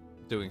from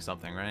doing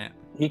something, right?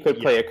 He could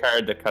play a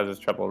card that causes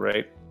trouble,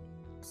 right?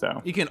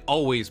 So You can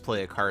always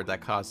play a card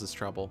that causes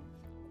trouble.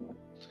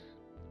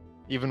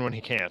 Even when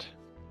he can't.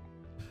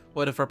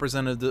 What if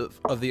Representative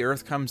of the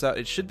Earth comes out?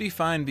 It should be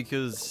fine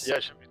because Yeah,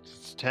 it should be,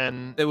 it's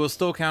 10. it will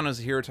still count as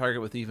a hero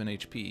target with even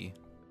HP.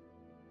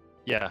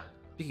 Yeah.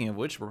 Speaking of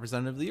which,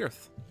 Representative of the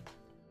Earth.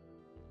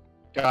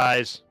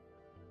 Guys.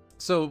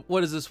 So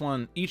what is this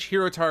one? Each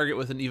hero target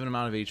with an even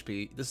amount of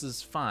HP. This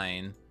is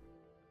fine.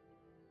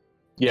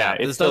 Yeah,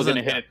 this it's still doesn't-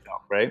 going to hit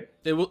itself, right?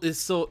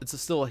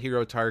 It's still a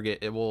hero target.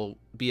 It will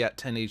be at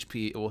 10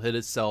 HP. It will hit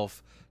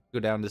itself, go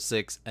down to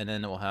 6, and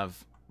then it will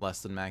have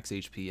less than max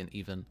HP and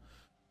even.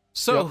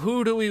 So Yep.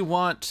 who do we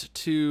want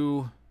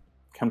to?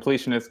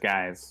 Completionist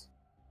guys.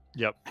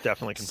 Yep,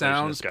 definitely.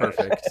 Sounds completionist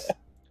guys.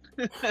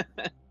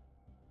 perfect.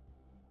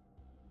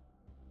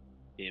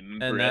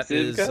 Impressive And that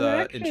is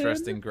collection.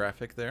 interesting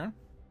graphic there.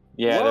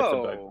 Yeah, that's a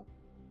bug. Whoa.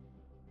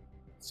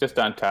 It's just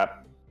on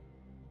top.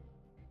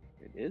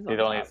 It is. It on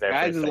only top. is there for a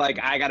Guys is like,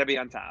 second. I gotta be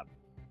on top.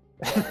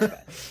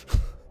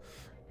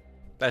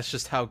 That's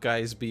just how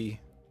guys be.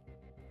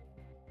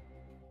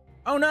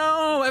 Oh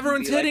no!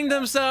 Everyone's Be like hitting that.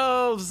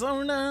 themselves!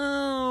 Oh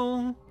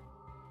no!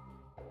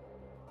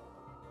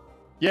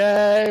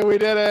 Yay, we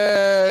did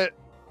it!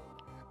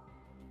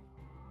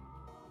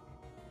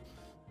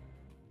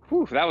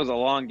 Whew, that was a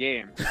long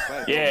game.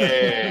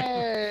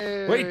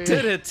 Yay! We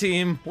did it,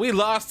 team! We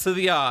lost to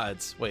the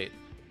odds! Wait.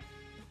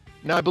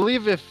 Now, I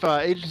believe if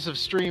Agents of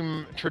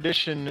Stream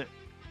tradition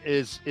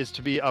is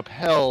to be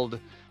upheld,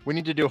 we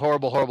need to do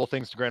horrible, horrible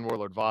things to Grand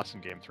Warlord Voss in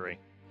Game 3.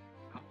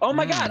 Oh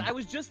my god, I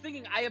was just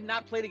thinking I have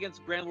not played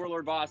against Grand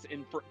Warlord Voss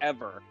in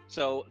forever.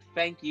 So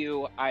thank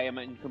you. I am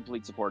in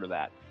complete support of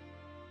that.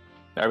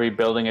 Are we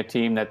building a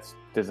team that's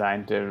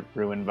designed to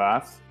ruin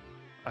Voss?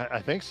 I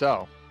think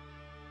so.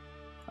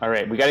 All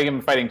right, we got to give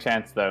him a fighting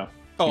chance, though.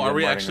 Oh, He's are in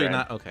we actually Mordengrad.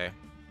 not? Okay.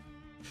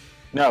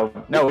 No,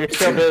 we're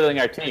still building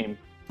our team,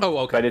 Oh,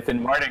 okay. but it's in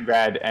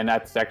Mordengrad, and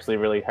that's actually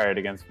really hard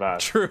against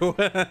Voss. True.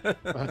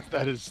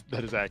 that is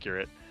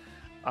accurate.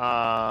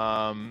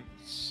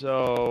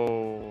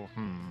 So,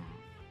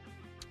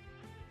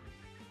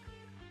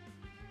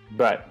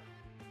 But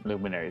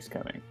Luminary's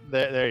coming.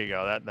 there you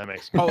go. That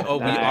makes. Oh,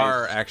 we Nice.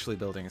 are actually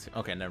building a team.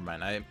 Okay, never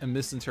mind. I am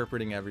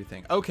misinterpreting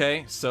everything.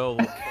 Okay, so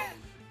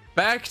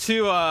back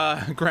to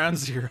Ground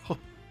Zero.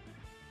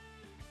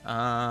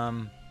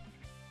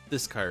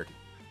 This card.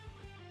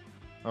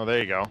 Oh, there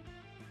you go.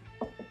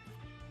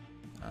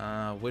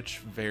 Which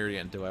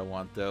variant do I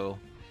want, though?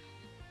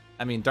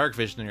 I mean, Dark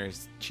Visionary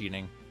is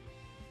cheating.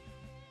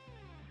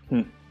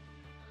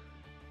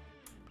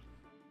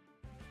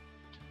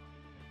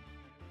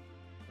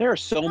 There are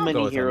so I'll go many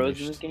with heroes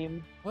Unleashed. in this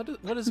game.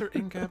 What is her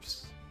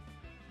incaps?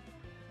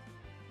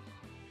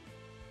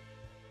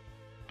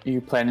 Are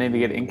you planning to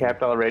get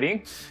incapped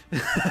already?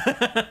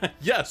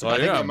 Yes, I I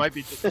think am. it might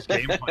be just his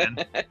game plan.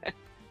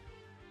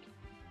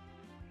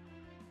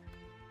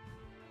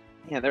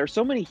 Yeah, there are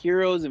so many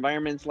heroes,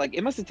 environments. Like,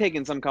 it must have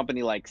taken some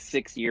company like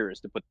 6 years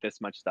to put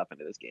this much stuff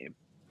into this game.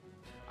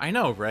 I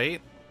know, right?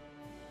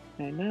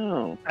 I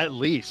know. At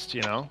least,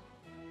 you know.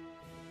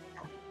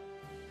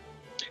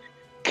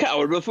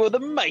 Cower before the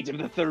might of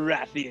the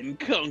Thorathian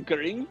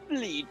conquering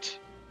fleet.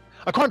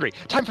 A quandary.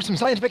 Time for some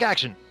scientific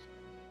action.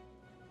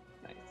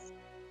 Nice.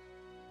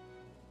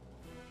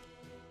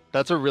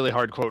 That's a really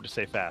hard quote to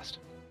say fast.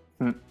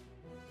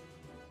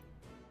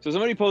 So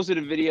somebody posted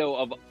a video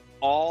of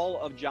all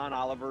of John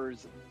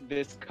Oliver's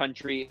 "This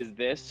Country Is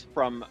This"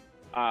 from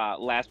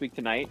last week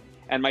tonight,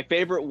 and my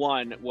favorite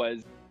one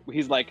was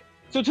he's like,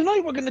 "So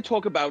tonight we're going to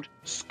talk about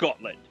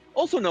Scotland,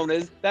 also known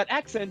as that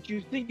accent you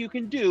think you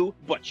can do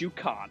but you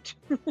can't."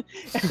 And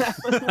I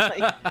was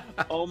like,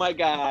 "Oh my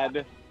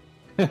god!"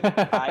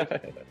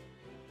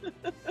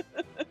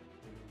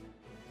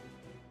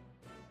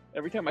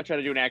 Every time I try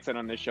to do an accent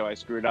on this show, I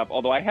screw it up.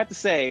 Although I have to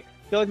say,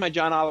 I feel like my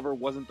John Oliver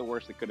wasn't the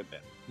worst it could have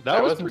been.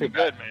 That was wasn't pretty too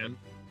bad. good, man.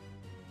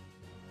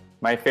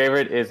 My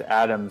favorite is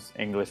Adam's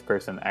English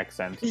person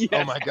accent. Oh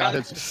Yes, my god,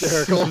 it's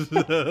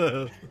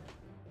hysterical.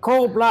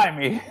 Cold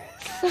blimey!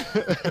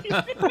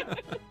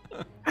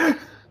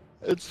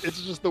 It's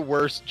just the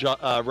worst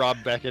Rob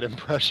Beckett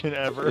impression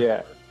ever.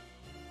 Yeah.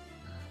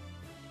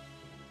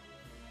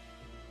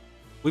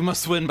 We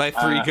must win by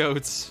 3 Uh,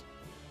 goats.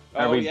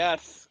 Are Oh we-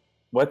 yes.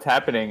 What's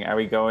happening? Are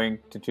we going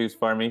to choose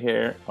for me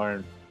here,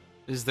 or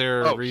Is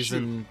there a Oh,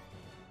 reason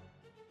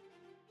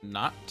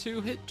not to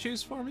hit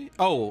choose for me?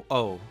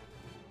 Oh,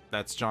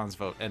 that's John's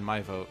vote and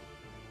my vote.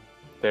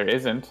 there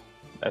isn't,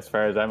 as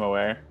far as I'm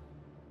aware?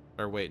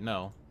 Or wait,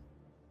 no.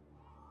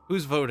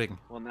 Who's voting?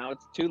 Well, now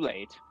it's too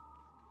late.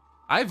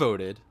 I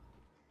voted.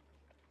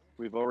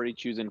 We've already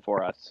chosen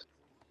for us.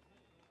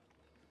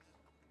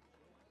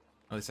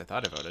 At least I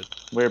thought I voted.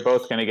 We're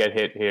both gonna get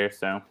hit here,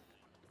 so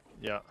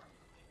Yeah.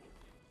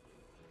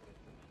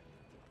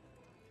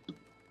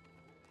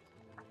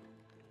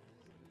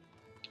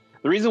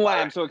 The reason why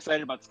I'm so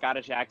excited about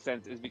Scottish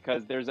accents is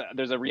because there's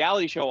a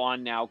reality show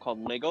on now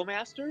called Lego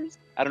Masters.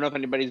 I don't know if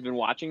anybody's been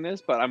watching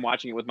this, but I'm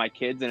watching it with my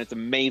kids and it's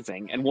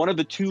amazing. And one of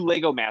the 2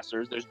 Lego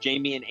Masters, there's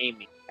Jamie and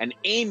Amy. And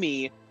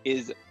Amy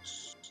is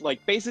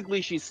like basically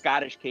she's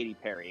Scottish Katy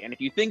Perry. And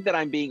if you think that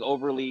I'm being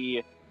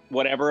overly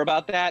whatever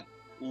about that,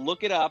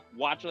 look it up,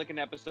 watch like an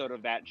episode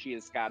of that. She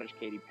is Scottish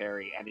Katy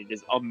Perry, and it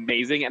is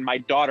amazing. And my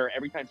daughter,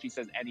 every time she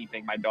says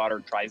anything, my daughter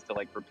tries to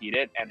like repeat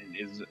it, and it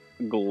is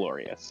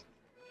glorious.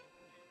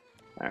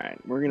 All right,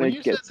 we're gonna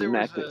get some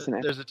necklace.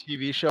 There's a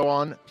TV show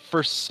on.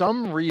 For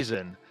some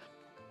reason,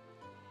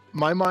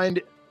 my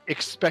mind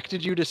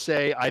expected you to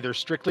say either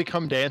Strictly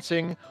Come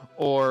Dancing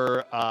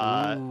or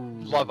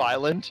Love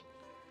Island.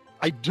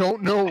 I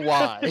don't know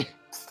why.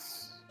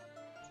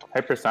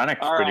 Hypersonic's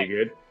All pretty right.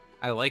 good.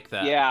 I like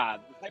that. Yeah,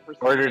 the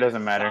hypersonic Order is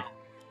doesn't matter. solid.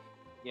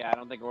 Yeah, I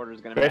don't think order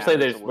is gonna Especially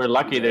matter. so we're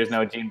lucky there's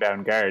no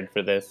gene-bound guard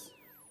for this.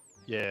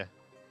 Yeah.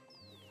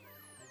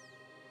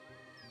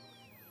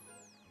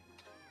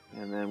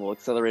 And then we'll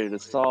accelerated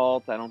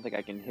assault. I don't think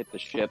I can hit the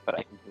ship, but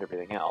I can hit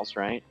everything else,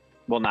 right?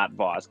 Well, not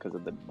Voss because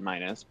of the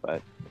minus,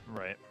 but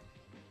Right.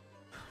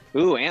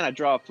 ooh, and I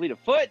draw a fleet of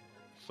foot.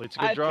 Fleet's a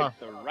good draw.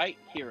 Picked the right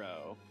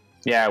hero.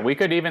 Yeah, we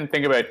could even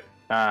think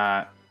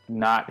about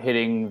not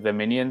hitting the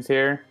minions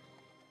here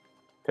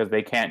because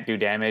they can't do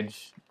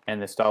damage,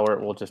 and the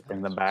stalwart will just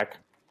bring them back.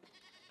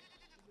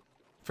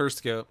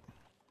 First go.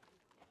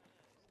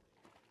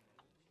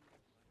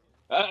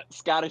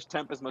 Scottish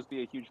Tempest must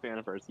be a huge fan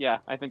of hers. Yeah,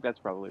 I think that's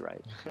probably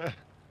right.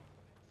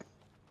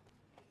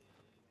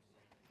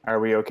 Are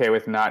we okay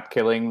with not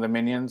killing the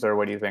minions, or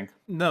what do you think?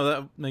 No,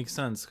 that makes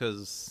sense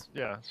because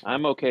Yeah.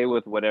 I'm okay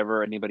with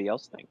whatever anybody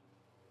else thinks.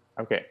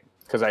 Okay,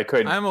 because I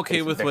could. I'm okay take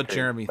some with what victory,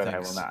 Jeremy but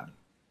thinks. I will not.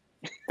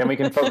 Then we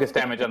can focus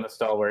damage on the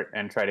stalwart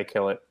and try to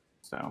kill it.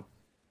 So,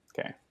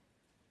 okay.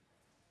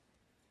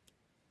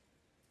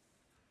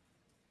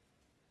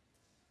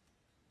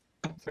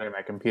 Sorry,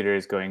 my computer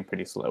is going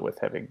pretty slow with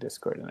having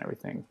Discord and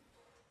everything.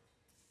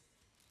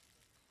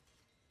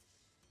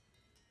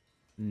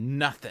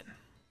 Nothing.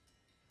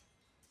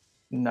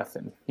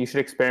 Nothing. You should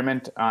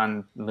experiment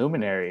on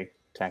Luminary,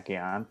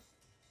 Tachyon.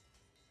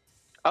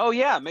 Oh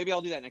yeah, maybe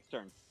I'll do that next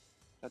turn.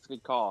 That's a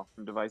good call.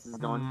 Some devices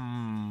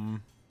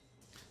going.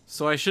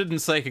 So I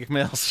shouldn't Psychic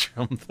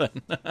Maelstrom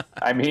then.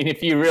 I mean,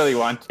 if you really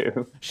want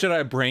to. Should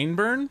I Brain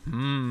Burn?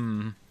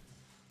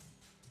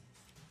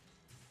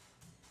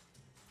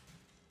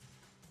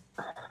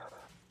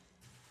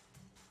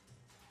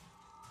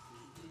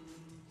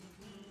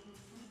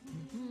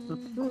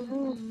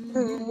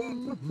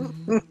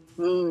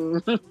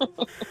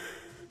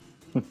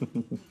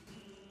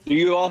 Do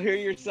you all hear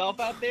yourself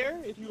out there?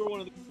 If you were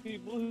one of the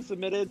people who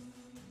submitted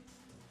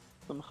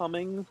some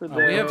humming for the.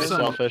 we have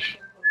some- Selfish.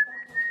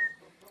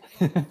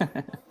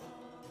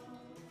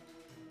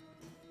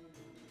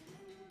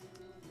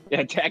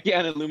 Yeah,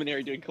 Tachyon and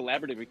Luminary doing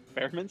collaborative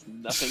experiments.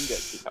 Nothing good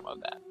can come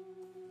of that.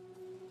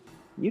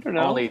 You don't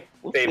know. Only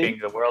We'll saving see.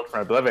 the world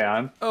from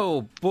oblivion.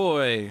 Oh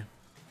boy.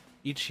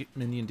 Each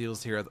minion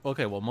deals here.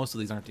 Okay, well, most of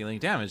these aren't dealing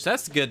damage.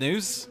 That's good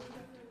news.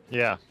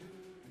 Yeah.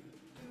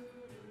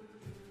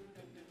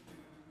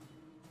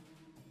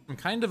 I'm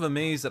kind of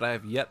amazed that I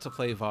have yet to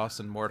play Voss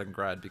and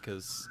Mordengrad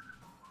because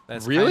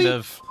that's Really? kind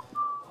of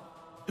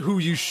who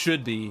you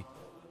should be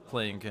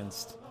playing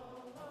against.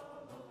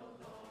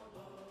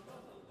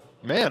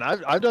 Man,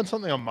 I've done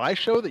something on my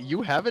show that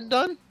you haven't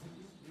done?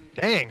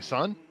 Dang,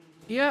 son.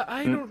 Yeah,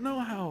 I don't know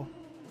how.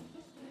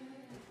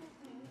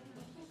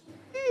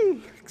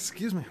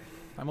 Excuse me.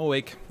 I'm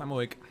awake. I'm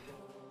awake.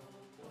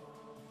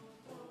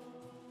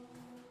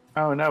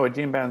 Oh no, a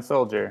gene-bound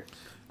soldier.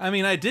 I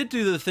mean, I did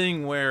do the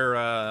thing where,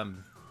 I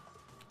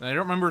don't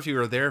remember if you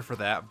were there for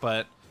that,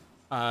 but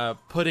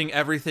putting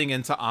everything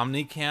into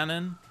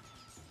Omni-Cannon.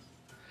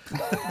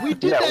 We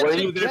did that were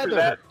you there for together.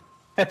 that?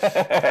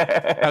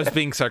 I was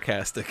being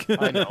sarcastic.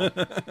 I know.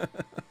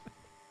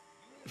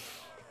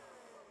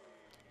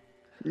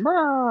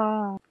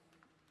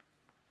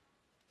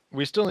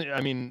 We still,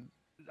 I mean,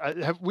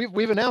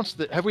 we've announced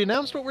that. Have we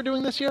announced what we're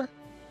doing this year?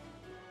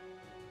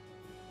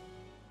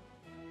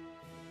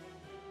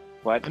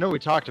 What? I know we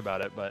talked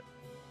about it, but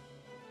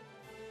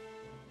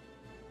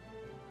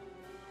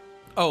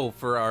Oh,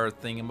 for our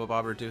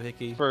thingamabobber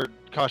doohickey? for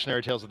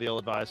Cautionary Tales of the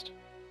Ill-Advised.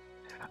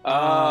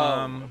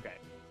 Okay.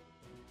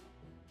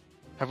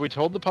 Have we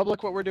told the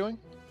public what we're doing?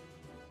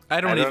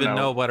 I don't I don't even know.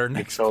 know what our You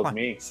next told plan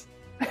me. is.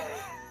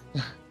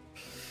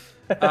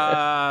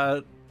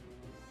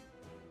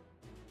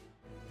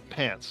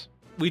 Pants.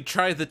 We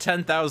tried the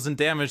 10,000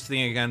 damage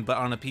thing again, but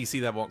on a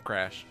PC that won't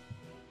crash.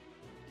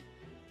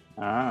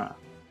 Ah.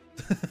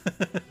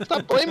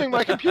 Stop blaming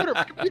my computer.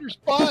 My computer's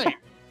fine.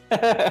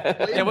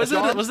 Yeah, was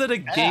it a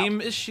App.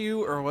 game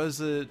issue or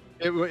was it?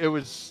 It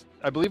was.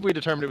 I believe we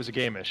determined it was a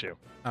game issue.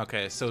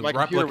 Okay, so My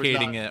computer was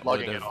replicating not it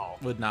logging at all.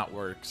 would not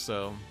work.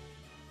 So,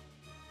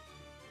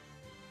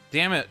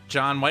 damn it,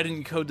 John! Why didn't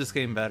you code this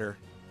game better?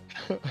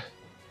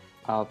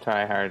 I'll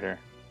try harder.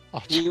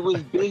 He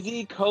was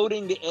busy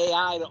coding the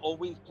AI to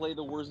always play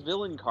the worst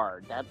villain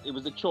card. That it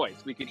was a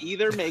choice. We could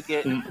either make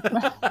it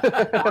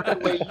the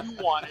way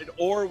you wanted,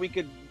 or we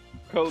could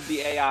code the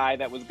AI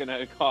that was going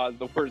to cause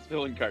the worst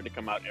villain card to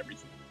come out every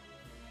single.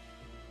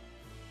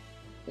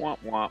 Womp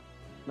womp.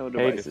 No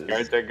Hey, devices. these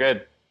cards are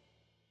good.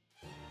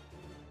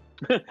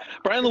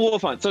 Brian the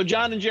Wolf Hunt. So,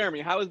 John and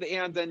Jeremy, how is the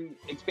Aeon's End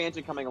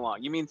expansion coming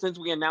along? You mean since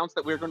we announced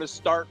that we were going to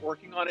start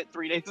working on it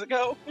 3 days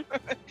ago?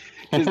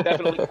 It's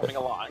definitely coming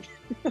along.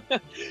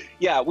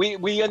 Yeah,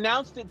 we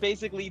announced it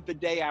basically the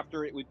day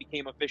after it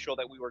became official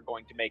that we were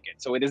going to make it.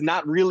 So it is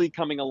not really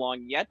coming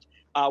along yet.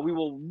 We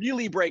will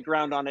really break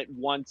ground on it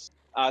once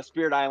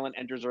Spirit Island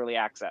enters early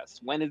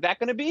access. When is that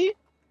going to be?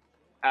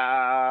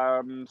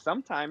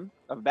 Sometime.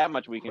 Of that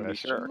much we can be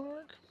sure.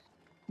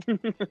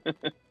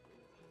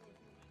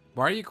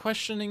 Why are you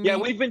questioning Yeah,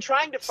 me? we've been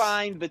trying to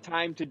find the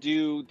time to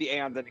do the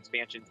Aeon's End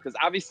expansions, because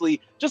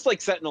obviously, just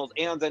like Sentinels,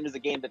 Aeon's End is a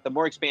game that the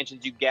more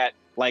expansions you get,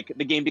 like,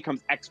 the game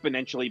becomes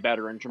exponentially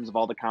better in terms of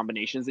all the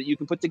combinations that you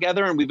can put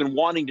together, and we've been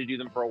wanting to do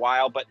them for a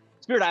while, but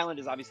Spirit Island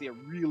is obviously a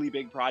really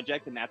big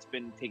project, and that's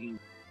been taking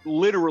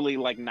literally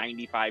like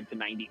 95 to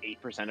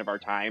 98% of our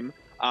time.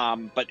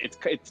 But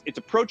it's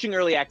approaching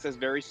early access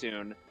very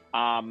soon.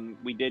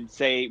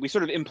 We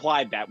sort of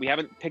implied that. We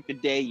haven't picked a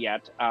day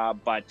yet,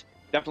 but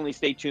definitely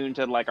stay tuned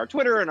to like our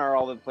Twitter and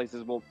all the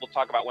places. We'll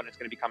talk about when it's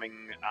going to be coming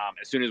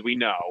as soon as we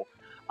know.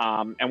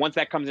 And once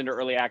that comes into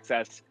early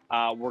access,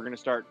 we're going to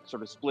start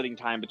sort of splitting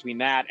time between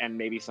that and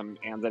maybe some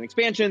Aeon's End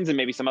expansions and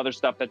maybe some other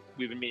stuff that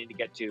we've been meaning to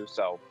get to.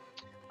 So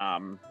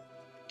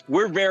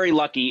we're very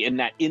lucky in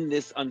that in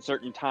this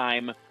uncertain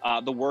time,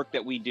 the work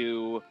that we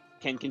do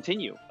can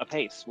continue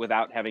apace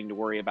without having to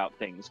worry about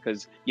things.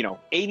 Because,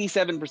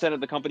 87% of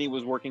the company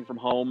was working from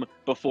home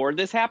before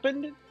this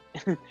happened.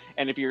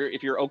 And if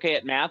you're okay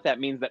at math, that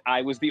means that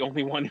I was the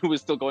only one who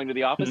was still going to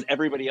the office.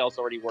 Everybody else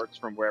already works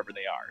from wherever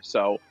they are.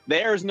 So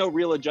there's no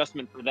real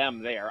adjustment for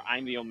them there.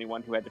 I'm the only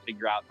one who had to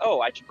figure out,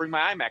 I should bring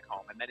my iMac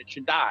home and then it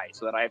should die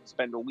so that I have to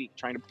spend a week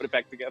trying to put it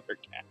back together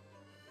again.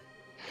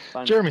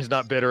 Fun. Jeremy's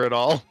not bitter at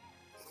all.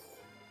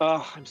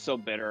 Oh, I'm so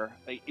bitter.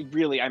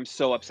 I'm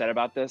so upset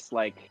about this.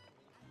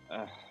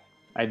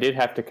 I did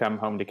have to come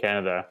home to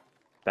Canada.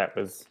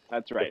 That's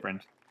right.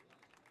 Different.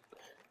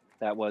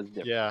 That was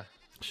different. Yeah.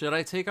 Should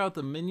I take out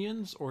the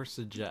minions or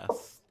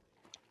suggest?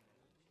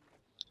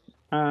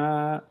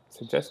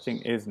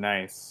 Suggesting is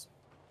nice.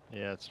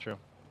 Yeah, it's true.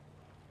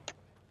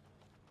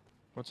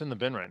 What's in the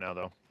bin right now,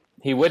 though?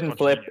 He wouldn't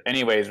flip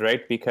anyways,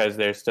 right? Because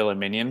there's still a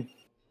minion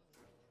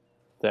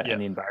in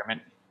the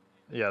environment.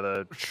 Yeah,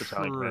 the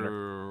battalion commander.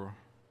 True.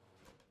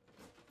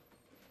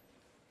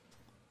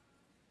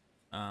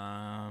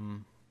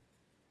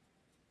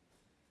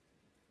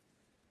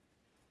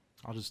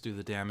 I'll just do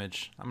the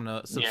damage. I'm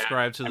gonna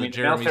subscribe to the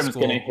Jeremy Maelstrom's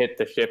school. gonna hit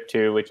the ship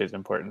too, which is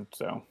important.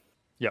 So.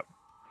 Yep.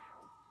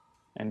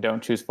 And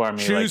don't choose for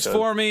me. Choose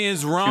for me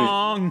is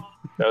wrong.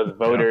 Those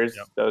voters,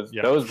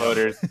 those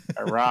voters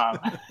are wrong.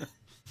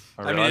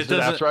 I mean, it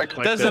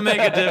doesn't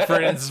make a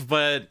difference,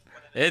 but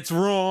it's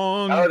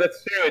wrong. Oh,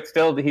 that's true. It's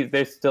still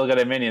they still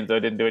got a minion, so it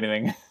didn't do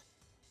anything.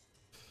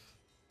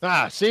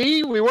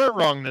 See, we weren't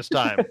wrong this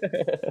time. All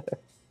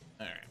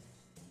right.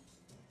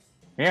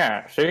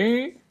 Yeah.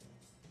 See.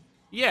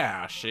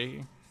 Yeah,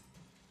 she.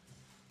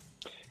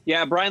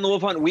 Yeah, Brian the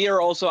Wolf Hunt, we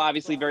are also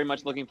obviously very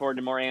much looking forward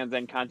to more Aeon's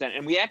End content.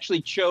 And we actually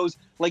chose,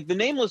 the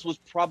Nameless was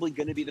probably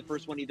going to be the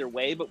first one either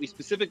way, but we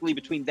specifically,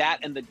 between that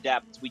and the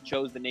Depths, we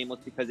chose the Nameless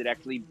because it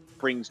actually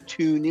brings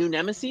 2 new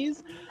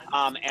nemesis.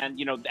 And,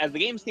 as the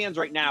game stands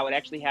right now, it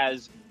actually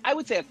has, I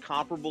would say, a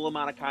comparable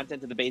amount of content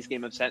to the base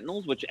game of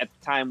Sentinels, which at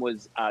the time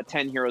was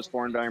 10 heroes,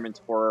 4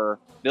 environments, 4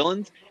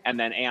 villains. And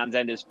then Aeon's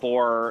End is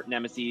 4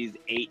 nemesis,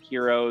 8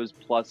 heroes,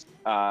 plus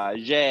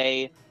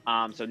Jay.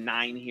 So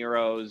 9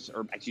 heroes,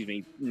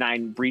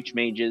 9 breach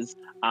mages,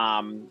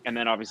 and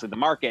then obviously the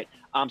market.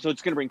 So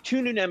it's going to bring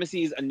 2 new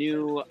nemesis, a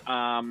new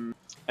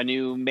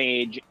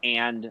mage,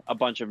 and a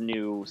bunch of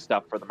new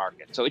stuff for the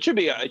market. So it should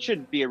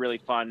be a really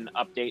fun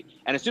update.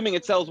 And assuming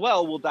it sells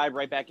well, we'll dive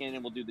right back in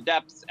and we'll do the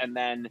Depths. And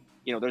then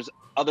there's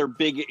other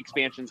big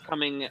expansions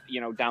coming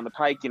down the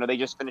pike. They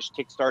just finished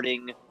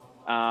kickstarting,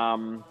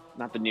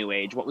 not the New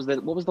Age. What was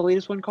the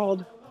latest one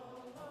called?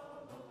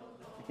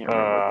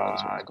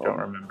 I don't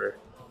remember.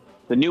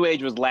 The New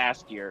Age was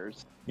last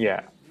year's.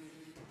 Yeah.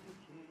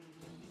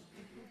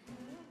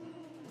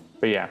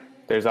 But yeah,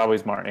 there's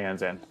always more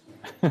Aeon's End.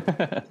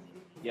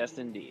 Yes,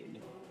 indeed.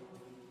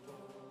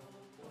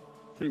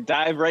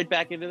 Dive right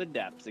back into the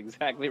Depths.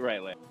 Exactly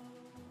right, Larry.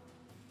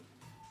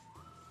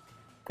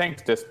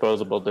 Thanks,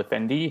 Disposable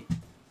Defendee.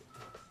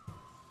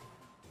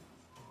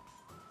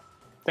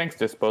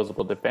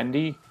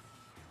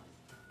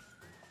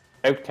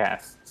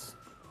 Outcasts.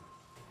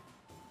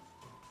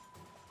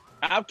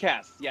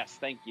 Outcasts, yes,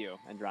 thank you,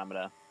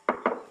 Andromeda.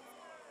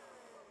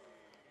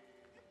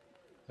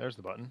 There's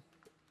the button.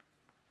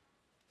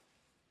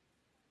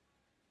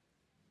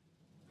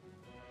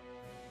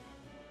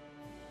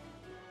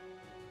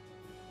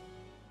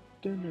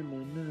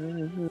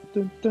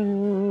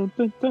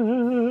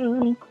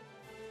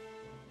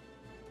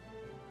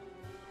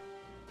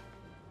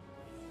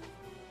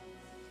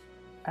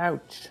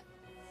 Ouch.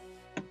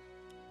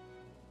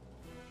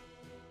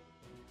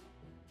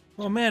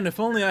 Oh man, if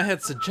only I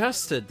had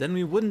suggested, then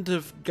we wouldn't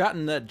have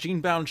gotten that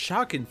gene-bound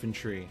shock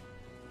infantry.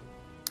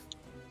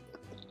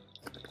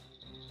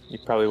 You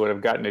probably would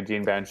have gotten a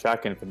gene-bound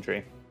shock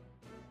infantry.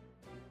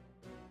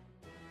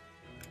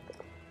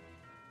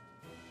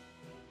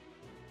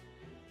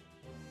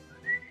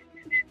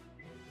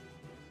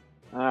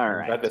 All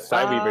right. But the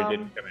Cyweaver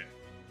didn't come in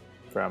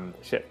from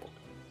the ship.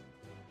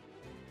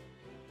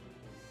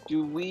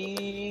 Do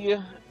we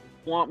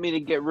want me to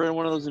get rid of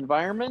one of those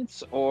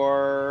environments,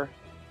 or?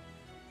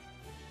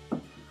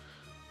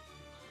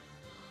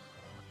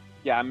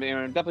 Yeah, I mean,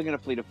 I'm definitely going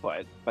to fleet of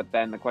foot, but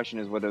then the question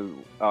is whether...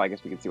 Oh, I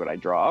guess we can see what I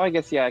draw. Oh, I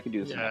guess, yeah, I can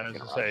do this. Yeah, I was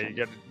going to say, you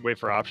got to wait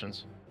for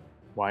options.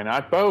 Why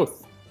not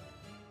both?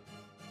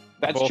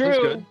 That's Both is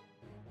true. good.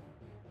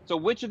 So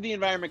which of the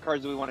environment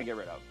cards do we want to get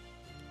rid of?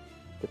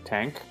 The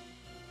tank,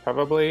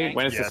 probably. Tank?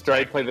 When it's Yeah, destroyed,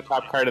 tank. play the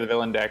top card of the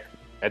villain deck.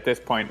 At this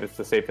point, it's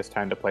the safest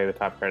time to play the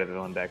top card of the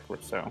villain deck,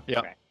 so... Yep.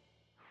 Okay.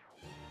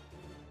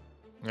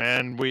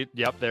 And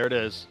yep, there it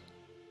is.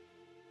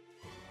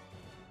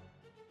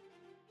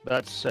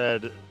 That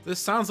said, This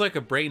sounds like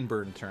a brain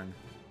burn turn.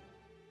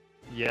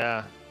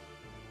 yeah.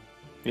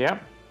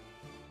 Yep.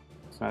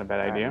 It's not a bad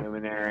All right, idea.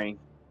 Luminary.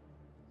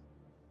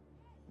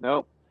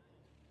 Nope.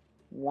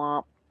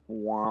 Womp,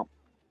 womp.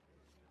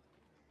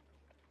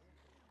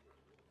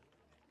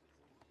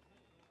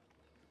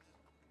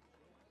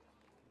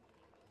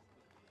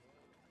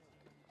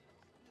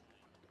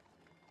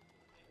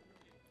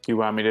 Do you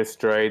want me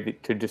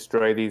to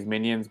destroy these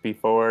minions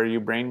before you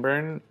brain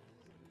burn?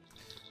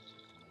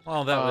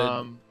 Well, that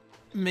would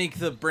make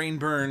the brain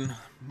burn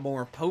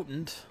more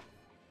potent.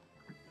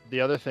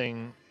 The other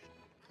thing,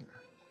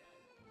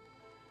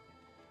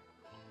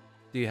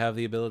 Do you have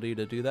the ability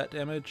to do that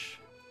damage?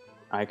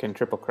 I can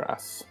triple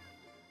cross.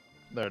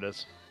 there it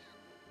is.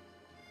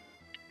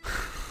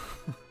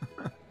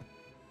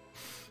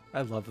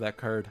 I love that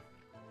card.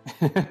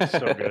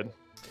 So good.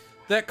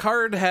 That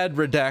card had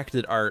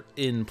redacted art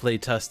in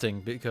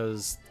playtesting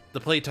because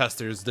the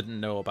playtesters didn't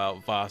know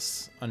about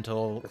Voss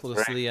until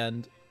close to the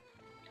end.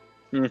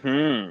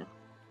 Mm-hmm.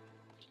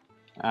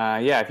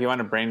 Yeah, if you want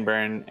to brain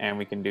burn and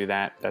we can do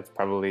that, that's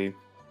probably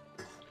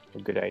a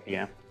good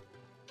idea.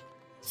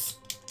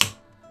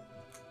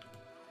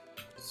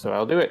 So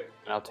I'll do it.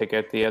 I'll take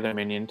out the other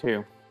minion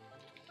too.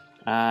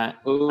 I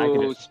can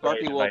Ooh, destroy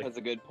Sparky it Wolf by- has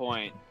a good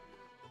point.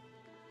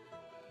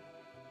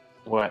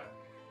 What?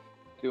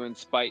 Doing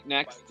Spite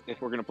next,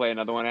 if we're going to play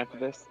another one after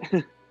this.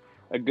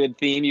 A good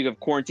theme. You have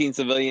quarantine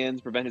civilians,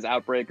 prevent his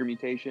outbreak or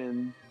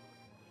mutation.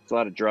 It's a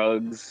lot of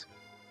drugs.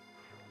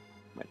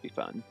 Might be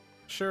fun.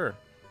 Sure.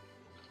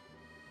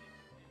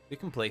 We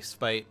can play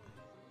Spite.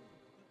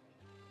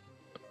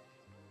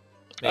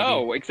 Maybe.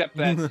 Oh, except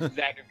that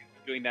Zach is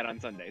doing that on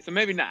Sunday, so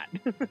maybe not.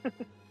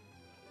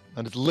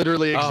 And it's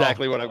literally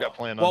exactly what I've got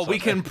planned on Well, we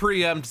Sunday. can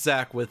preempt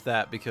Zach with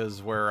that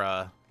because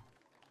we're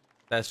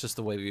that's just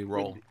the way we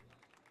roll.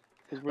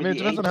 I mean, it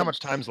depends on how much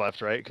time's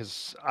left, right?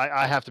 Because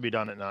I have to be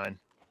done at 9.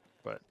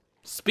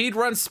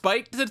 Speedrun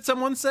Spite, did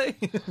someone say?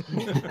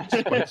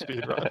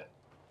 Speed run.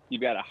 You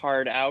got a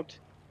hard out.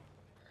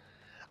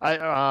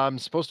 I'm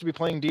supposed to be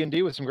playing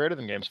D&D with some Greater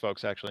Than games,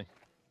 folks, actually.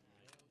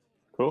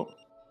 Cool.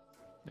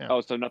 Yeah. Oh,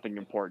 so nothing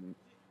important.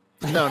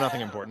 No, nothing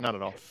important. Not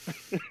at all.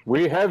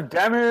 We have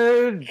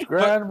damage,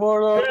 Grand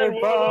Warlord.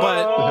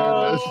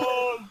 But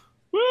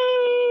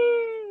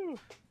Woo!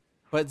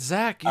 but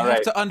Zach, you All have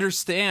right. to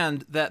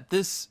understand that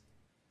this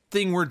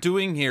thing we're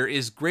doing here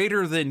is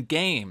greater than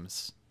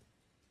games.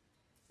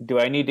 Do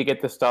I need to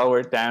get the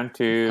stalwart down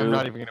to I'm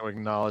not even going to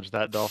acknowledge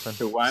that, Dolphin.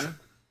 1?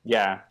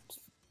 Yeah.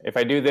 If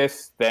I do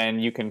this, then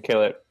you can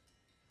kill it.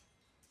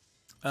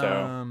 So What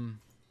am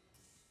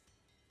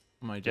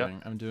I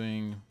doing? I'm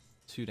doing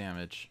 2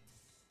 damage.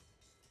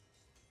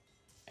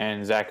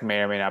 and Zach may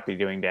or may not be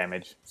doing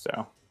damage.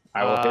 So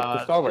I will hit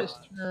the stalwart. This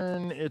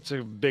turn, it's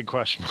a big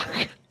question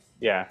mark.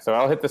 Yeah, so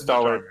I'll hit the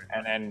stalwart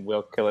and then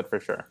we'll kill it for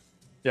sure.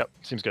 Yep,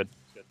 seems good.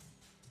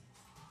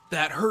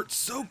 That hurts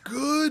so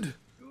good.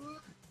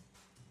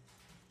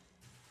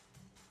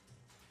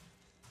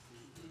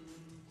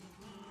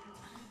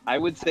 I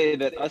would say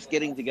that us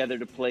getting together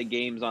to play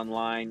games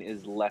online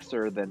is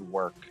lesser than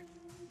work.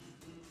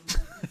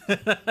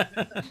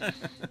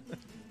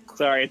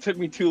 Sorry, it took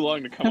me too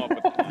long to come up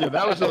with that. Yeah,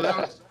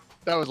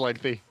 that was light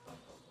fee.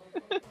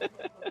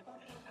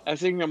 I was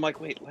thinking, I'm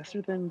like, wait,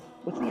 lesser than...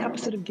 What's the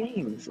opposite of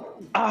games?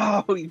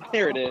 Oh,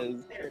 there it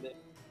is.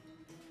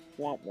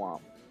 Womp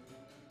womp.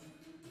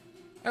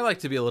 I like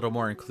to be a little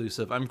more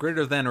inclusive. I'm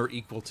greater than or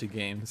equal to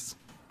games.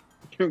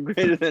 You're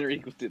greater than or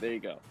equal to. There you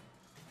go.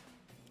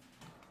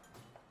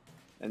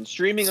 And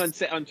streaming on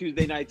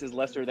Tuesday nights is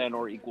lesser than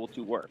or equal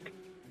to work.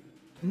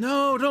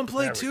 No, don't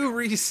play There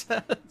we 2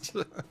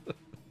 resets.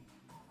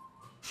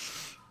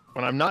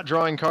 When I'm not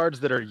drawing cards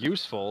that are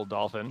useful,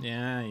 Dolphin.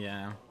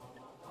 Yeah.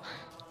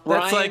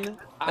 Brian,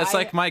 That's I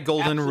like my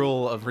golden absolutely-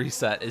 rule of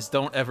reset is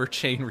don't ever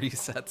chain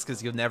resets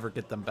because you'll never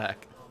get them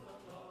back.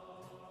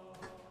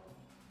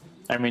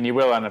 I mean, you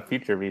will on a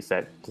future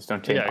reset. Just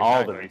don't change Yeah,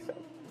 all the exactly. resets.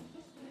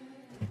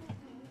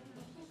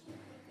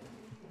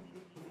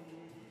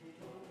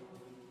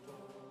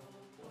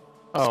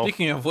 Oh,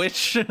 Speaking of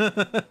which, There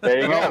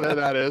you oh, go. there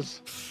that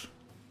is.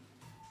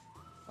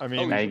 I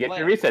mean, Now you get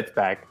your resets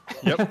back.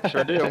 yep,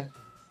 sure do.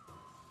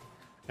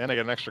 And I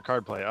get an extra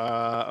card play.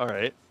 All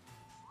right.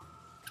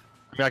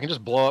 I mean, I can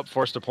just blow up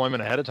forced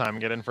deployment ahead of time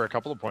and get in for a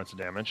couple of points of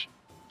damage.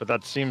 But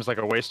that seems like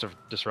a waste of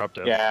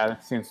disruptive. Yeah,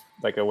 that seems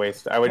like a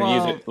waste. I would use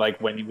Well- it like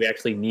when we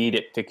actually need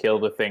it to kill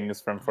the things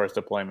from first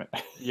deployment.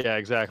 Yeah,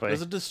 exactly.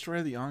 Does it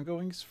destroy the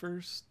ongoings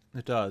first?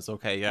 It does.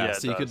 Okay, yeah. Yeah,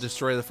 So it you could does.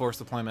 destroy the force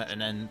deployment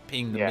and then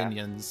ping the Yeah.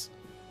 minions.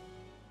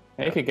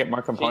 And you could get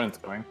more components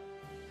going.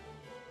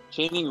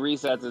 Chaining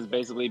resets has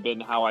basically been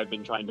how I've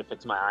been trying to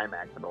fix my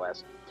iMac for the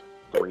last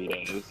 3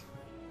 days.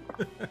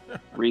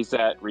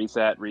 Reset.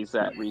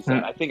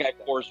 I think I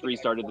forced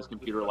restarted this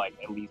computer like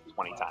at least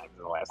 20 times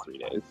in the last 3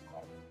 days.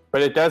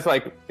 But it does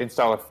like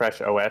install a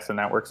fresh OS, and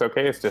that works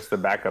okay. It's just the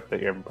backup that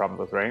you're having problems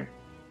with, right?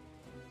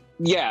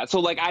 Yeah, so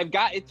like I've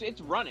got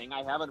it's running.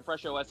 I have a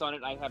fresh OS on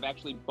it. I have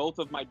actually both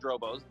of my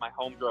Drobos, my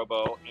home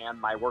Drobo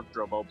and my work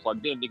Drobo,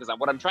 plugged in because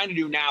what I'm trying to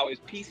do now is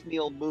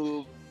piecemeal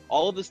move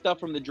all of the stuff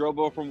from the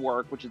Drobo from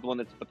work, which is the one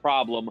that's the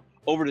problem,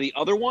 over to the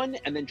other one,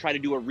 and then try to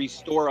do a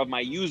restore of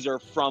my user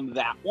from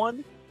that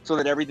one, so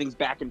that everything's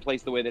back in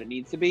place the way that it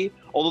needs to be.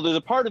 Although there's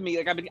a part of me,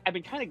 like I've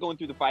been kind of going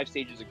through the 5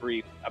 stages of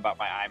grief about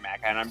my iMac,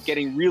 and I'm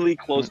getting really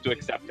close to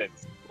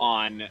acceptance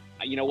on,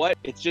 you know what,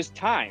 it's just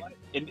time.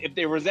 And if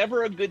there was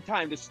ever a good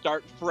time to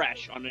start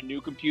fresh on a new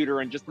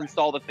computer and just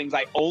install the things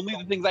I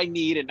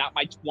need and not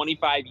my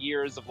 25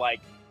 years of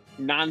like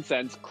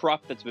nonsense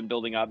cruft that's been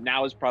building up,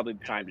 now is probably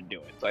the time to do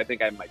it. So I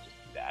think I might just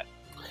do that.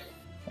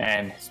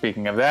 And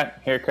speaking of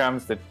that, here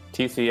comes the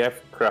TCF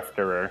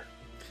Crufterer.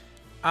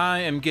 I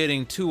am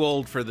getting too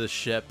old for this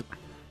ship.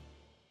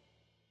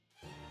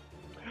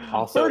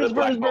 Also, the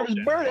Black Bolt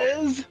General.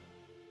 Birders.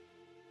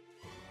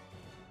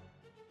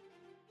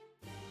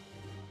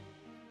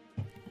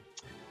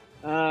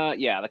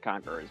 Yeah, the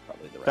Conqueror is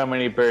probably the right. So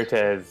many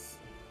Bertes.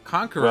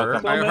 Conqueror,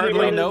 Welcome. I So hardly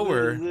many know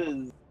her.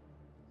 Birders.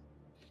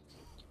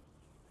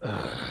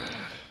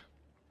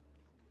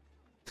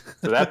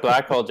 So that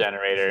black hole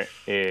generator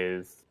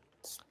is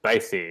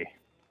spicy.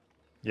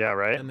 Yeah,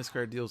 right? And this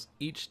card deals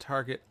each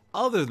target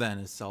other than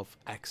itself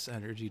X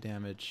energy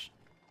damage.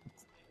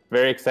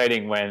 Very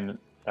exciting when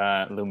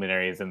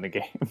Luminary is in the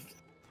game.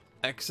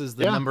 X is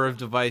the Yeah. number of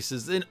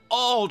devices in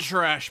all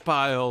trash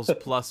piles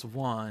plus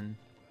 1.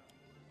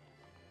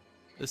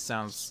 This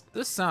sounds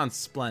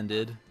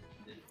splendid.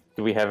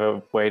 Do we have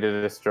a way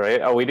to destroy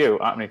it? Oh, we do.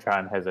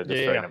 Omnitron has a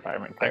destroy an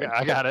environment I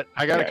card. got it.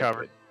 I got it Yeah.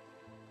 covered.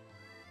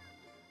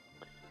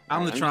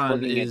 I'm just Omnitron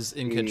looking at is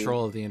in the-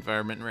 control of the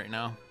environment right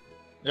now.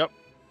 Yep.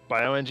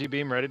 BioNG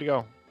beam ready to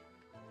go.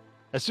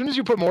 As soon as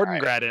you put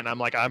Mordengrad in, I'm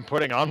like, I'm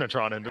putting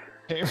Omnitron into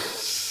the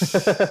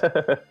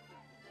game.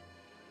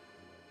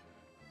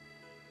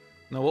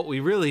 Now, what we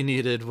really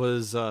needed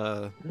was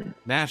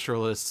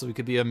naturalists, so we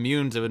could be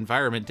immune to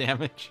environment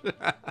damage.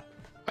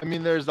 I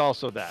mean, there's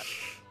also that.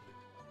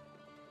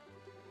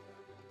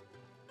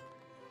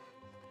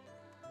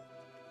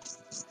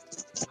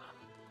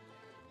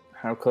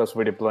 How close are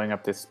we to blowing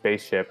up this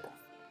spaceship?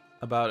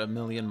 About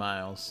 1,000,000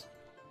 miles.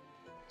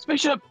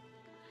 Spaceship.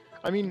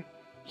 I mean,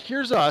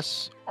 here's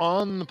us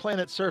on the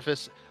planet's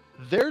surface.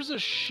 There's a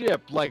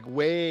ship like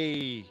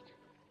way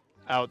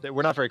out there.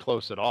 We're not very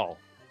close at all.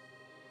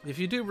 If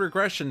you do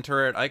regression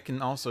turret, I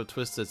can also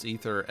twist its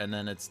ether, and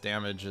then its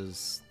damage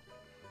is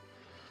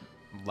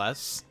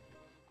less.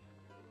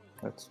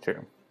 That's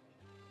true.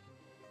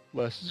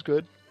 Less is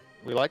good.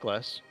 We like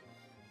less.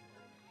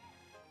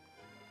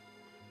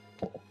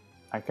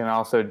 I can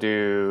also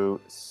do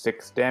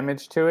 6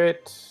 damage to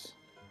it,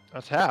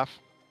 That's half.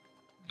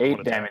 8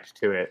 What a damage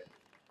to it.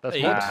 That's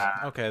 8?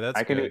 half. Okay, that's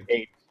I can good. do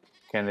 8.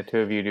 Can the two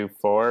of you do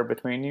 4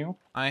 between you?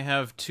 I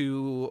have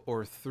 2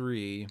 or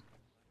 3.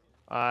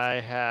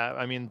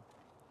 I mean,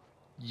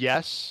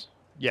 yes.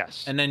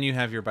 And then you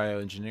have your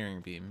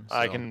bioengineering beam.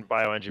 I so- can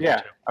bioengineer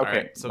Yeah. too. Okay.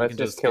 Alright, so we let's can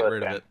just just kill get it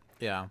rid then. of it.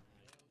 Yeah.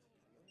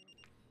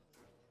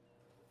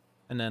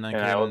 And then I And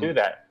can I will do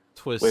that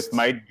twist. with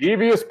my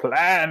devious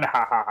plan.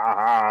 Ha ha ha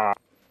ha.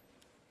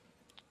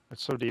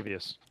 It's so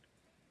devious.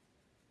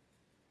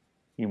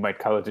 You might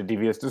call it a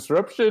devious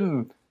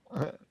disruption.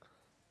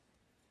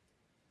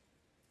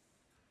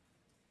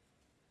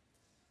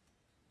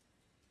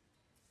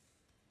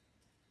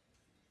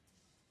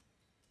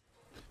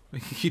 We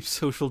can keep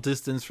social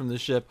distance from the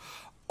ship,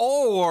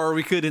 or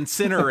we could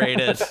incinerate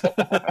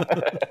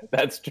it.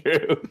 That's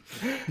true.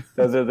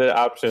 Those are the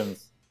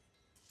options.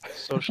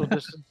 Social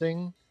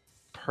distancing,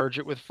 purge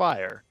it with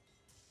fire.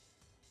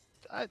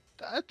 I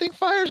think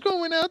fire's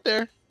going out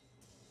there.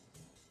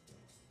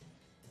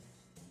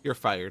 You're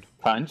fired.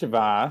 Punch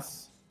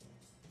Voss.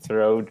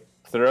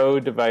 Throw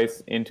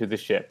device into the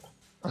ship.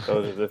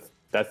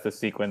 That's the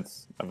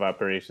sequence of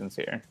operations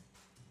here.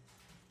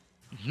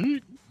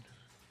 Yeet.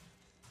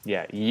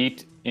 Yeah,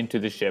 yeet into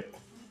the ship.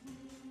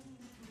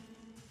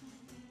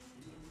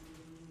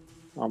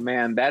 Oh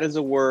man, that is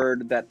a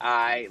word that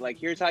I like.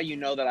 Here's how you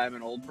know that I'm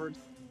an old person.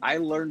 I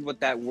learned what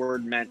that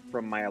word meant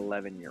from my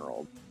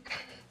 11-year-old.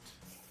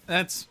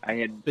 That's I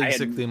had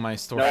basically my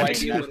story. no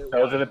idea what it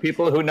Those are the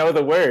people who know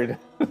the word.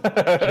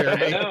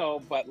 I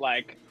know, but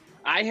like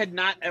I had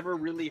not ever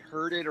really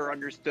heard it or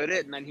understood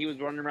it, and then he was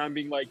running around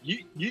being like,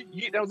 yeet, yeet,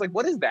 yeet. And I was like,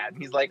 what is that?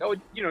 And he's like, oh,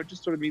 it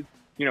just sort of means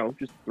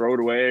just throw it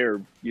away,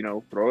 or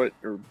throw it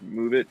or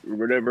move it or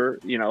whatever.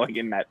 Like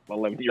in that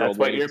 11-year-old. That's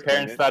what your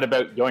parents thought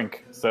about yoink.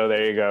 So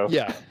there you go.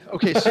 Yeah.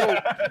 Okay. So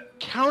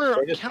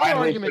counter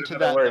argument to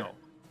that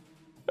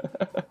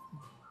though.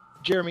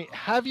 Jeremy,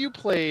 have you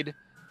played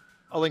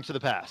A Link to the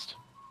Past?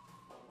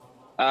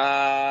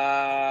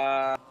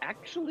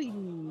 Actually,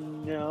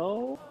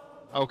 no.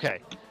 Okay.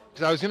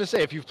 Because I was going to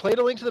say, if you've played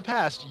A Link to the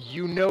Past,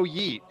 you know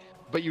Yeet,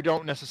 but you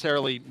don't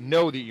necessarily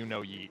know that you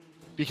know Yeet.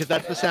 Because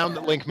that's the sound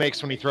that Link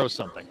makes when he throws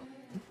something.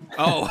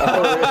 Oh.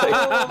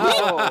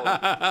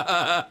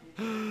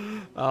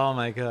 Oh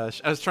my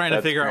gosh. I was trying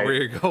to figure out where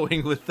you're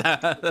going with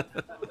that.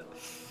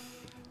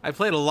 I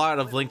played a lot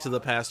of Link to the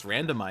Past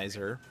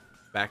Randomizer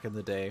back in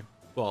the day.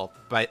 Well,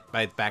 by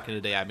back in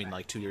the day, I mean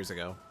like 2 years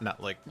ago,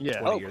 not like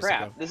 20 years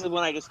ago. This is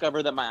when I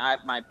discovered that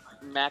my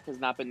Mac has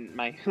not been,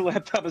 my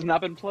laptop has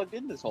not been plugged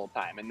in this whole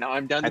time, and now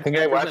I'm done. I think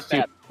I watched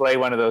you play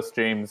one of those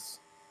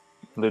streams,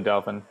 Blue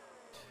Dolphin.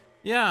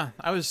 Yeah,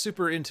 I was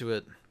super into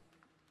it.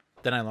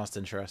 Then I lost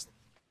interest.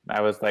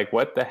 I was like,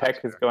 what the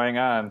heck is going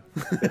on?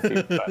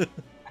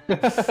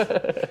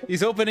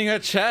 He's opening a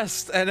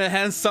chest, and it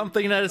has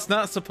something that it's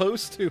not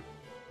supposed to.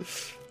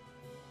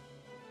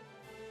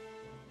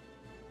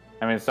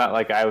 I mean, it's not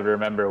like I would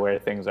remember where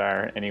things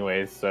are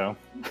anyways, so.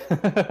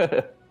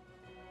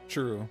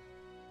 True.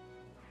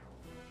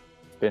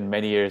 It's been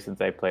many years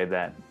since I played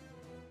that.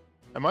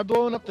 Am I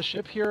blowing up the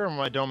ship here, or am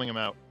I doming him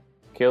out?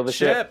 Kill the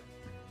ship.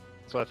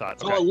 That's what I thought.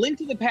 So Okay. A Link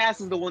to the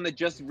Past is the one that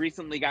just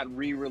recently got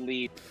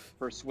re-released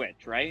for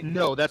Switch, right?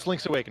 No, that's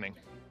Link's Awakening.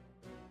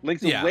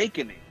 Link's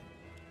Awakening.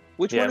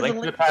 Which one is Link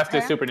to the Past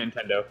is Super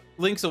Nintendo.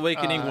 Link's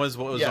Awakening was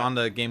what was on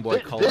the Game Boy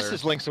Color. This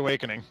is Link's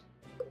Awakening.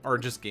 Or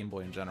just Game Boy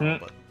in general,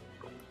 but...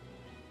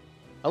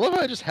 I love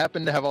how I just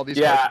happen to have all these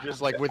cartridges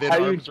like within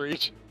arm's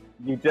reach.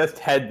 You just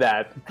had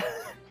that.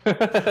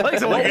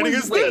 Link's Awakening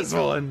is this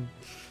one.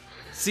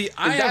 See,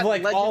 I have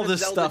like all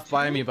this stuff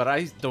by me, but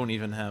I don't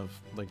even have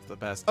Link to the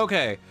Past.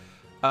 Okay,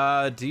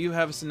 do you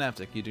have a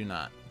Synaptic? You do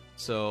not.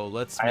 So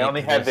let's. I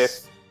only have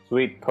this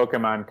sweet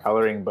Pokemon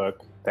coloring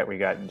book that we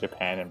got in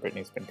Japan, and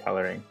Brittany's been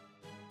coloring.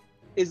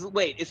 Is A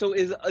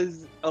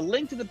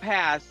Link to the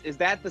Past? Is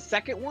that the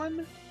second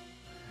one?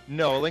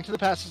 No, A Link to the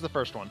Past is the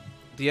first one.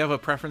 Do you have a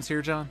preference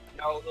here, John?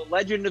 No, The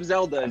Legend of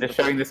Zelda. I'm just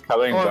showing this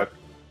coloring book.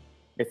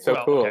 It's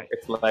so cool. Okay.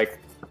 It's like,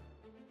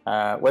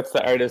 what's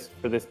the artist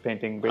for this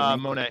painting?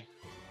 Brittany? Monet.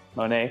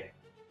 Monet.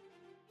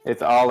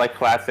 It's all like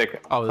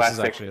classic. Oh, this classic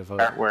is actually a vote.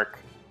 Artwork.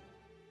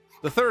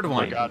 The third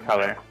one. Oh my God,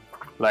 color.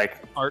 Like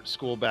art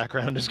school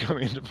background is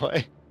coming into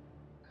play.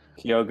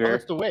 Kyogre. Oh,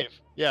 it's the wave.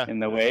 Yeah. In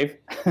the wave.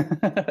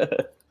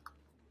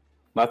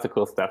 Lots of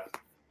cool stuff.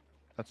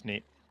 That's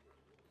neat.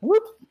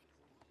 Whoop.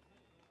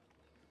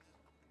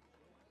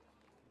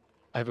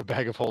 I have a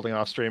bag of holding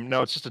off stream.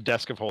 No, it's just a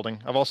desk of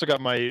holding. I've also got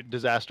my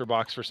disaster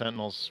box for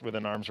Sentinels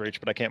within arm's reach,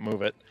 but I can't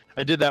move it.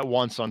 I did that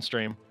once on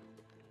stream.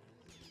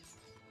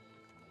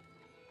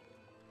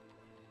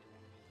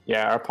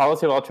 Yeah, our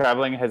policy while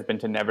traveling has been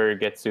to never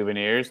get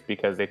souvenirs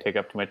because they take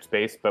up too much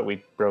space, but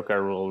we broke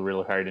our rule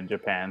real hard in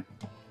Japan.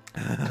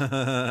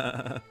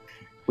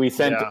 We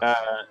sent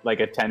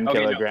like a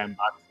 10-kilogram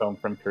box home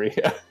from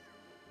Korea.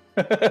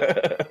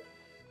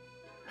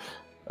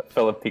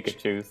 Full of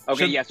Pikachus.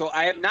 Okay, so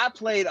I have not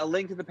played A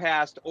Link to the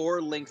Past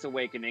or Link's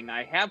Awakening.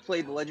 I have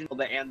played The Legend of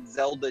Zelda and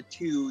Zelda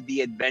 2,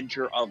 The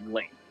Adventure of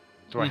Link.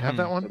 Do I have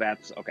that one? So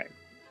that's okay.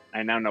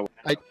 I now know.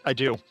 I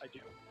do.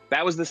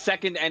 That was the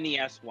second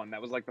NES one.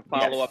 That was like the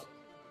follow-up.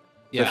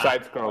 Yes. The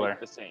side scroller.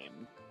 The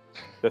same.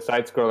 The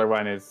side scroller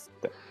one is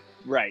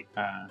right.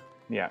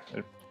 Yeah.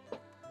 All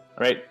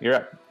right, you're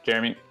up,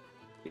 Jeremy.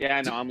 Yeah,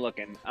 I know. I'm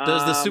looking.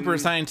 Does the Super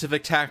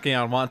Scientific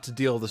Tachyon want to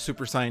deal the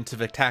Super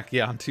Scientific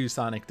Tachyon 2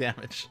 sonic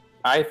damage?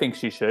 I think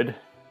she should.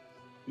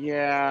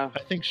 Yeah. I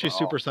think she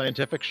Super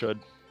Scientific should.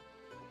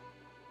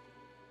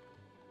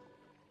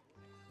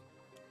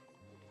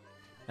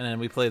 And then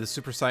we play the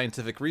Super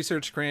Scientific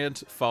Research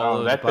Grant,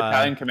 followed that by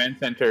Battalion Command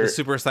Center. The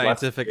Super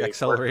Scientific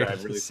Accelerator.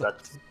 Really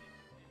sucks.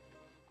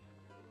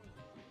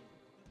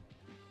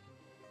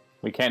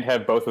 We can't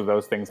have both of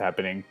those things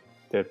happening.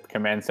 The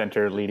Command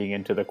Center leading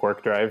into the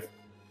Quark Drive.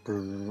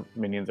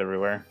 Minions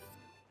everywhere.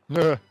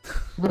 I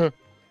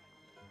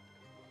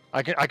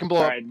can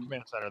blow up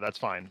Command Center. That's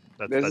fine.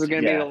 This is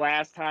going to be the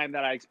last time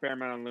that I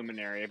experiment on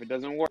Luminary. If it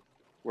doesn't work,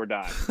 we're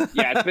done.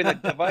 Yeah, it's been a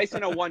device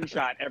and a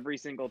one-shot every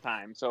single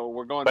time. So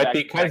we're going. But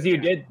because you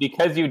did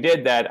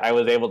that, I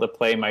was able to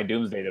play my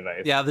Doomsday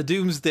device. Yeah, the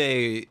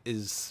Doomsday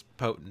is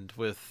potent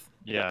with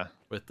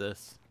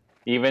this.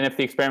 Even if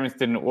the experiments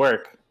didn't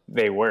work,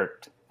 they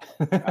worked.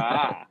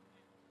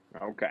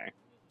 Okay.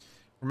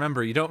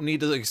 Remember, you don't need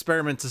to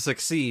experiment to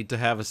succeed to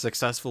have a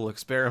successful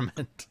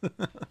experiment.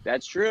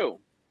 That's true.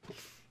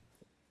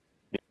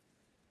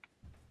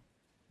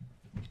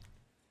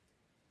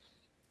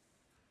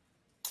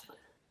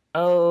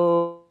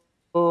 Oh,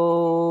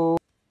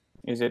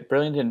 is it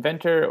Brilliant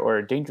Inventor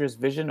or Dangerous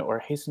Vision or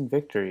Hasten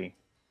Victory?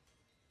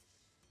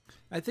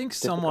 I think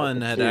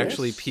someone had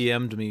actually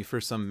PM'd me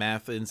for some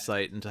math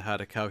insight into how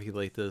to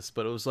calculate this,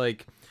 but it was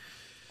like,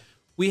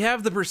 We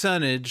have the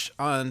percentage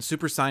on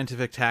Super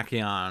Scientific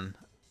Tachyon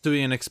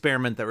doing an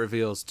experiment that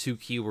reveals 2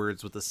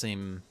 keywords with the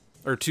same,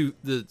 or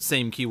the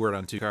same keyword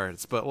on 2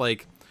 cards. But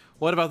like,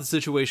 what about the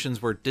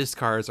situations where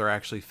discards are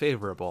actually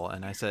favorable?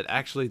 And I said,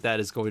 actually, that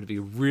is going to be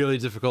really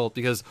difficult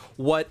because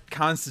what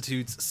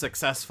constitutes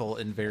successful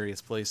in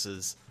various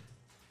places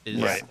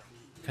is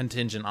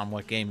contingent on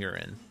what game you're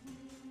in.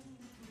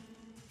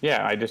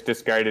 Yeah, I just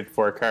discarded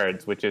 4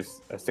 cards, which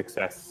is a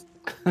success.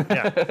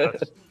 Yeah,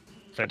 that's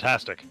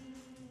fantastic.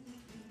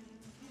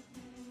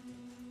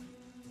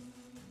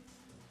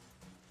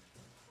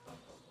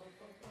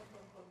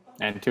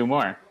 And 2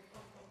 more.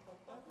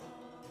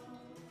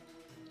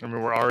 I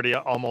mean, we're already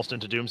almost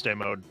into Doomsday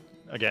mode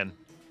again,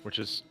 which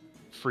is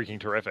freaking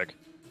terrific.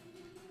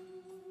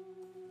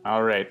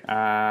 All right.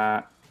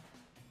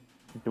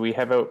 Do we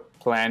have a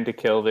plan to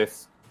kill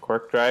this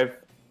Cork Drive?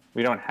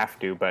 We don't have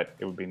to, but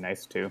it would be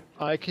nice to.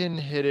 I can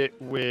hit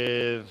it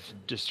with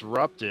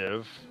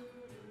Disruptive.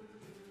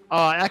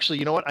 Actually,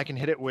 you know what? I can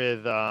hit it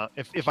with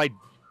if I,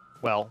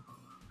 well,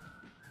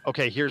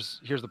 okay. Here's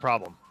the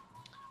problem.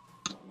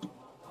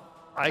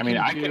 I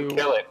can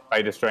kill it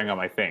by destroying all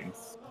my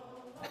things.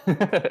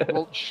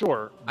 Well,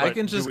 sure. I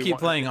can just keep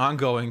playing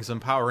ongoings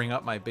and powering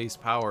up my base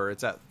power.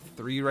 It's at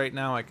 3 right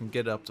now. I can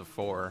get it up to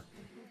 4.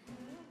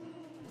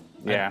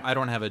 Yeah. I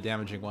don't have a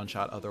damaging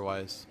one-shot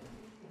otherwise.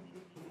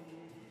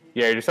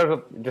 Yeah, your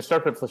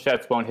disruptive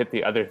flechettes won't hit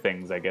the other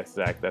things, I guess,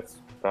 Zach. That's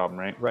the problem,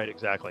 right? Right,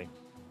 exactly.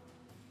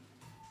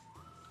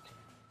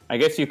 I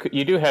guess you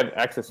do have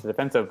access to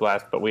defensive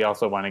blast, but we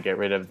also want to get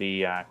rid of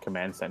the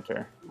command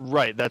center.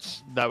 Right, that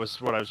was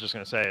what I was just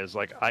going to say, is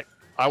like,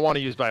 I want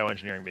to use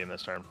bioengineering beam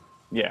this turn.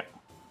 Yeah.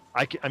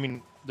 I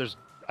mean,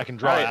 I can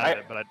draw out of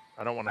it, but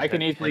I don't want to. I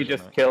can easily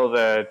just kill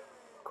the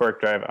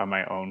Cork Drive on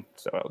my own,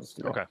 so I'll just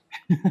do that.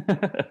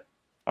 Okay.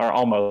 Or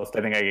almost.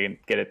 I think I can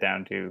get it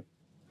down to...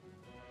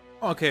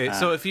 Okay,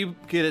 so if you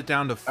get it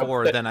down to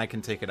 4, then I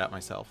can take it out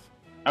myself.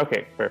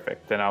 Okay,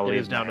 perfect. Then I'll leave it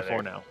is down to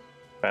 4 now.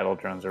 Battle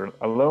drones are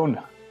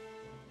alone.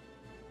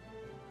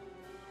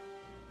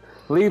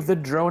 Leave the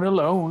drone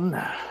alone.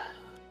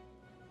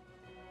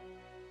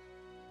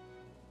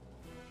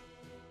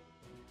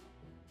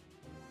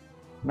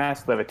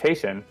 Mass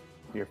Levitation,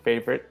 your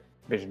favorite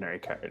visionary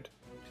card.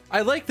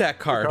 I like that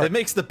card. It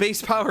makes the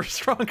base power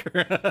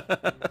stronger.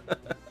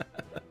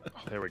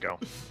 There we go.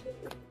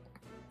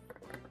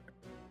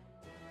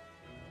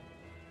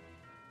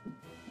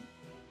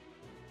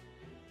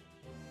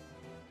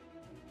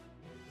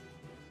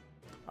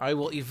 I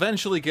will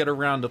eventually get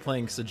around to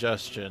playing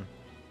Suggestion.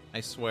 I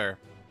swear.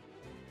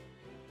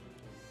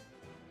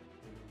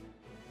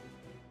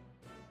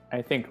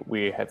 I think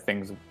we have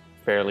things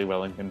fairly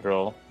well in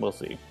control. We'll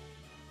see.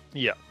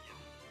 Yeah.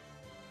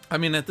 I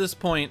mean, at this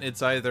point,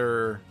 it's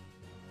either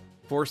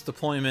Force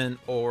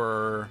Deployment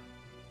or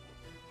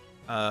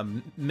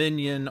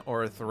Minion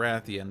or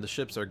Therathian. The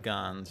ships are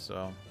gone,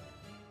 so...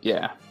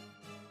 Yeah.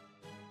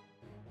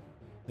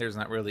 There's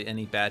not really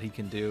any bad he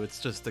can do. It's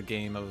just a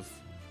game of...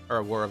 or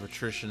a war of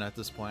attrition at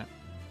this point.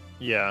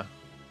 Yeah.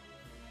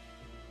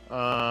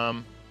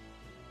 Do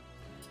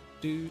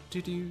do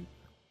do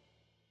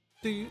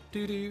do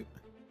do do.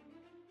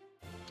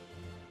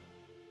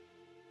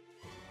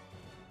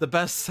 The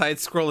best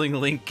side-scrolling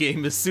Link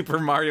game is Super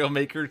Mario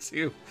Maker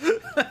 2.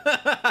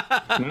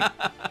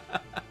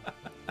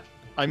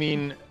 I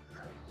mean,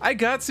 I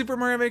got Super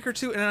Mario Maker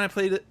 2 and then I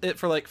played it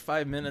for like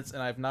 5 minutes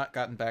and I've not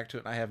gotten back to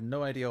it. And I have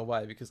no idea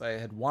why, because I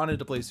had wanted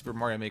to play Super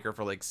Mario Maker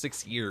for like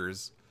 6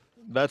 years.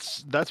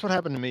 that's what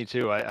happened to me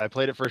too. I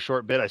played it for a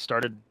short bit. I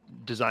started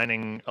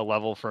designing a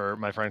level for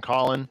my friend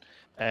Colin,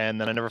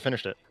 and then I never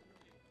finished it.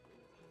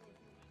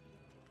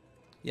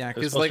 Yeah,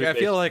 because like I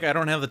feel like I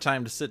don't have the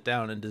time to sit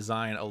down and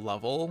design a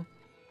level.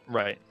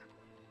 Right.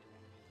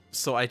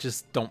 So I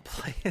just don't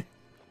play it.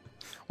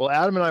 Well,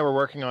 Adam and I were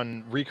working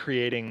on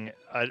recreating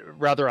a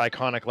rather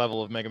iconic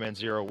level of Mega Man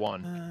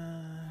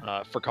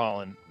 01 for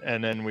Colin,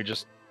 and then we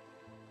just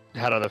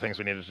had other things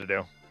we needed to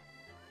do.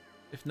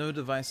 If no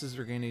devices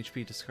regain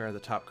HP, discard the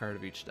top card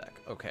of each deck.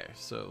 Okay,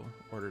 so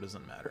order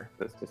doesn't matter.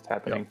 That's just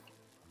happening. Yep.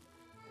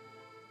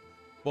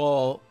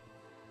 Well,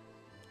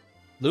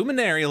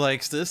 Luminary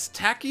likes this.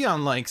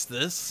 Tachyon likes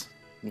this.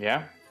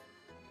 Yeah.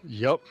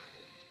 Yep.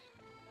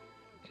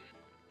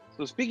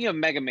 So speaking of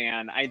Mega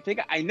Man, I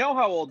think I know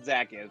how old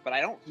Zach is, but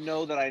I don't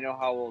know that I know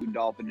how old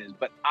Dolphin is.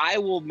 But I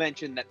will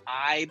mention that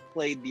I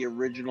played the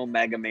original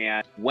Mega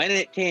Man when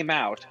it came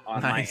out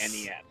on my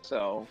NES.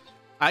 So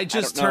I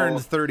just turned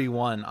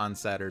 31 on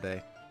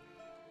Saturday.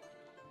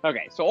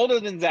 Okay, so older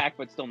than Zach,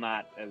 but still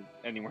not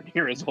anywhere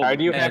near as old. How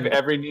do you have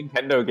every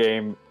Nintendo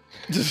game?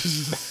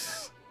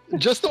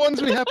 Just the ones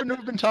we happen to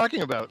have been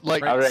talking about.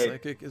 Like, all right.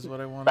 Psychic is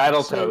what I want.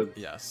 Battletoads.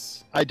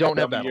 Yes. I don't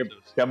have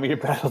Battletoads. Tell me your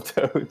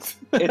Battletoads.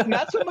 It's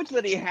not so much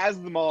that he has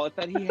them all; it's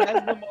that he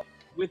has them all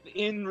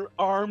within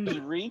arm's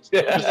reach.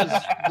 Yeah.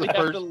 He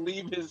has to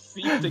leave his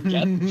seat to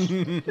get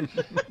them.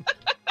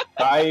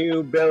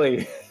 Bayou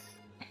Billy.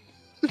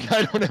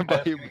 I don't have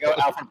Bayou Billy.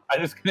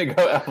 I'm just gonna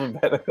go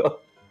alphabetical.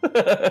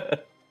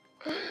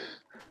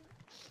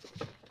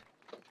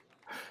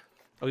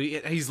 Oh,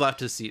 he's left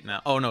his seat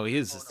now. Oh no, he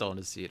is still in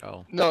his seat.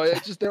 Oh. No,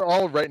 it's just they're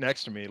all right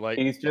next to me. Like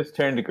He's just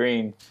turned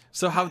green.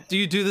 So how do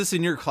you do this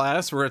in your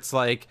class where it's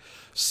like,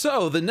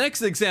 so the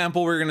next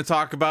example we're going to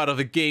talk about of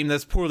a game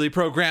that's poorly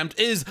programmed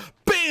is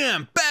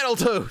BAM!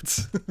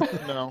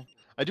 Battletoads! no,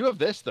 I do have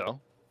this though.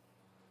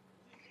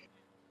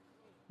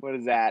 What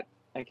is that?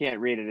 I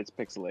can't read it. It's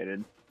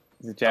pixelated.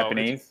 Is it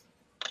Japanese?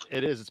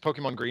 It is. It's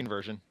Pokemon Green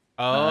version.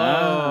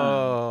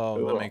 Oh,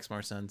 cool. That makes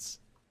more sense.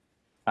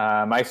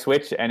 My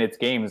Switch and its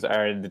games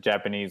are the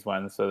Japanese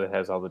ones, so it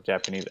has all the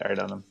Japanese art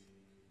on them.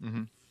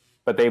 Mm-hmm.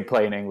 But they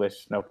play in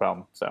English, no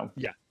problem. So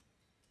yeah,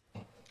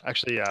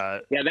 actually, yeah,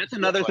 that's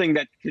another thing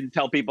that can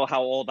tell people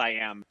how old I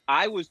am.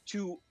 I was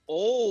too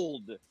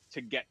old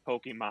to get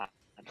Pokemon.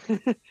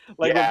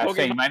 Like yeah, Pokemon...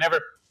 same. I never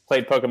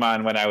played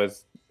Pokemon when I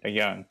was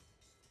young.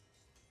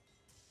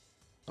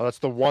 Oh, that's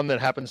the one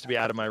that happens to be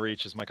out of my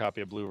reach. Is my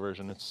copy of Blue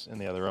version? It's in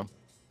the other room.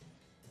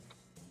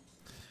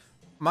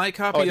 My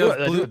copy of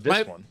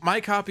Blue, my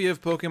copy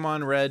of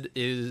Pokemon Red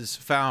is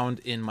found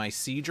in my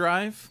C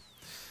drive.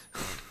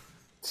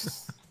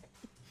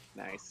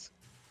 Nice.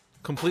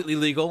 Completely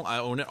legal. I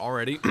own it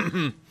already.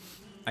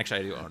 Actually,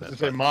 I do own it.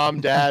 Say mom,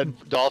 dad,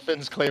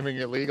 dolphins claiming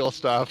illegal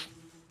stuff.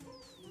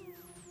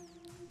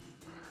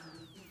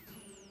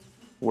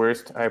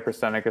 Worst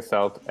hypersonic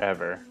assault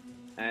ever.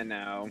 I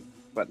know,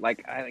 but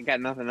like I got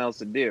nothing else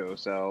to do,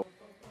 so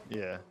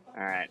yeah.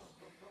 All right.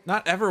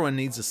 Not everyone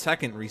needs a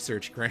second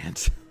research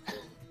grant.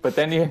 But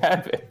then you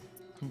have it.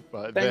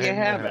 But then you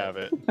have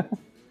it.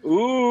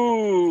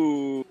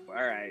 Ooh. All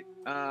right.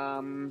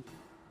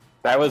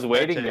 That was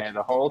waiting there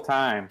the whole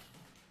time.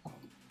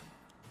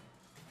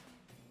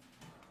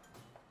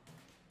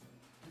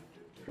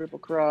 Triple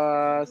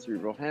Cross,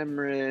 Cerebral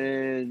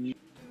Hemorrhage,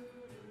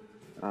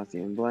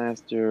 Ocean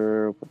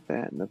Blaster. We'll put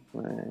that into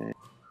play.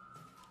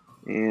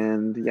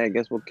 And yeah, I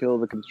guess we'll kill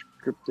the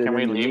conscripted Can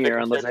we leave engineer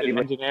the unless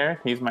conscripted engineer?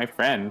 He's my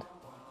friend.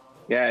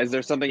 Yeah, is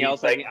there something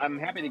else? Like, I'm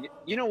happy to get.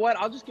 You know what?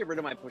 I'll just get rid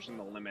of my pushing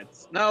the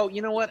limits. No,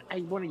 you know what?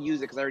 I want to use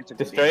it because I already took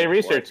the destroy a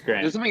research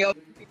grant. There's something else.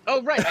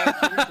 Oh right.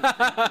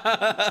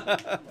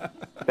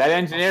 That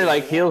engineer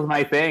like heals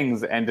my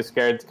things and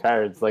discards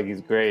cards. Like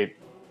he's great.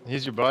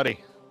 He's your buddy.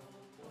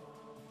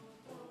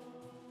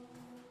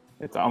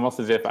 It's almost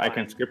as if I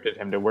conscripted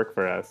him to work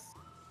for us.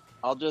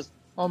 I'll just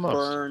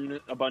burn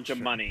a bunch of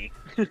money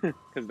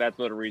because that's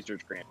what a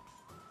research grant.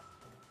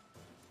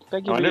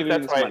 Thank you for giving me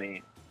this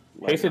money.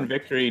 Hasten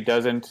Victory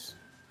doesn't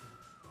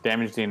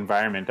damage the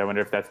environment. I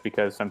wonder if that's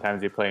because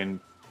sometimes you play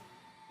in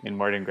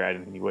Mordengrad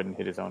and he wouldn't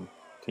hit his own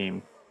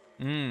team.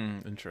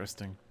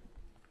 Interesting.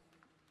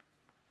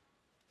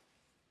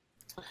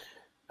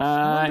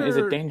 Is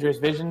it Dangerous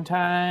Vision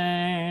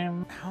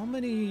time? How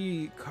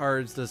many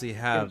cards does he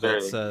have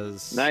that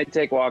says Night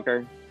Take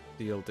Walker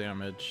deal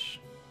damage?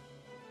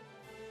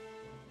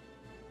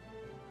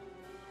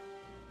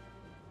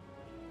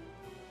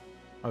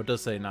 Oh, it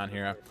does say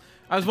non-hero.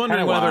 I was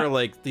wondering whether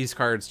like these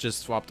cards just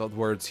swapped the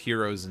words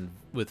heroes and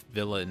with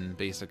villain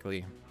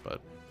basically, but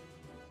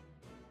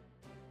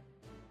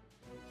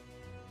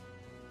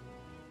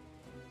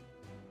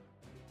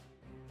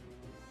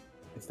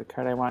Is the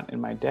card I want in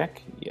my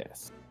deck?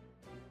 Yes.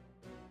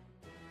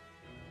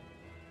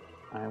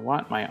 I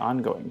want my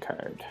ongoing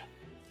card.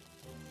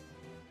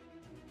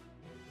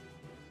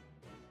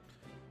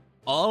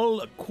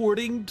 all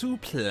according to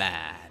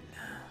plan.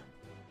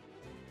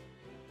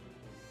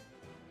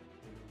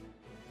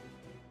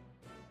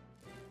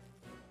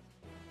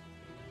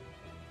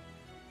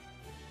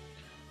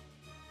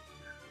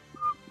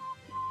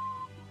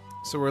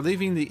 So we're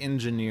leaving the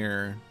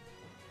engineer.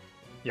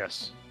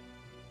 Yes.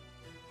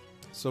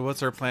 So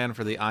what's our plan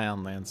for the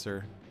Ion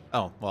Lancer?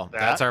 Oh, well,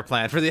 that's our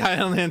plan for the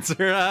Ion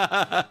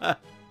Lancer.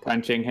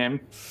 Punching him.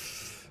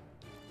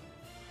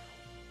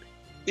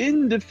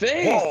 In the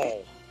face!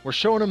 Wall. We're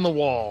showing him the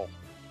wall.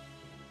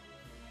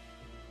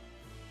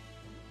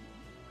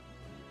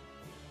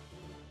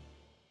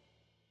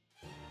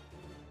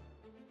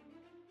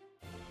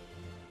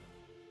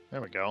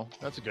 There we go.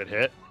 That's a good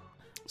hit.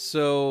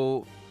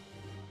 So,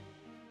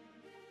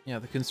 yeah,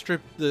 the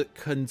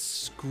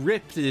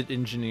conscripted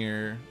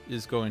engineer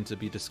is going to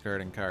be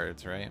discarding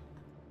cards, right?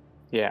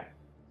 Yeah.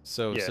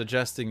 So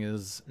suggesting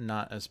is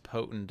not as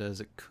potent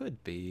as it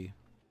could be.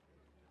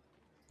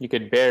 You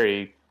could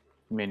bury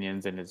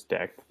minions in his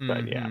deck,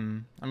 but yeah. I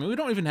mean, we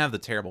don't even have the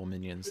terrible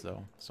minions,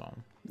 though, so...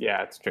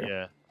 Yeah, it's true.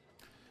 Yeah.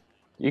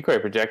 Decoy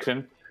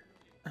projection.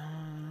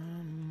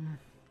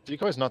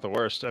 Decoy's not the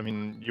worst. I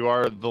mean, you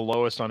are the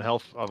lowest on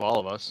health of all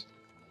of us.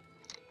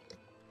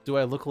 Do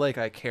I look like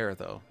I care,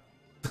 though?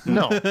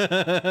 No.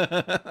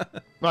 I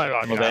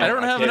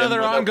don't have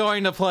another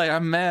ongoing to play.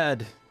 I'm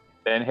mad.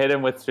 Then hit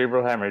him with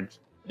cerebral hemorrhage.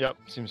 Yep,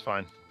 seems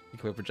fine.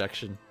 Decoy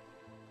projection.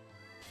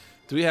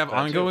 Do we have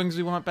ongoings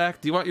we want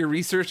back? Do you want your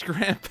research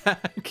grant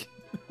back?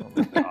 Oh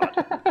my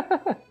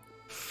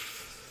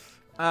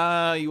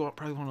god. You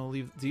probably want to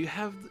leave. Do you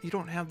have? You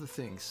don't have the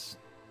things.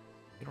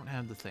 You don't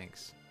have the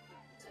things.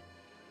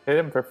 Hit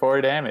him for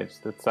 4 damage.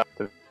 That's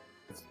a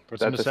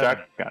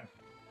shotgun.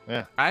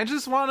 Yeah. I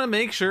just want to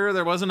make sure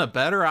there wasn't a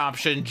better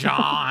option,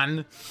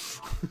 John.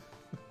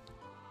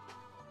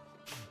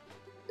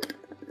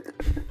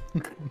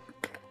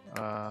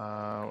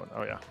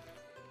 Oh yeah.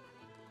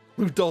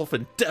 Blue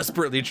Dolphin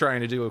desperately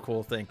trying to do a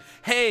cool thing.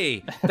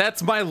 Hey,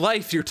 that's my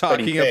life you're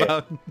talking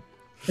about.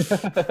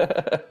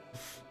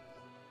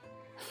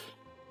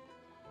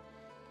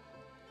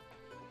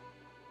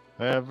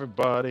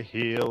 Everybody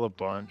heal a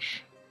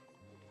bunch.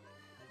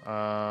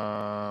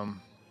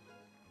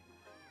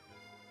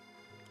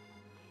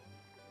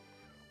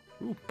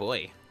 Ooh,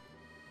 boy.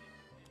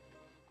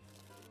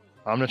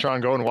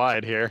 Omnitron going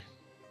wide here.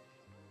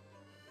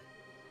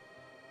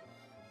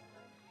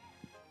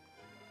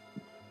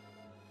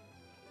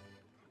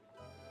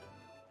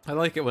 I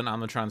like it when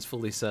Omnitron's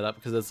fully set up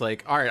because it's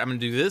like, all right, I'm going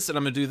to do this, and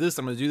I'm going to do this,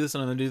 I'm going to do this,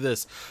 and I'm going to do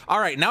this. All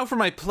right, now for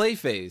my play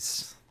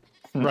phase.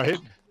 Right?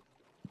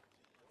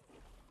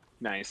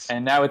 Nice.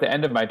 And now at the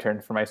end of my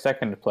turn for my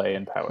second play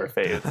in power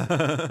phase.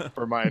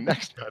 For my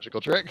next magical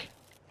trick.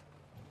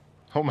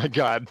 Oh my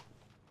god.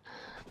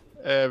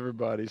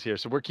 Everybody's here.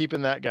 So we're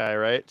keeping that guy,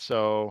 right?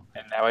 So.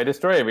 And now I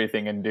destroy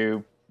everything and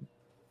do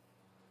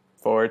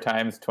 4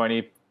 times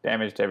 20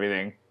 damage to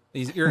everything.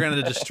 You're going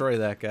to destroy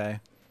that guy.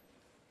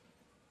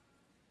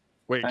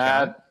 Wait,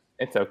 Ken?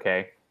 It's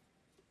okay.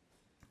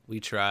 We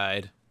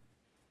tried.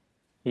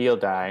 He'll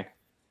die.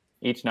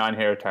 Each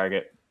non-hero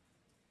target.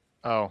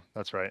 Oh,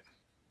 that's right.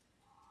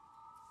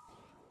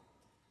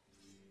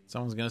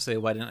 Someone's going to say,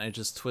 why didn't I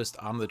just twist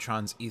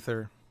Omnitron's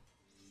ether?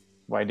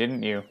 Why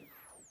didn't you?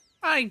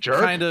 I Jerk.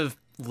 kind of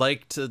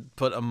like to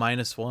put a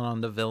 -1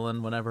 on the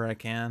villain whenever I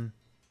can.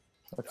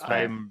 That's fine.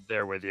 I'm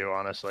there with you,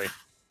 honestly.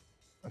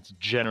 That's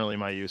generally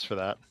my use for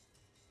that.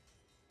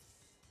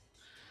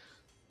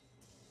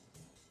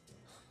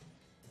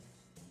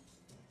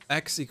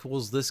 X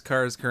equals this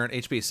card's current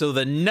HP. So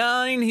the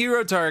 9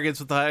 hero targets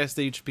with the highest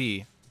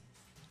HP.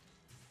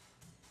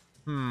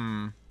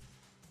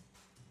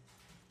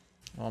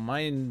 Well,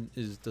 mine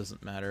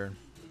doesn't matter.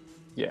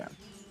 Yeah,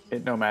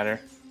 it no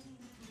matter.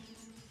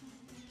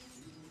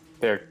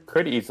 There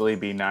could easily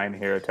be 9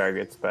 hero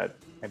targets, but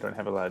I don't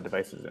have a lot of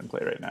devices in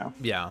play right now.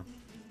 Yeah.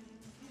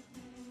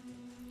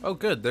 Oh,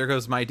 good. There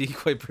goes my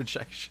decoy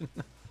projection.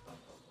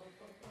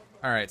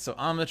 Alright, so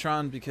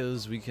Omnitron,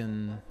 because we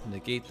can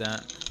negate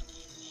that.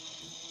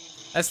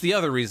 That's the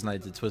other reason I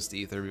did Twist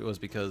Ether, was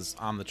because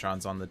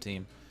Omnitron's on the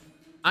team.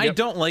 I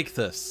don't like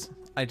this.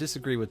 I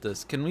disagree with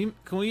this. Can we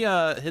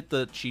hit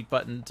the cheat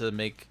button to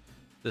make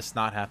this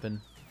not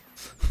happen?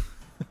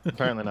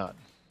 Apparently not.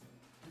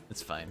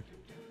 It's fine.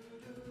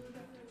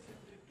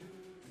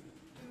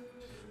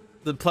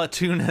 The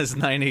platoon has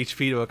 9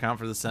 HP to account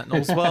for the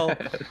Sentinels. Well,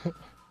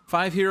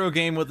 5 hero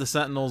game with the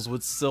Sentinels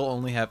would still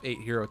only have 8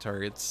 hero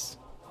targets.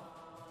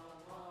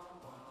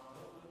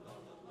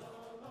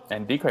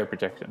 And decoy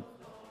projection.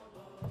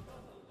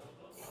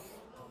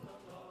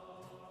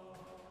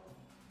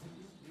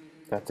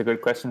 That's a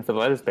good question for the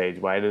letters page.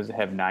 Why does it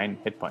have 9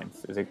 hit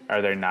points?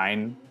 Are there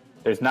 9?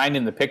 There's 9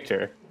 in the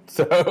picture,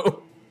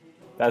 so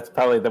that's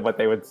probably what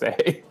they would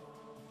say.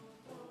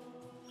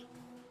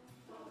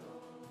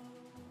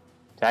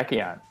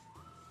 Tachyon.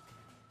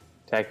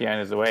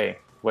 Tachyon is away.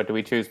 What do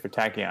we choose for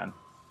Tachyon?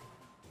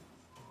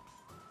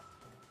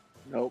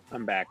 Nope,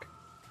 I'm back.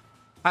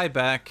 Hi,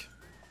 back.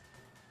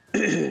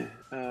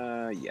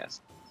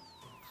 Yes.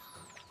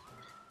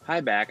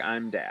 Hi, back.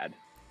 I'm Dad.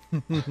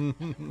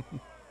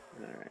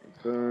 All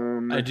right,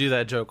 boom. I do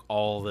that joke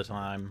all the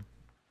time.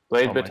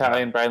 Blade Oh my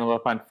Battalion, Brian the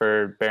Wolfhunt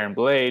for Baron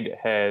Blade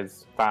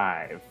has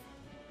 5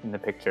 in the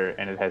picture,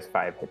 and it has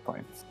 5 hit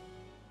points.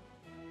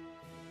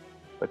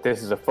 But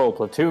this is a full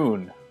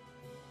platoon.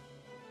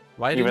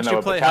 Why Even didn't though you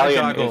a play High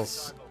battalion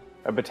Goggles?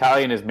 A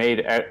battalion is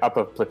made up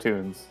of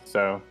platoons,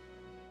 so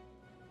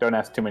don't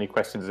ask too many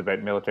questions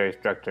about military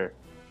structure.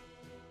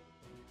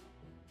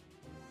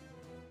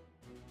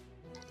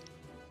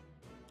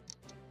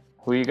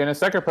 Who are you gonna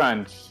sucker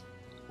punch?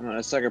 I'm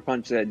gonna sucker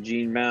punch that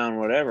Gene Bound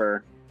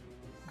whatever.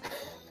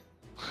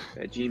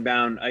 That Gene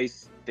Bound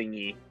ice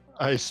thingy.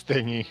 Ice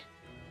thingy.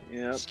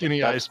 Yep.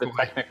 Skinny That's ice the boy.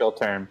 technical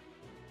term.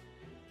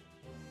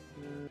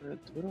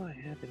 What do I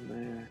have in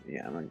there?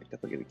 Yeah, I'm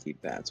definitely gonna keep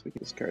that. So we can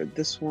discard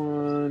this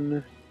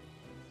one.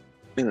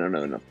 I don't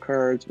know enough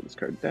cards. We'll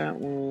discard that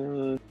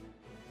one.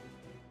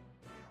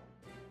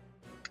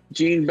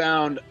 Gene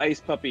Bound Ice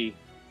Puppy.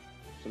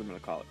 That's what I'm gonna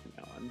call it from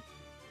now on.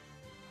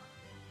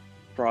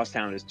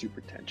 Frosthound is too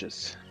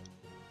pretentious.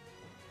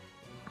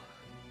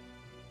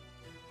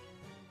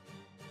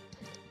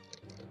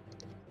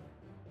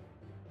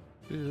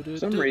 For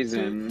some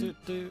reason,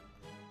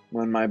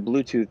 when my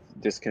Bluetooth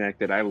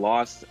disconnected, I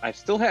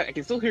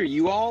can still hear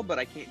you all, but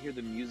I can't hear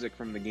the music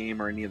from the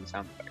game or any of the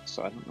sound effects,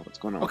 so I don't know what's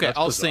going on. Okay, That's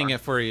I'll bizarre. sing it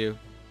for you.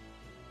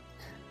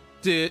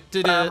 Admit-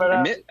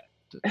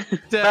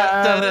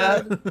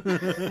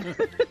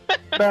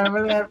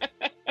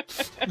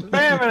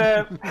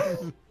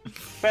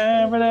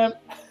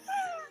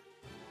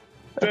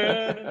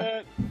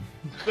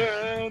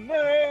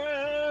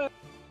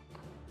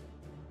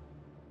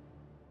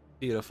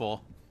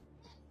 Beautiful.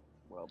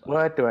 well done.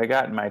 What do I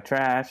got in my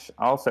trash?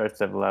 All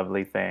sorts of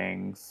lovely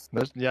things.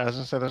 Yeah, I was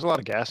gonna say there's a lot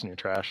of gas in your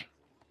trash.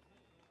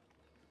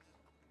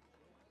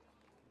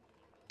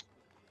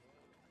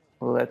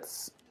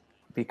 Let's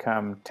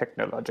become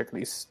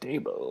technologically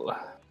stable.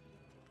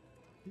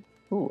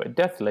 Ooh, a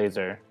death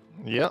laser.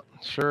 Yep,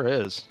 sure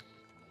is.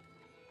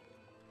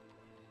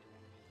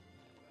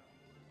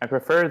 I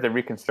prefer the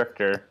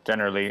Reconstructor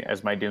generally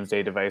as my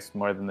doomsday device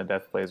more than the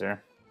death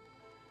laser.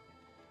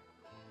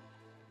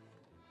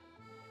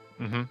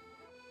 Mm-hmm.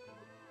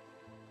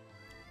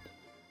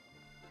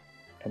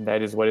 And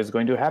that is what is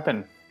going to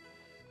happen.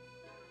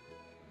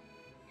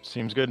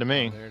 Seems good to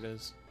me. There it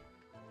is.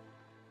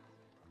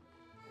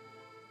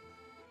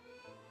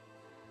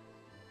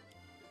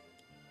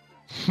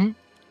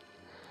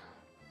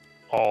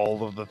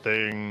 All of the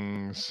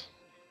things.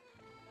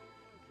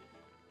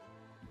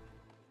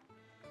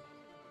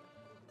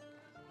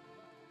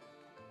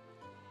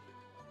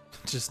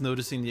 Just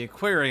noticing the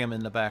aquarium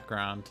in the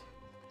background.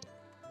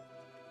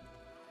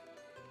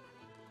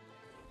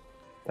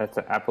 That's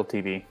an Apple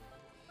TV.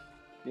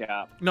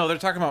 Yeah. No, they're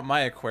talking about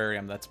my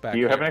aquarium that's back Do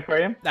you here. have an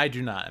aquarium? I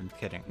do not. I'm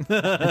kidding.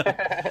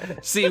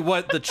 See,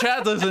 what the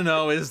chat doesn't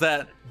know is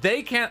that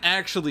they can't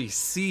actually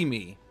see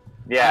me.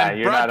 Yeah, I'm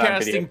you're not on video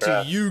broadcasting for to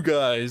us. you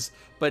guys,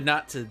 but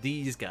not to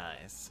these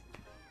guys.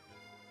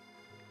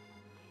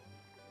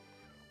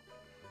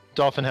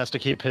 Dolphin has to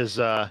keep his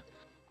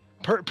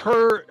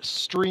per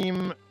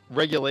stream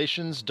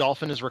regulations.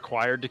 Dolphin is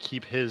required to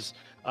keep his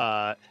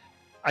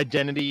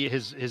identity,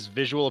 his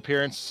visual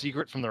appearance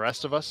secret from the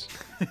rest of us.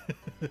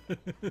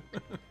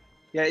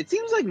 Yeah, it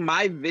seems like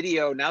my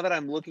video, now that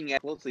I'm looking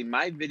at closely,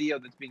 my video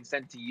that's being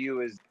sent to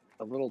you is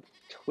a little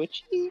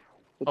twitchy.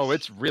 Oh,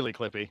 it's really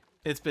clippy.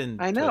 It's been.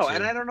 I know, twitchy.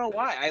 and I don't know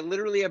why. I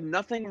literally have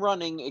nothing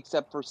running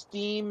except for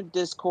Steam,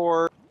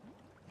 Discord.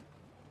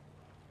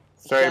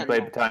 Sorry, Sentinel.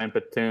 Blade Battalion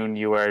Platoon,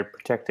 you are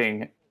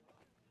protecting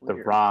the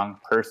Weird. wrong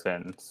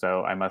person,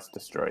 so I must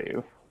destroy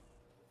you.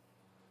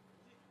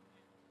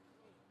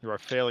 You are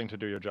failing to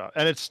do your job,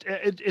 and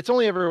it's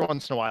only every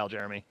once in a while,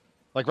 Jeremy.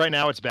 Like right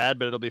now, it's bad,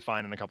 but it'll be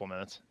fine in a couple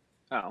minutes.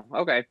 Oh,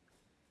 okay.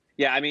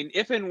 Yeah, I mean,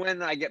 if and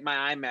when I get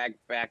my iMac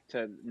back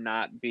to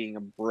not being a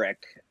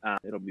brick,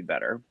 it'll be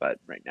better. But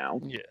right now,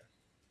 Yeah.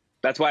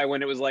 that's why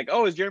when it was like,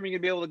 "Oh, is Jeremy gonna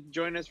be able to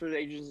join us for the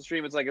Agents of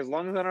Stream?" It's like, as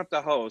long as I don't have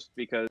to host,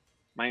 because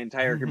my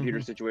entire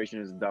computer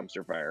situation is a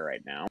dumpster fire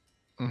right now.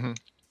 Mm-hmm.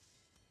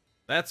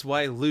 That's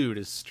why Lude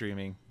is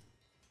streaming.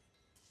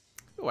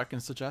 Oh, I can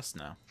suggest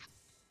now.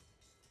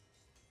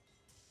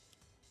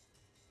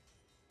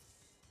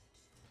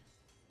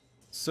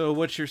 So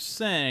what you're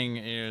saying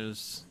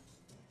is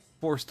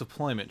forced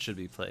deployment should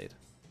be played.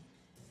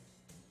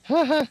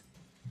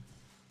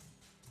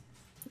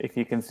 If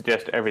you can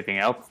suggest everything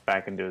else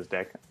back into his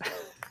deck.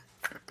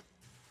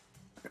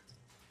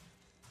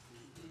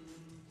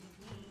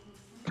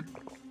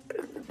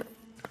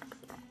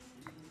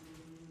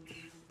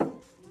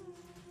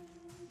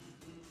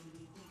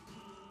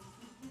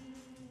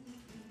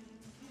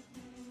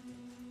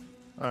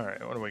 All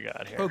right, what do we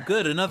got here? Oh,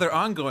 good, another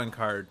ongoing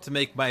card to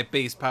make my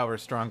base power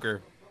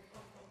stronger.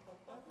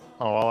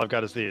 Oh, all I've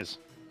got is these.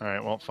 All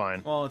right, well,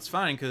 fine. Well, it's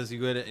fine because you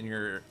get it in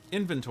your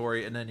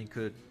inventory and then you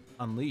could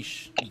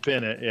unleash.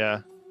 Bin it,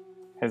 yeah.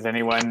 Has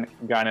anyone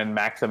gone and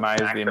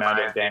maximized the amount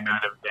of damage?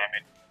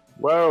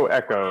 Whoa,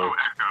 echo.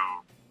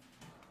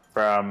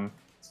 From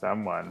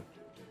someone.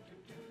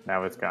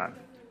 Now it's gone.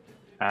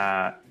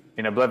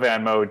 In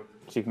Oblivion mode,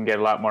 she can get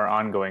a lot more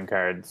ongoing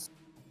cards.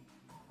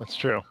 That's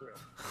true.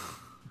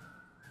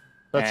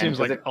 That And seems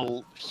does like it-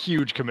 a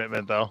huge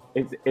commitment, though.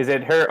 Is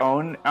it her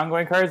own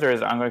ongoing cards, or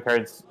is it ongoing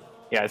cards?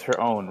 Yeah, it's her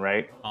own,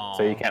 right?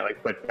 So you can't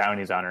like put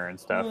bounties on her and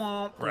stuff.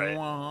 Right.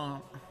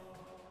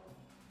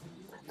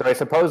 So I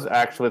suppose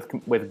actually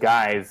with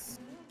guys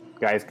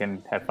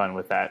can have fun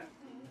with that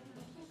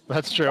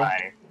That's true.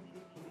 by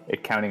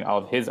it counting all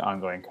of his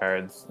ongoing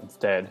cards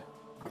instead.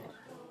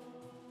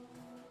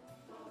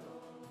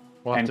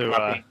 We'll have And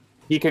to,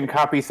 he can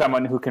copy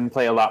someone who can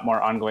play a lot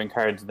more ongoing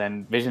cards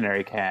than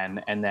Visionary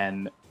can, and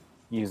then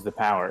use the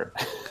power.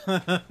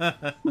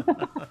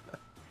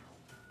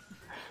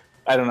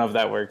 I don't know if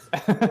that works. I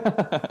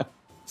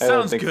don't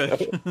Sounds think good.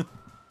 so.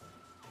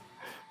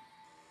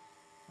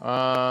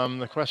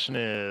 the question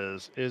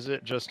is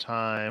it just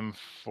time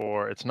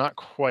for... It's not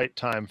quite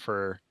time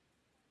for...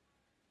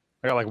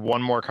 I got like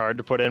one more card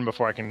to put in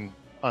before I can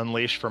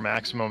unleash for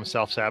maximum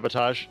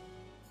self-sabotage.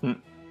 Do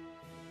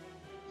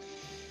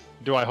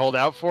I hold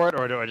out for it,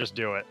 or do I just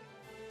do it?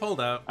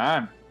 Hold out.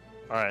 All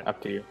right,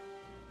 Up to you.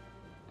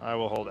 I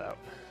will hold out.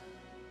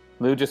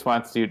 Lou just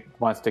wants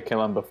to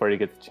kill him before he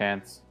gets a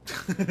chance.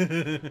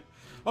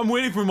 I'm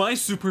waiting for my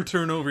super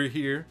turn over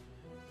here.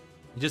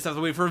 You just have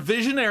to wait for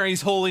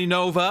Visionary's Holy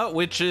Nova,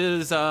 which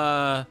is,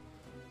 Jeremy,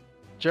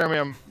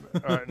 I'm...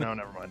 no,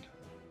 never mind.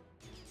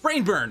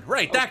 Brain Burn.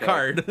 Right, that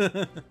card.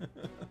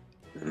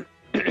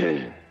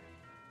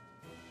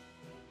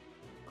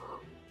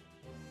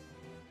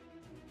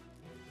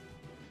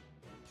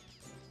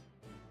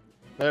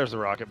 There's the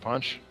rocket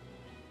punch.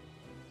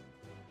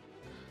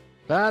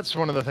 That's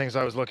one of the things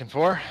I was looking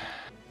for.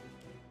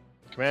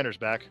 Come Commander's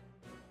back.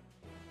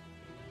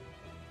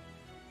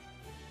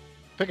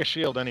 Pick a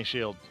shield, any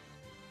shield.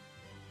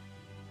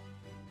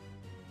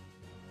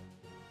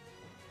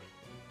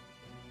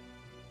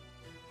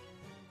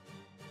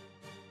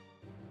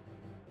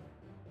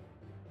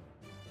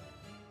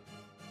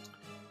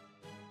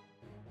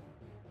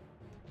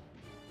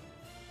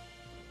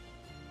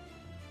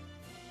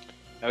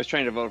 I was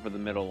trying to vote for the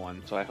middle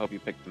one, so I hope you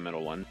picked the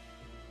middle one.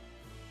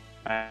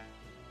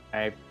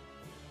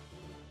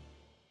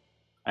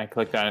 I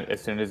clicked on it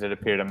as soon as it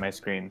appeared on my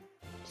screen.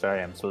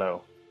 Sorry, I'm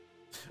slow.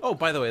 Oh,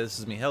 by the way, this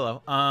is me.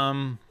 Hello.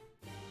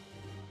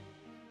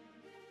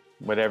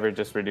 Whatever,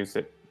 just reduce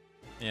it.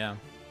 Yeah.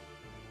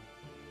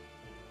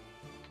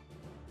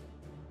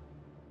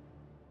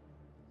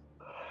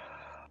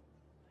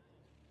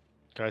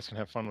 Guys can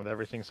have fun with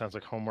everything. Sounds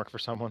like homework for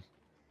someone.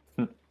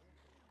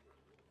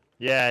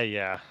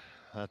 Yeah.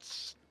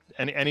 That's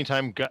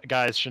anytime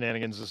guys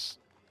shenanigans is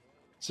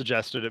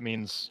suggested, it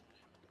means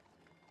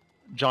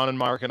John and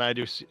Mark and I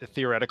do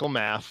theoretical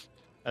math,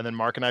 and then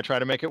Mark and I try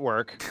to make it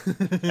work,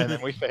 and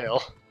then we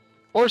fail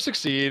or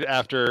succeed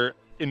after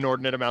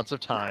inordinate amounts of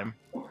time,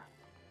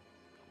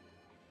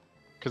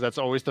 because that's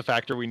always the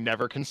factor we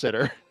never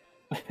consider.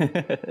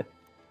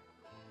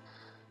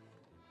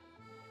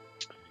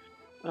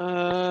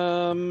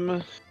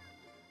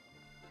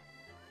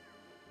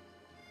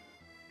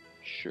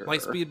 Sure.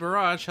 Lightspeed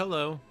Barrage,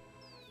 hello.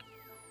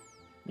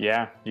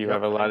 Yeah, you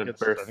have a lot of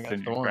bursts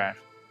in your crash.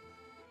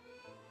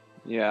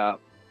 Yeah.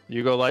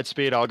 You go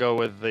Lightspeed, I'll go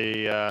with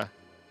the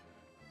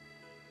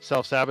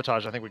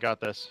self-sabotage. I think we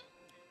got this.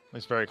 At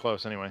least very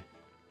close, anyway.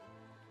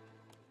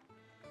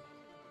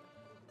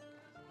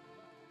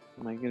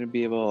 Am I going to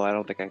be able... I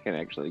don't think I can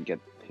actually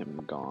get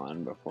him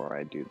gone before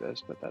I do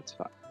this, but that's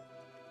fine.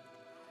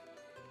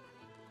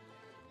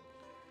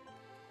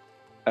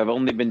 I've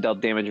only been dealt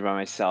damage by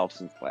myself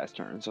since last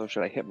turn, so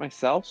should I hit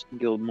myself and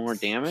deal more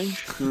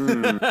damage? You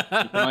can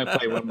only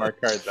play one more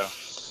card, though.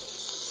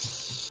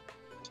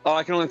 Oh,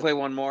 I can only play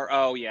one more?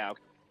 Oh, yeah.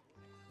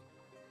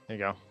 There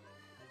you go.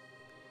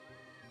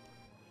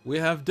 We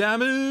have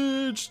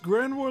damaged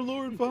Grand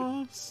Warlord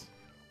Voss.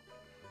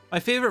 My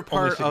favorite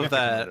part of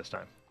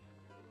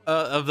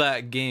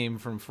that game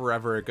from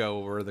forever ago,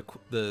 where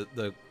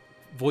the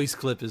voice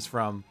clip is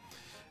from,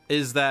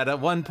 is that at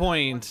one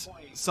point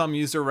some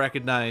user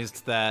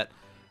recognized that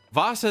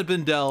Voss had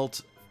been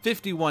dealt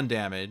 51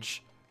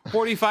 damage,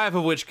 45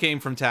 of which came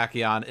from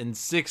Tachyon, and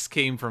 6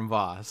 came from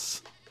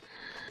Voss.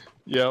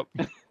 Yep.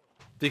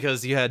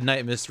 Because you had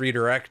Nightmist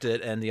redirect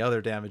it, and the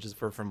other damages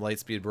were from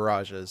Lightspeed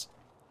Barrages.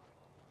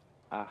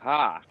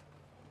 Aha.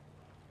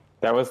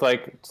 That was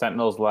like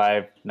Sentinels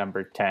Live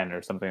number 10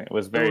 or something. It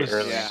was very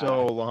early.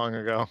 So long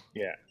ago.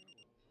 Yeah.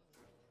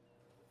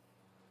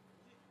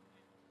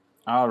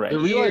 All right. The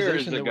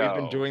realization that ago. we've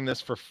been doing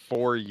this for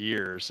 4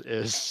 years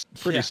is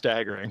pretty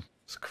staggering.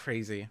 It's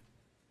crazy.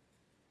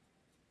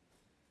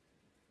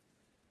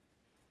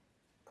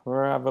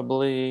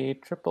 Probably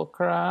triple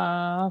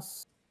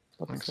cross.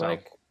 Looks so.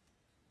 like.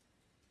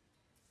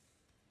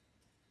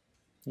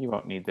 You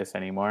won't need this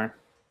anymore.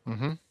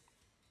 Mm-hmm.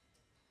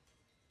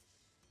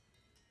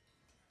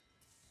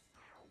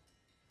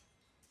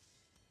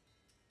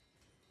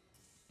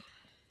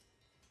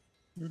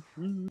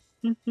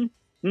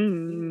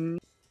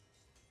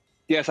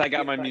 Yes, I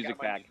got my music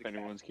back, if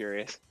anyone's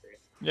curious.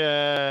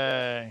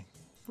 Yay.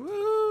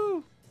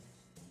 Woo!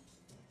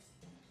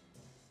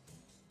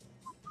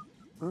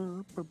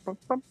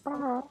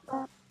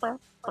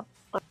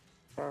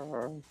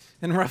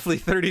 And roughly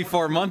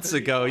 34 months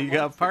ago, you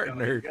got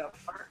partnered.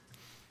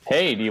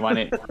 Hey, do you want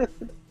to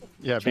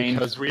Yeah, change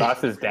because we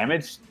Voss's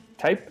damage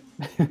type?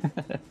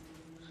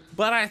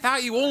 But I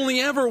thought you only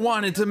ever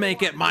wanted to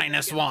make it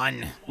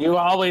 -1. You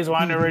always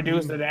want to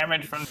reduce the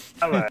damage from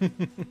Stella.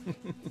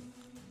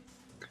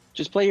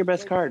 Just play your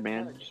best card,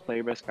 man. Just play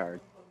your best card.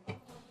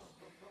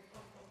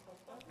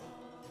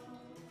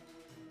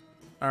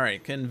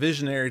 Alright, can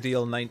Visionary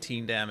deal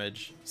 19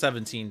 damage?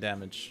 17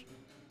 damage.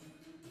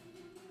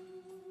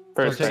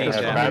 First don't take, thing, this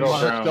from me, battle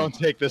Mark. drone. Don't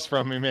take this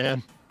from me,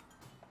 man.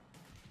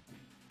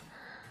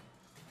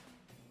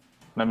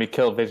 Let me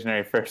kill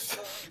Visionary first.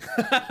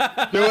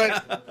 Do it.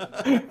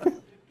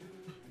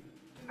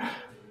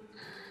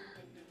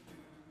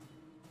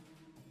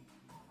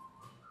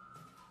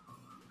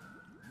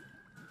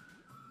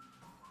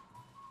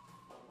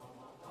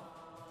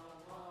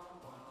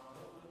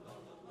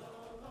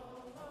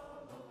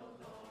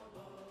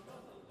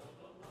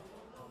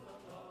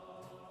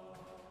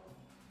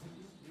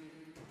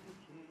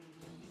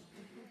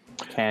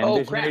 Can Oh,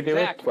 Visionary crap, do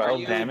Zach, it? 12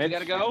 you damage?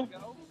 gotta go?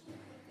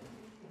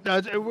 No,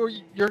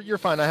 you're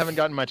fine. I haven't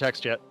gotten my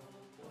text yet.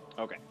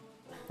 Okay.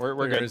 We're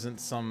There good. isn't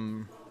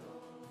some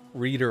I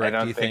redirecty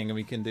don't think- thing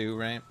we can do,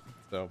 right?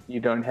 So You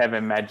don't have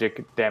a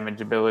magic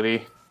damage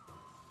ability.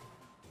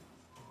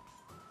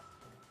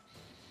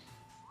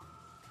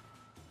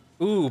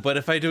 ooh, but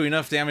if I do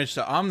enough damage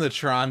to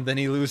Omnitron, then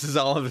he loses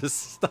all of his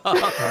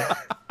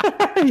stuff.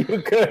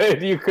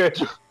 You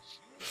could.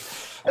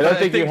 I don't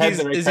think you had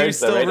the right Is he cards,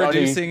 though, still right? Only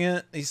reducing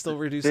it? He's still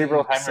reducing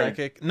Cerebral hemorrhage.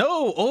 psychic.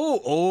 No.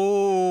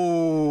 Oh.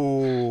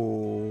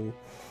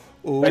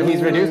 But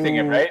he's reducing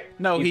it, right?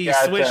 No, He's he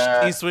got,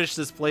 switched. He switched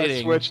his plating.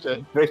 I switched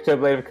it. Switched to a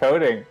blade of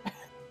coding.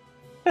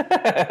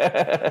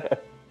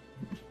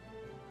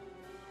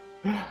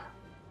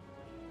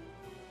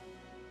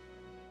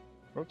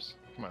 Whoops.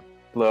 Come on.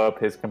 Blow up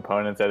his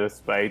components out of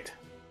spite.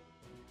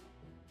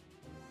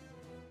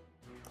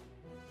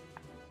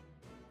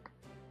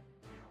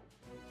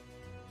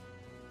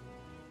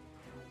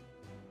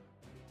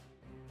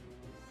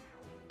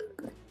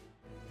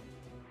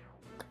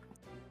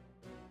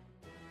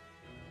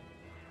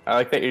 I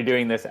like that you're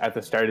doing this at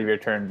the start of your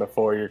turn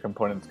before your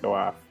components go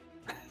off.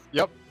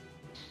 Yep.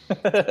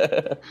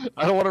 I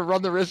don't want to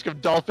run the risk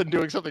of Dolphin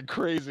doing something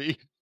crazy.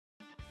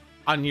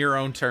 On your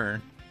own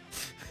turn.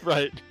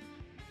 Right.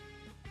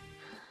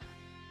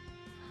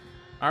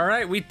 All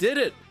right, we did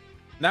it.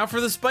 Now for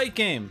the spike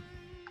game.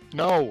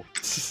 No.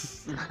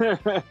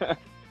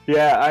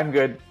 Yeah, I'm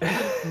good.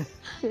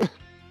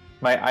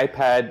 My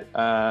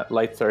iPad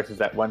light source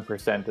is at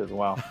 1% as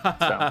well.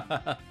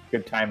 So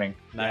good timing.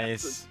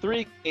 Nice.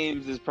 3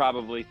 games is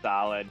probably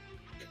solid.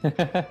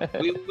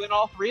 We win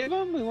all 3 of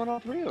them? We won all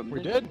 3 of them.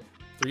 We did.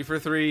 3 for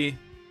 3.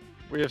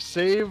 We have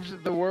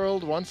saved the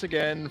world once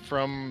again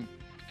from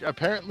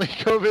apparently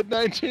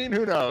COVID-19.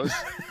 Who knows?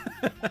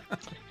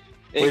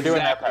 We're doing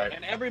that part.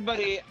 And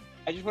everybody,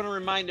 I just want to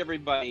remind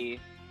everybody,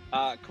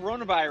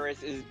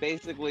 coronavirus is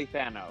basically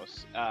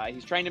Thanos.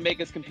 He's trying to make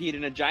us compete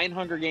in a giant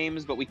Hunger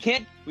Games, but we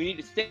can't. We need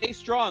to stay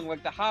strong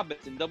like the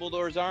Hobbits in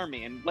Dumbledore's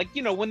army. And like,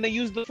 you know, when they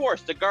use the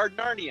Force to guard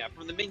Narnia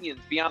from the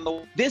minions beyond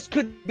the... This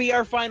could be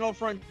our final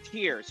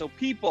frontier. So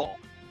people,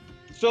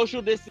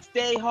 social distance,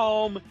 stay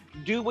home,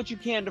 do what you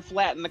can to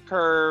flatten the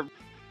curve,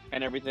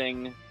 and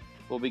everything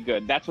will be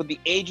good. That's what the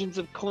agents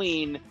of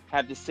C.L.E.A.N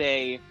have to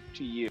say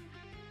to you.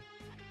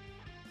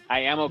 I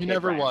am okay. He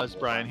never Brian. was,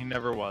 Brian. He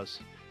never was.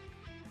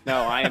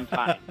 No, I am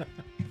fine.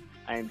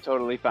 I am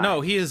totally fine.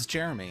 No, he is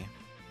Jeremy.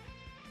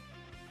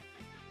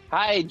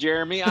 Hi,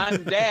 Jeremy.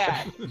 I'm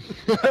Dad.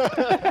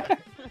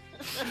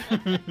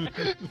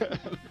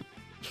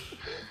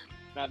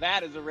 Now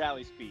that is a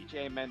rally speech.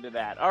 Amen to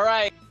that. All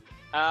right.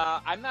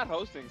 I'm not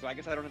hosting, so I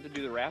guess I don't have to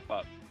do the wrap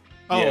up.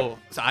 Oh, Yeah.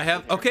 so I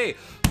have. Okay.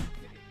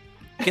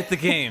 Get the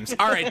games.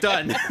 All right,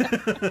 done.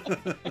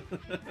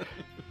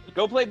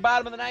 Go play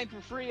bottom of the 9th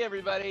for free,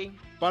 everybody.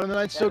 Bottom of the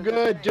night's still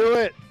good. Do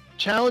it.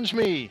 Challenge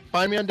me.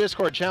 Find me on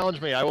Discord. Challenge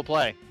me. I will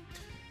play.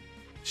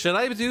 Should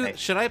I do? Nice.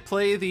 Should I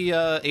play the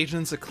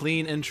Agents of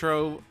C.L.E.A.N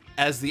intro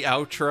as the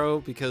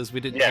outro because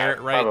we didn't Yeah, hear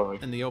it right probably.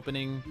 in the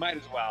opening? Might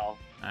as well.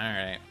 All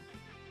right.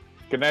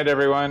 Good night,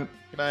 everyone.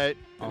 Good night.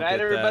 I'll Good night, get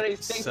that everybody.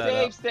 Stay set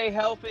safe. up. Stay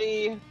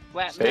healthy.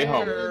 Flatten Stay the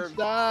home. curve.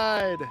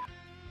 Inside.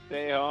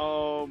 Stay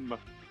home.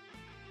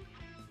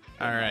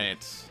 All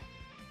right.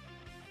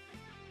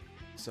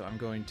 So I'm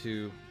going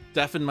to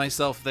deafen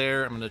myself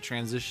there. I'm going to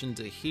transition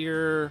to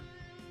here.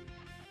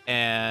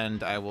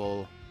 And I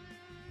will...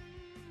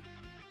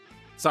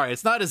 Sorry,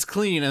 it's not as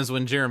clean as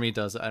when Jeremy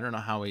does it. I don't know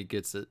how he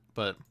gets it,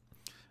 but...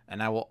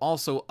 And I will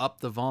also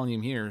up the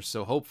volume here,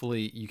 so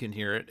hopefully you can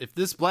hear it. If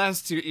this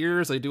blasts your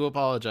ears, I do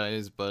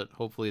apologize, but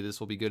hopefully this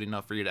will be good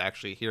enough for you to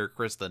actually hear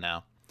Krista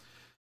now.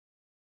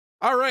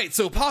 All right,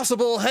 so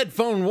possible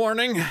headphone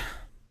warning.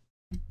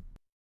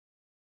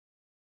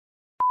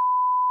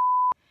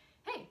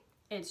 Hey,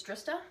 it's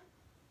Trista,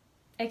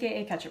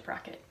 aka Ketchup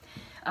Rocket.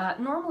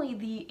 Normally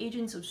the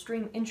Agents of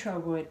String intro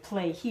would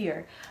play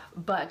here,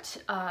 but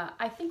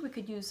I think we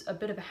could use a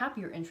bit of a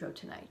happier intro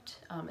tonight,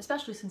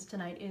 especially since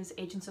tonight is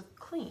Agents of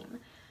C.L.E.A.N.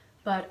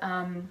 But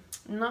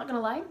not gonna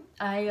lie,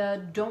 I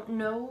don't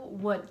know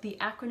what the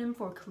acronym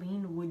for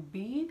C.L.E.A.N would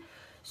be,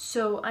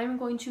 so I'm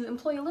going to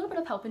employ a little bit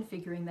of help in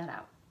figuring that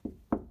out.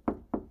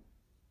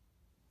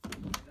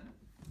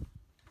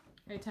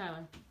 Hey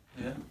Tyler,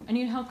 Yeah. I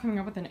need help coming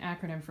up with an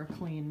acronym for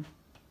C.L.E.A.N.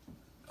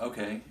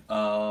 Okay.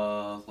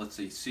 Let's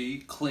see.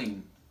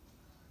 C.L.E.A.N.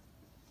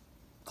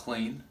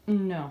 Clean.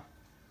 No.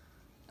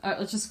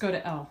 Let's just go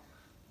to L.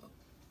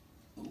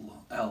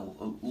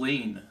 L.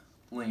 Lean.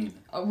 Lean.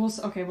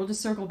 We'll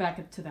just circle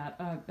back to that.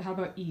 How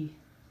about E?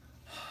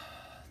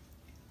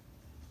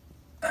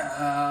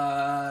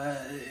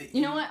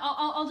 You know what?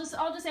 I'll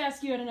just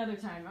ask you at another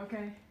time.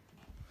 Okay.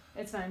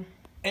 It's fine.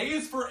 A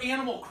is for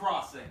Animal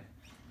Crossing.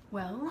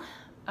 Well,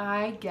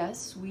 I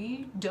guess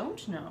we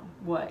don't know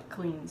what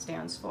C.L.E.A.N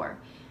stands for.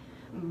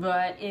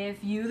 But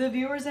if you, the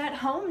viewers at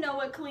home, know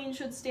what C.L.E.A.N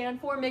should stand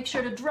for, make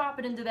sure to drop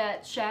it into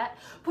that chat,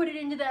 put it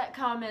into that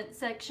comment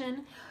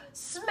section,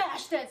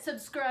 smash that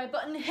subscribe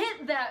button,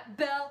 hit that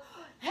bell,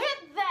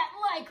 hit that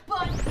like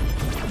button.